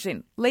 That'd be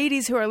interesting.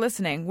 Ladies who are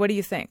listening, what do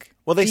you think?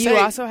 Well, they do say you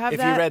also have if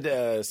that? you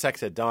read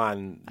Sex at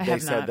Dawn, they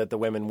said that the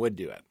women would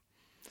do it.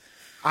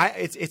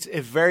 It's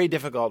very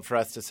difficult for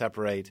us to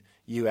separate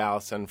you,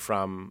 Alison,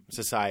 from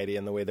society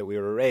and the way that we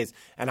were raised,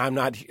 and I'm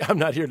not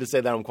here to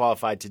say that I'm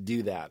qualified to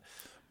do that.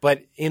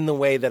 But in the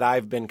way that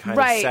I've been kind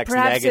of sex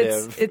perhaps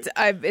negative.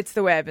 It's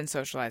the way I've been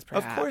socialized,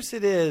 perhaps. Of course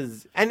it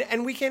is.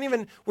 And we can't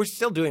even – we're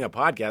still doing a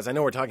podcast. I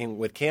know we're talking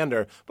with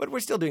candor, but we're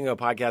still doing a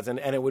podcast, and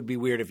it would be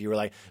weird if you were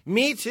like,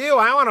 me too,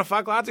 I want to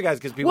fuck lots of guys,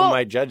 because people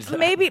might judge that.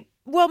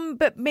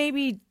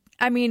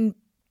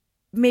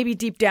 Maybe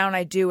deep down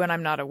I do and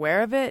I'm not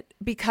aware of it,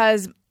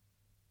 because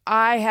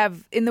I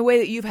have – in the way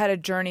that you've had a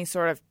journey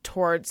sort of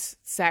towards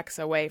sex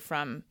away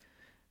from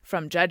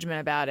judgment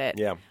about it.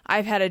 Yeah.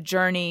 I've had a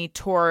journey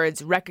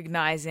towards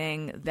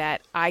recognizing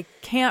that I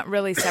can't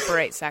really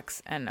separate sex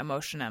and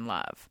emotion and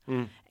love.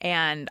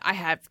 And I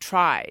have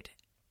tried.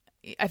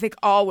 I think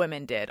all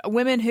women did.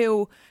 Women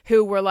who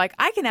were like,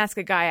 I can ask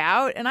a guy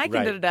out and I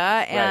can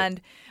da-da-da and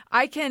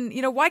I can,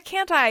 why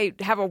can't I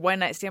have a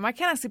one-night stand? Why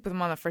can't I sleep with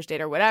him on the first date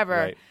or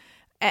whatever?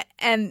 Right.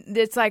 And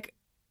it's like,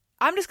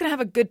 I'm just going to have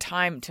a good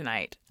time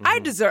tonight. I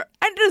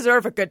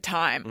deserve a good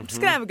time. I'm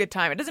just going to have a good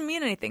time. It doesn't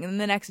mean anything. And then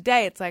the next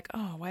day, it's like,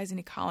 oh, why isn't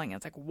he calling? And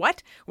it's like,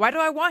 what? Why do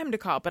I want him to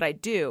call? But I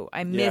do.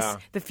 I miss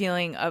the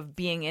feeling of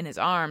being in his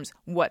arms.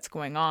 What's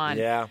going on?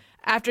 Yeah.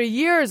 After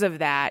years of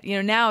that,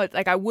 now it's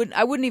like I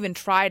wouldn't even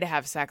try to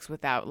have sex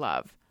without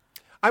love.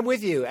 I'm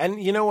with you.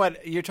 And you know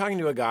what? You're talking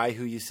to a guy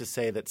who used to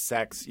say that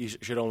sex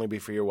should only be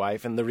for your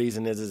wife. And the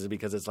reason is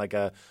because it's like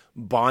a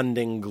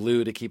bonding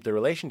glue to keep the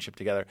relationship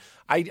together.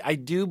 I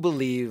do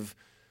believe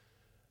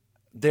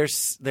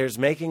there's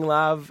making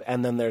love,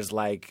 and then there's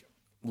like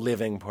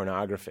living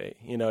pornography.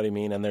 You know what I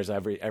mean? And there's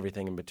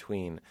everything in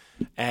between.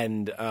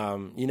 And,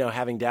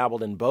 having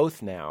dabbled in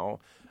both now,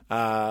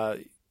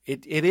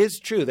 It is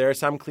true. There are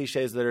some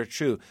cliches that are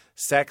true.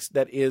 Sex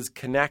that is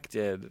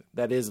connected,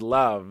 that is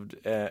loved,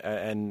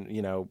 and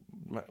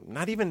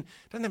not even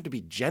doesn't have to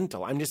be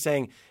gentle. I'm just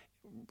saying,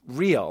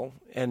 real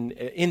and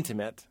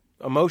intimate,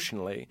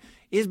 emotionally,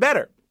 is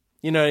better.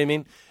 You know what I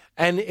mean?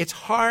 And it's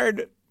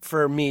hard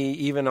for me,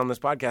 even on this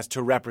podcast,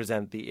 to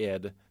represent the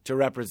id, to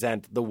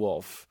represent the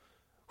wolf,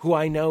 who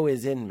I know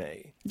is in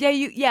me.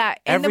 Yeah.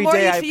 And Every the more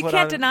day you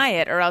can't deny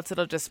it, or else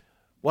it'll just.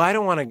 Well, I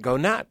don't want to go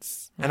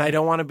nuts, and I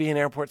don't want to be in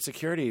airport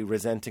security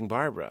resenting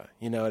Barbara,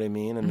 you know what I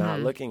mean, and not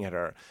looking at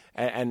her.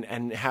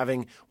 And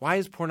having – why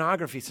is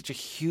pornography such a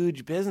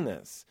huge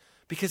business?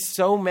 Because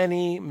so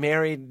many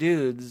married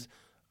dudes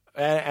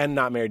and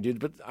not married dudes,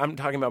 but I'm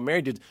talking about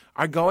married dudes,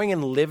 are going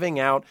and living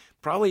out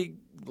probably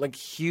like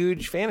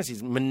huge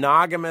fantasies,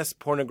 monogamous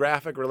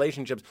pornographic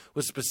relationships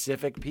with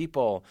specific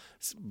people.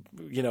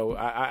 You know,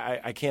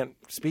 I can't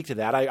speak to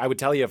that. I would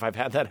tell you if I've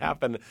had that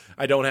happen.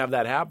 I don't have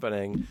that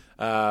happening.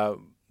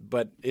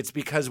 But it's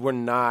because we're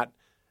not,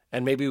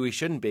 and maybe we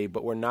shouldn't be,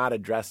 but we're not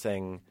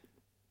addressing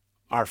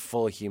our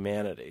full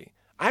humanity.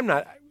 I'm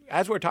not,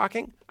 as we're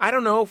talking, I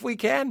don't know if we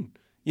can.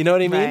 You know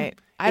what I mean? Right.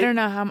 I don't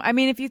know how. I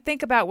mean, if you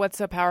think about what's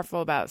so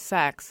powerful about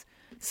sex,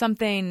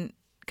 something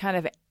kind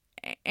of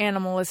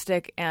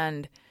animalistic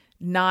and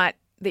not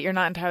that you're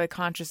not entirely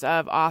conscious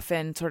of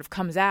often sort of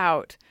comes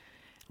out.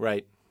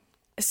 Right.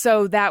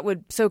 So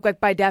like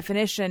by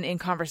definition in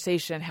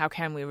conversation, how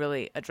can we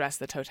really address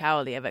the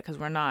totality of it? Because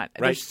we're not.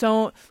 Right.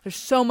 There's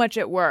so much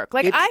at work.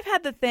 Like I've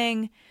had the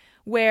thing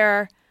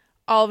where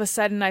all of a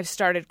sudden I've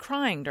started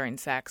crying during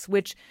sex,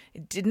 which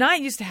did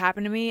not used to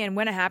happen to me. And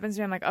when it happens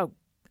to me, I'm like,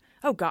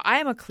 oh God, I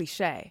am a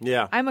cliche.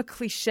 Yeah. I'm a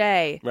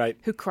cliche right.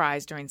 who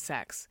cries during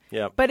sex.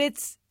 Yeah. But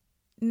it's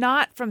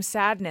not from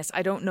sadness.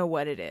 I don't know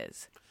what it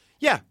is.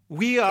 Yeah,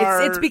 we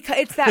are. It's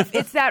because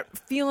it's that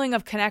feeling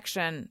of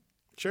connection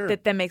sure.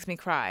 that makes me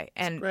cry.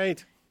 And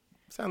great.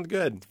 Sounds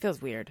good. It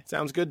feels weird.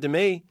 Sounds good to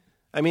me.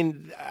 I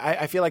mean,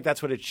 I feel like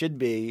that's what it should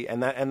be,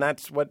 and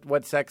that's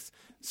what sex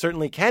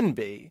certainly can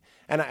be.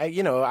 And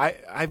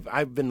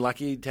I've been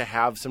lucky to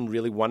have some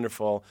really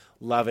wonderful,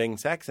 loving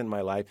sex in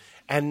my life,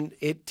 and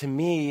it to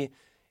me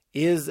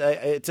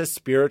it's a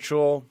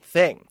spiritual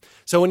thing.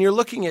 So when you're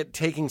looking at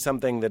taking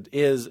something that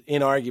is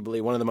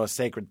inarguably one of the most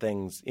sacred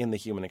things in the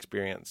human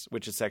experience,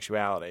 which is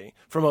sexuality,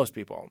 for most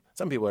people,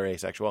 some people are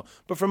asexual,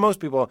 but for most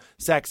people,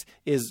 sex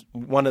is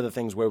one of the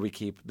things where we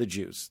keep the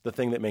juice, the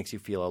thing that makes you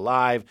feel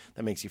alive,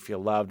 that makes you feel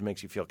loved,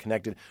 makes you feel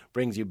connected,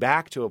 brings you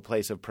back to a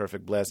place of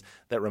perfect bliss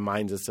that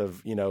reminds us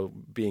of,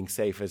 being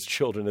safe as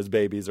children, as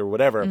babies, or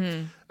whatever.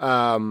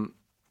 Mm-hmm.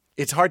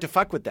 It's hard to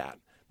fuck with that.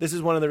 This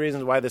is one of the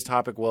reasons why this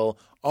topic will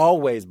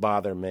always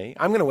bother me.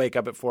 I'm going to wake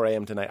up at 4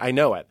 a.m. tonight. I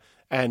know it.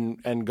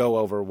 And go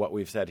over what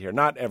we've said here.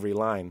 Not every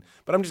line,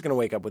 but I'm just going to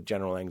wake up with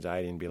general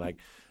anxiety and be like,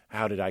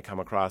 how did I come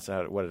across?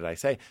 What did I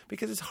say?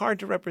 Because it's hard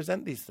to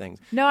represent these things.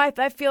 No,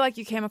 I feel like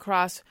you came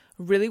across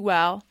really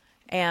well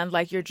and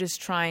like you're just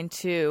trying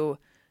to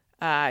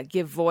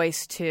give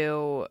voice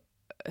to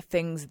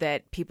things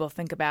that people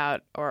think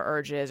about or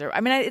urges. Or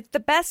I mean, it's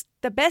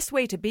the best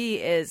way to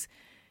be is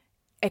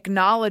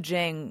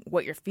acknowledging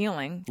what you're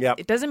feeling.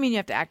 Yep. It doesn't mean you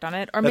have to act on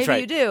it, or maybe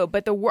right. you do.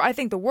 But I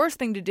think the worst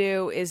thing to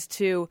do is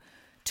to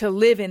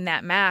live in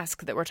that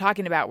mask that we're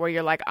talking about, where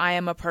you're like, I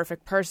am a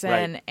perfect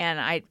person, right. and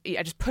I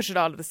just push it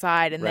all to the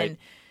side, and right. then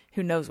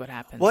who knows what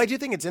happens. Well, I do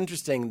think it's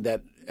interesting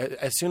that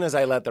as soon as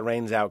I let the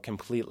reins out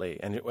completely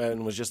and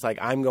was just like,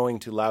 I'm going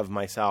to love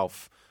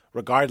myself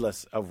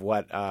regardless of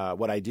what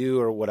I do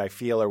or what I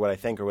feel or what I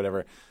think or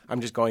whatever, I'm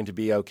just going to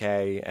be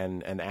okay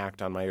and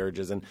act on my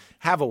urges and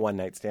have a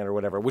one-night stand or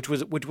whatever, which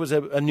was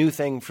a new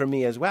thing for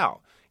me as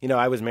well.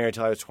 I was married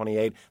till I was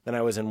 28. Then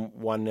I was in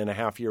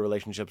 1.5-year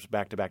relationships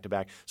back to back to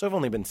back. So I've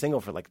only been single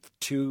for like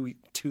 3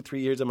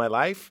 years of my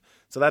life.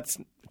 So that's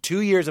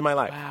 2 years of my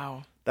life.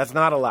 Wow. That's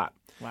not a lot.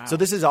 Wow. So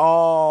this is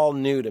all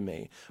new to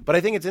me. But I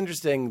think it's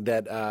interesting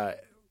that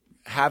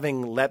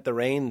having let the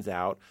reins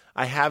out,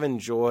 I have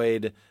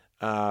enjoyed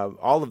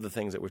all of the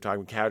things that we're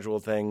talking about, casual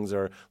things,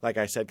 or like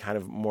I said, kind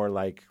of more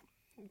like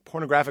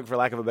pornographic, for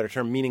lack of a better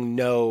term, meaning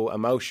no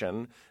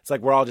emotion. It's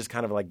like we're all just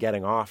kind of like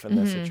getting off in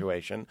this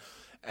situation.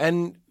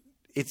 And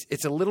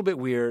it's a little bit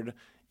weird,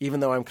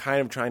 even though I'm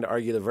kind of trying to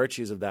argue the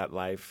virtues of that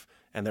life,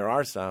 and there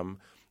are some,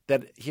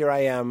 that here I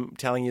am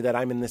telling you that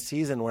I'm in this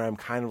season where I'm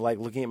kind of like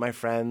looking at my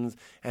friends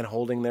and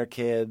holding their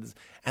kids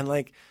and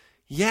like,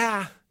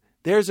 yeah,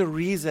 there's a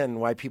reason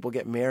why people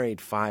get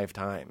married 5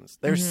 times.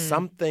 There's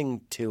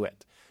something to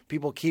it.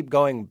 People keep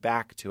going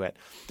back to it.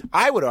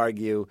 I would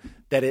argue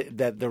that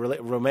the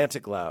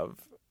romantic love,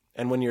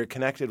 and when you're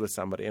connected with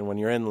somebody and when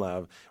you're in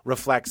love,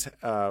 reflects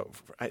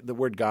the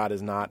word God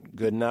is not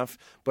good enough,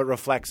 but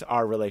reflects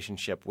our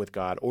relationship with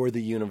God or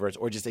the universe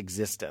or just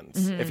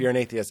existence. If you're an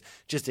atheist,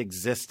 just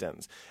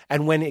existence.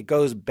 And when it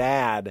goes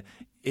bad,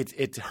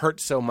 it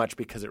hurts so much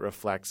because it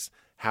reflects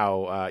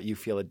how you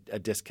feel a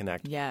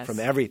disconnect from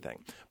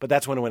everything. But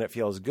that's when it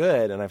feels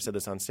good, and I've said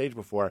this on stage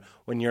before,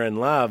 when you're in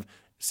love,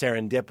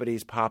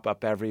 serendipities pop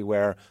up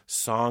everywhere.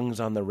 Songs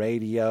on the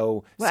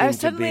radio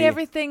suddenly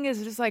everything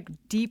is just like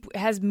deep,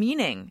 has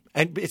meaning,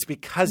 and it's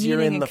because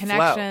you're in the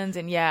connections flow.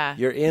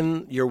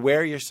 And you're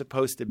where you're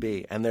supposed to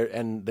be, and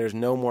there's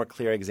no more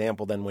clear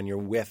example than when you're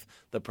with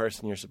the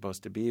person you're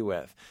supposed to be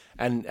with,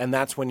 and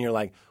that's when you're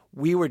like,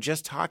 we were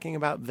just talking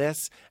about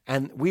this,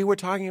 and we were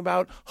talking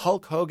about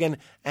Hulk Hogan,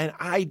 and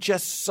I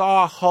just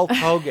saw Hulk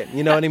Hogan.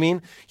 You know what I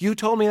mean? You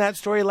told me that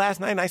story last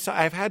night, and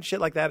I've had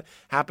shit like that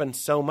happen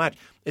so much.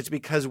 It's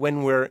because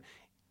when we're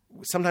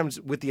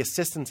sometimes with the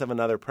assistance of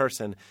another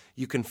person,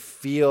 you can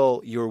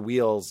feel your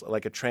wheels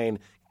like a train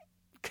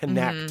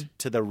connect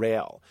to the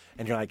rail.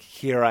 and you're like,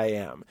 here I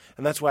am.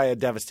 And that's why a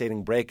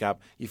devastating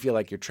breakup, you feel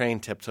like your train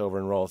tips over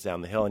and rolls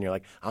down the hill, and you're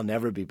like, I'll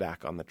never be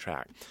back on the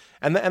track.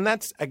 And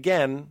that's,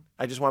 again,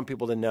 I just want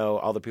people to know,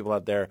 all the people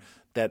out there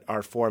that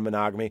are for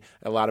monogamy.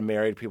 A lot of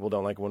married people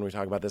don't like it when we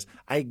talk about this.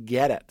 I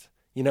get it.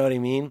 You know what I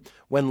mean?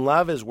 When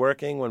love is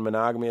working, when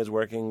monogamy is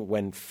working,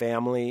 when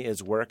family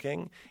is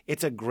working,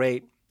 it's a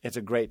great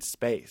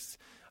space.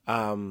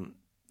 And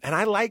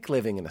I like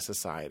living in a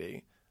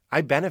society. I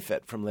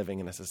benefit from living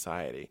in a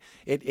society.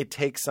 It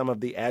takes some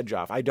of the edge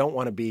off. I don't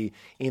want to be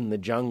in the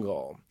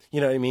jungle. You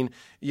know what I mean?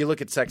 You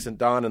look at Sex and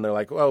Dawn, and they're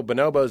like, oh,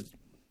 bonobos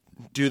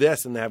do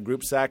this, and they have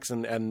group sex,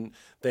 and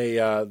they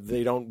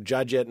don't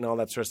judge it and all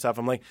that sort of stuff.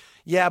 I'm like,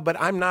 yeah, but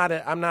I'm not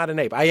an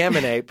ape. I am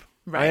an ape.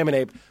 Right. I am an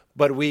ape.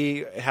 But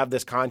we have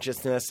this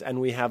consciousness, and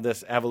we have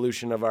this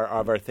evolution of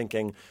our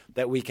thinking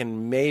that we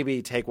can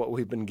maybe take what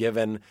we've been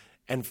given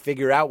and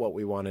figure out what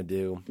we want to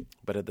do.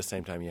 But at the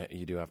same time,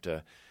 you do have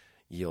to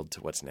yield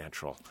to what's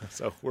natural.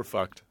 So we're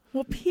fucked.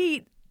 Well,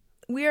 Pete,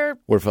 we're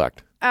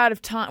fucked. out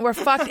of time. We're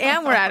fucked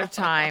and we're out of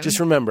time. Just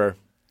remember,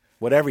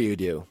 whatever you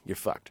do, you're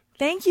fucked.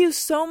 Thank you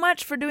so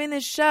much for doing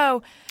this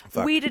show.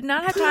 Fuck. We did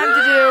not have time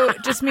to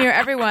do Just Me or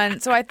Everyone,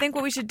 so I think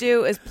what we should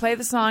do is play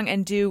the song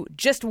and do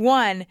just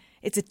one.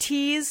 It's a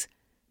tease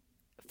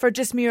for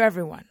Just Me or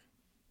Everyone.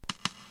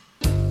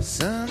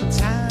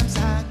 Sometimes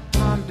I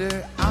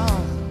ponder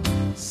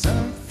on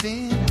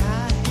something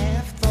I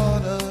have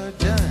thought or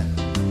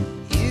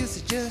done. Is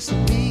it just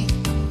me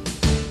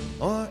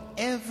or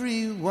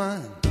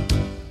everyone?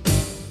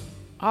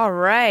 All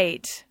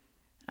right.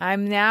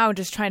 I'm now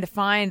just trying to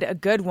find a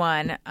good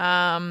one.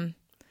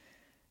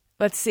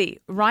 Let's see.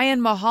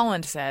 Ryan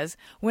Mulholland says,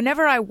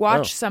 whenever I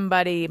watch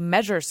somebody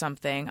measure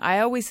something, I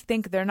always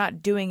think they're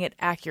not doing it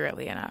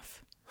accurately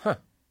enough. Huh.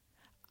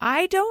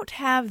 I don't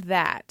have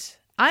that.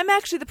 I'm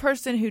actually the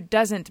person who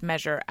doesn't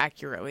measure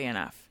accurately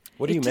enough.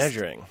 What are you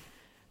measuring?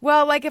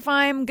 Well, like if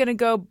I'm going to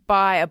go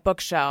buy a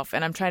bookshelf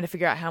and I'm trying to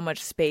figure out how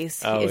much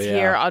space is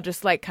here, I'll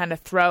just like kind of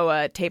throw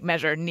a tape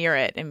measure near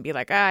it and be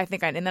like, I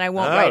think and then I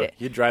won't write it.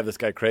 You drive this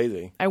guy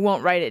crazy. I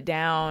won't write it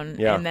down,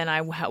 Yeah. and then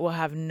I will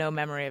have no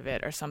memory of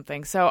it or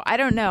something. So I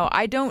don't know.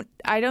 I don't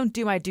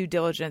do my due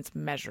diligence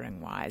measuring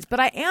wise, but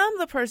I am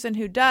the person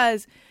who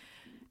does.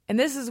 And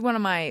this is one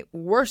of my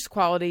worst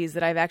qualities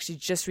that I've actually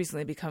just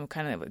recently become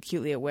kind of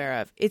acutely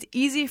aware of. It's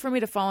easy for me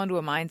to fall into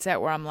a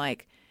mindset where I'm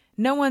like,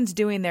 no one's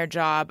doing their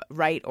job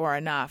right or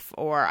enough,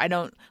 or I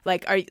don't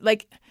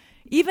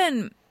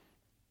even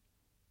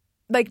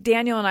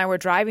Daniel and I were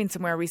driving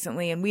somewhere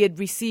recently, and we had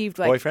received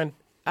Boyfriend?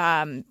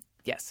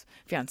 Yes,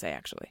 fiance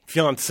actually.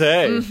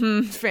 Fiance.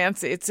 Mm-hmm.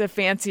 Fancy. It's a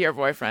fancier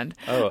boyfriend.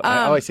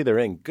 I see the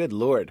ring. Good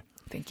Lord.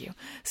 Thank you.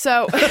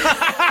 So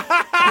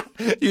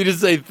You just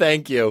say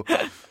thank you.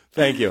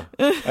 Thank you.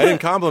 I didn't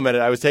compliment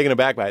it. I was taken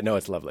aback by it. No,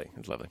 it's lovely.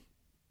 It's lovely.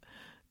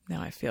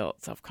 now I feel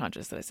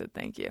self-conscious that I said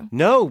thank you.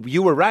 No,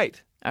 you were right.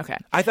 Okay.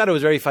 I thought it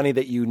was very funny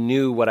that you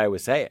knew what I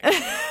was saying.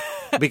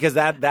 Because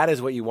that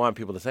is what you want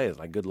people to say is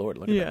like, good Lord,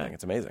 look at that thing.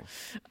 It's amazing.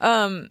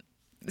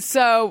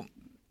 So,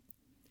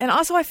 and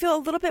also I feel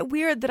a little bit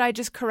weird that I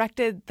just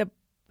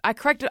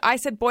I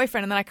said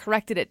boyfriend and then I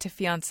corrected it to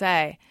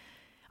fiance.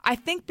 I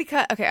think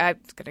because, okay, I'm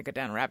going to go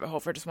down a rabbit hole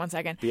for just 1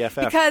 second.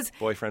 BFF, because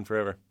boyfriend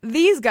forever.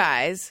 These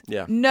guys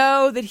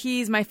know that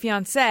he's my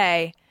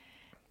fiance,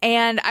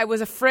 and I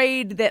was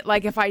afraid that,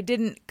 like, if I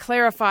didn't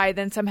clarify,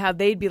 then somehow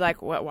they'd be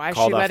like, what, why is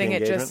she letting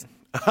it just...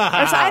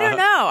 I don't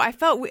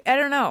know. I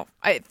don't know.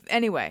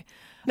 Anyway.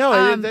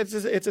 No, it's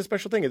a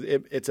special thing.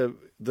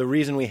 The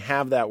reason we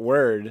have that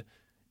word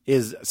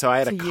is, so I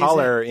had a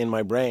color in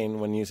my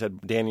brain when you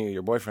said, Daniel,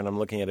 your boyfriend, I'm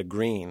looking at a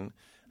green.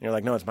 And you're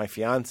like, no, it's my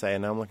fiance,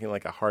 and now I'm looking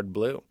like a hard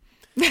blue.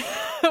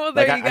 Well,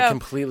 there you go. I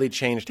completely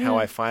changed how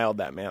I filed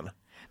that man.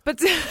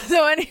 But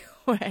so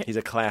anyway. He's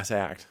a class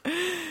act.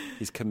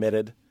 He's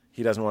committed.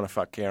 He doesn't want to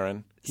fuck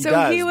Karen. He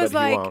was but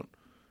like, he won't.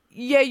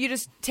 Yeah, you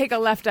just take a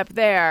left up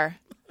there.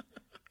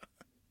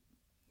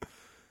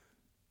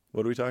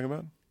 What are we talking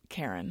about?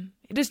 Karen.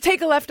 Just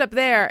take a left up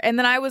there. And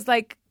then I was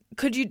like,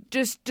 could you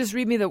just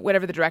read me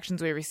whatever the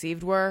directions we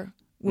received were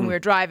when we were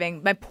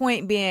driving? My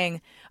point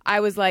being, I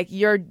was like,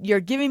 you're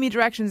giving me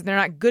directions and they're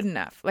not good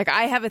enough. Like,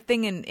 I have a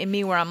thing in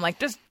me where I'm like,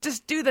 just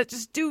do that.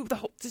 Just do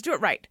it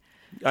right.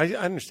 I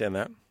understand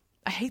that.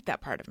 I hate that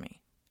part of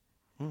me.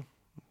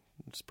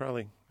 It's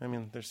probably,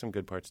 there's some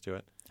good parts to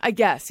it. I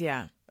guess,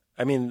 yeah.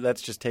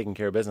 That's just taking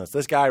care of business.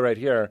 This guy right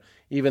here,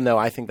 even though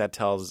I think that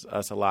tells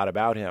us a lot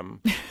about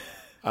him,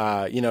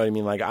 you know what I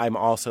mean? Like, I'm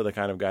also the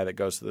kind of guy that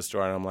goes to the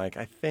store and I'm like,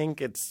 I think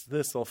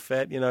this will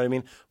fit, you know what I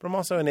mean? But I'm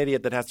also an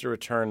idiot that has to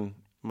return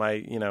my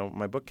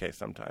bookcase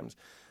sometimes.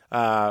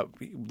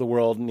 The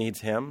world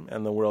needs him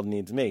and the world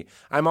needs me.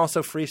 I'm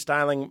also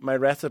freestyling my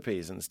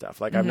recipes and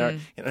stuff. Like, I'm not, you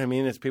know what I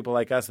mean? It's people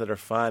like us that are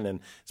fun and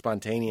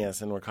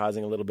spontaneous and we're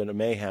causing a little bit of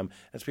mayhem.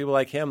 It's people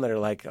like him that are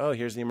like, oh,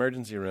 here's the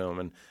emergency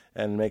room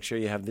and make sure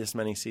you have this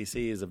many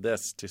cc's of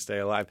this to stay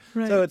alive.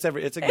 Right. So it's a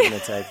give and a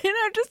take.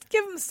 Just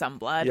give him some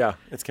blood. Yeah,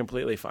 it's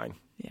completely fine.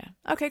 Yeah.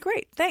 Okay,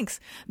 great. Thanks.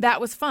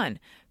 That was fun.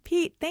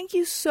 Pete, thank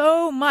you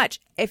so much.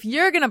 If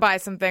you're going to buy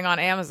something on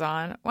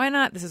Amazon, why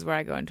not? This is where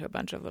I go into a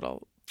bunch of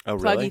little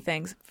pluggy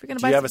things. If you're gonna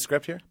Do you have a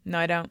script here? No,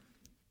 I don't.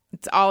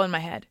 It's all in my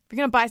head. If you're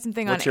going to buy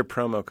something What's your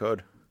promo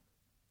code?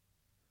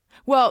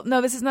 Well, no,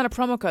 this is not a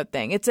promo code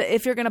thing. It's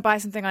if you're going to buy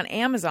something on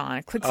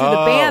Amazon, click through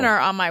the banner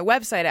on my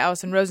website at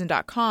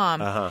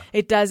AlisonRosen.com.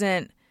 It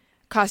doesn't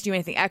cost you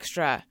anything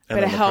extra,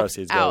 but it helps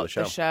out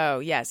the show.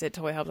 Yes, it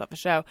totally helps out the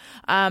show.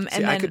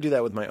 I could do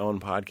that with my own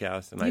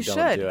podcast, and I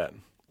don't do it.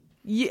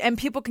 And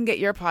people can get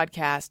your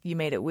podcast. You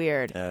made it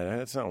weird.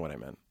 That's not what I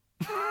meant.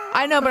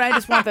 I know, but I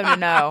just want them to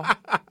know.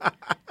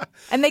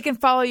 And they can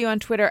follow you on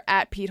Twitter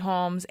at Pete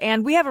Holmes.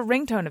 And we have a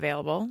ringtone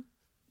available.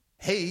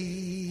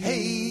 Hey,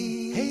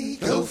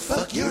 go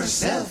fuck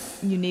yourself.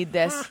 You need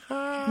this. You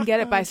can get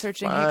it by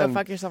searching "Hey, go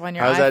fuck yourself" on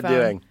your iPhone. How's that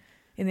doing?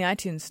 In the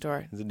iTunes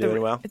store. Is it doing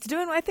well? It's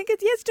doing. I think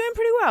it's doing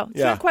pretty well. It's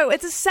not quite.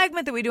 It's a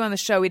segment that we do on the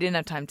show. We didn't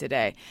have time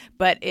today,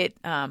 but this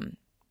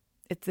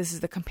is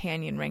the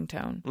companion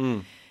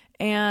ringtone.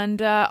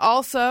 And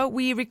also,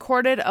 we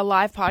recorded a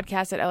live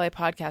podcast at LA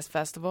Podcast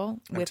Festival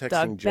with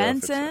Doug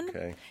Benson.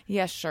 Okay.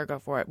 Yes, sure, go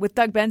for it. With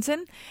Doug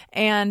Benson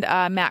and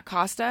Matt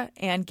Costa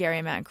and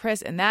Gary, Matt, and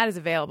Chris, and that is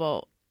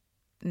available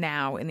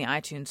now in the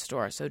iTunes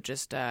store. So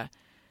just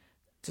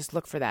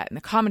look for that in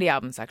the comedy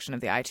album section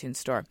of the iTunes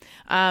store.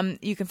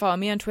 You can follow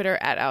me on Twitter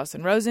at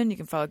Alison Rosen. You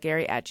can follow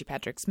Gary at G.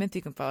 Patrick Smith.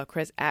 You can follow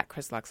Chris at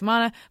Chris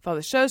Laxmana. Follow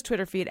the show's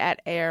Twitter feed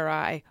at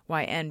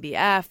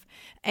ARIYNBF.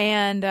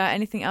 And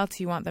anything else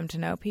you want them to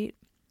know, Pete?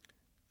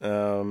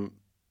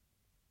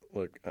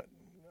 Look,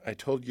 I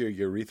told your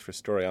urethra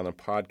story on the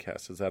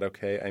podcast. Is that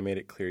okay? I made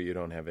it clear you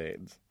don't have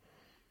AIDS.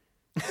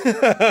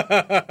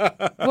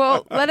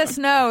 Well, let us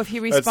know if he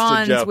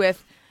responds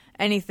with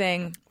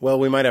anything. Well,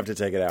 we might have to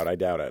take it out. I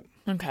doubt it.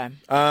 Okay.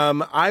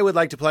 I would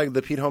like to plug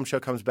the Pete Holmes Show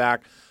comes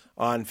back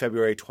on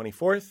February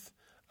 24th,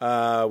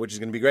 which is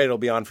going to be great. It'll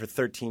be on for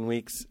 13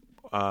 weeks,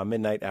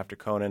 midnight after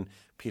Conan,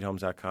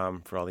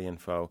 PeteHolmes.com for all the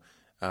info.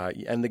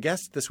 And the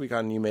guest this week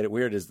on You Made It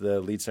Weird is the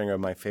lead singer of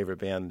my favorite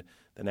band,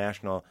 The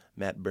National,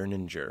 Matt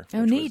Berninger.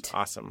 Oh, neat. Was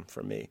awesome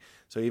for me.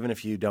 So even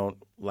if you don't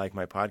like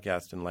my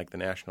podcast and like The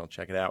National,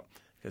 check it out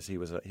because he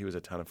was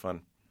a ton of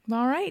fun.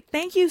 All right.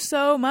 Thank you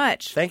so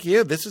much. Thank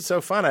you. This is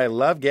so fun. I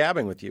love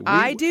gabbing with you.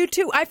 I do,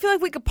 too. I feel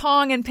like we could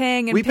pong and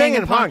ping and we ping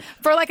and pong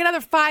for like another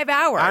 5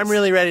 hours. I'm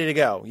really ready to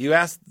go. You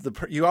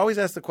always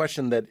ask the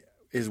question that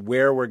is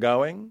where we're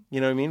going.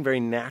 You know what I mean? Very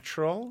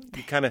natural.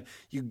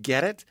 You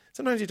get it.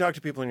 Sometimes you talk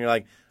to people and you're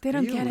like, they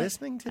don't are you get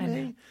listening to I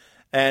me? know.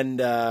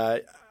 And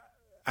I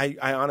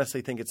honestly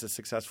think it's a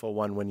successful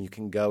one when you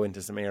can go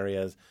into some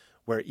areas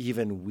where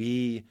even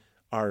we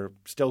are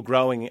still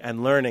growing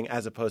and learning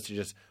as opposed to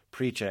just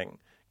preaching.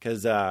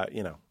 Because,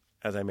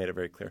 as I made it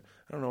very clear,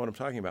 I don't know what I'm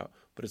talking about,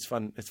 but it's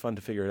fun. It's fun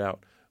to figure it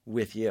out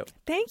with you.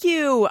 Thank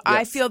you. Yes.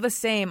 I feel the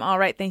same. All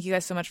right. Thank you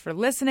guys so much for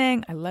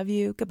listening. I love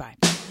you. Goodbye.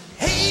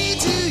 Hey,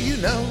 do you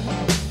know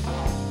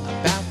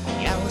about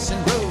the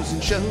Alison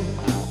Rosen Show?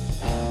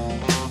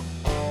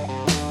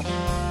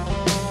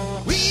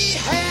 We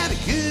had a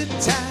good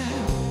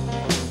time,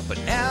 but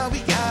now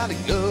we gotta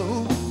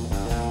go.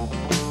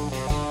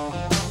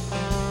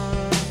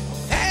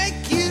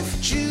 Thank you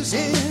for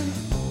choosing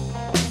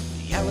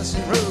the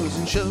Alison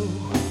Rosen Show.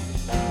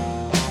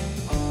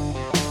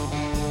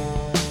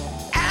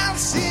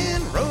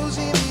 Alison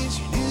Rosen is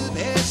your new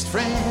best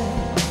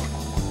friend.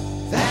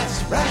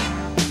 That's right.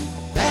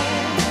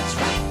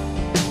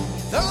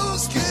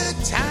 Those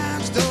good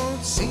times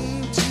don't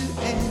seem to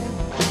end.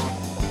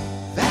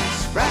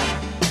 That's right.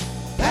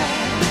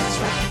 That's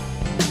right.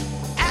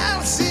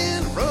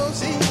 Alison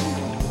Rosen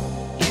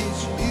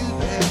is your new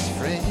best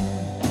friend.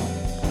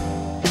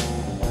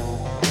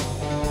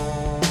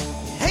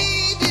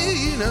 Hey, do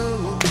you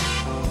know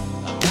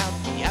about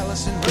the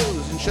Alison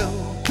Rosen Show?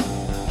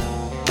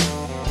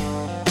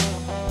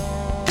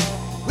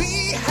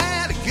 We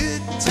had a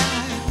good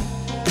time,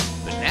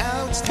 but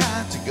now it's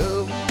time to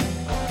go.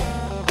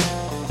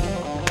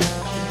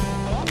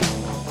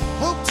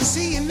 Hope to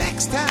see you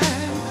next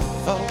time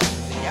for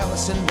the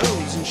Alison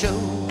Rosen Show.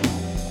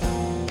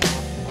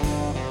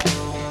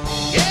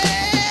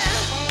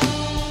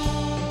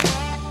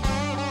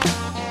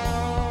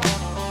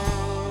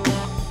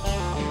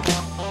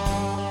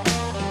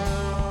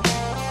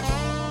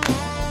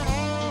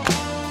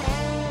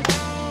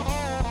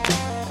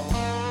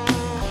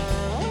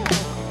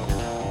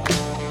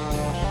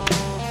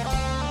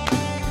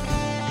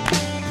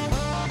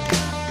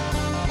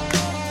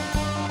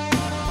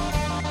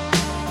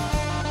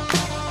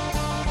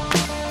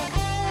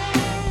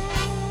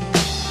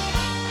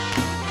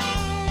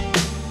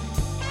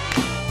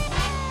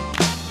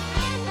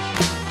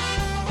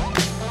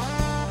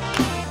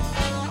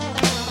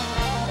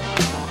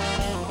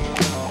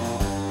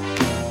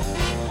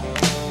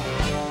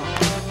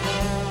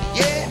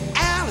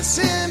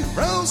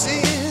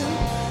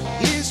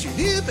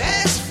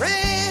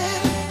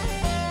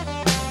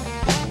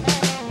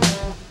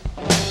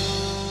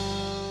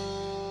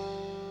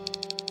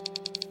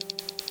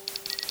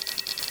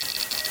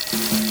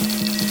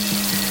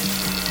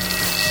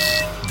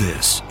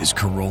 This is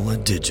Corolla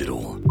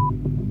Digital.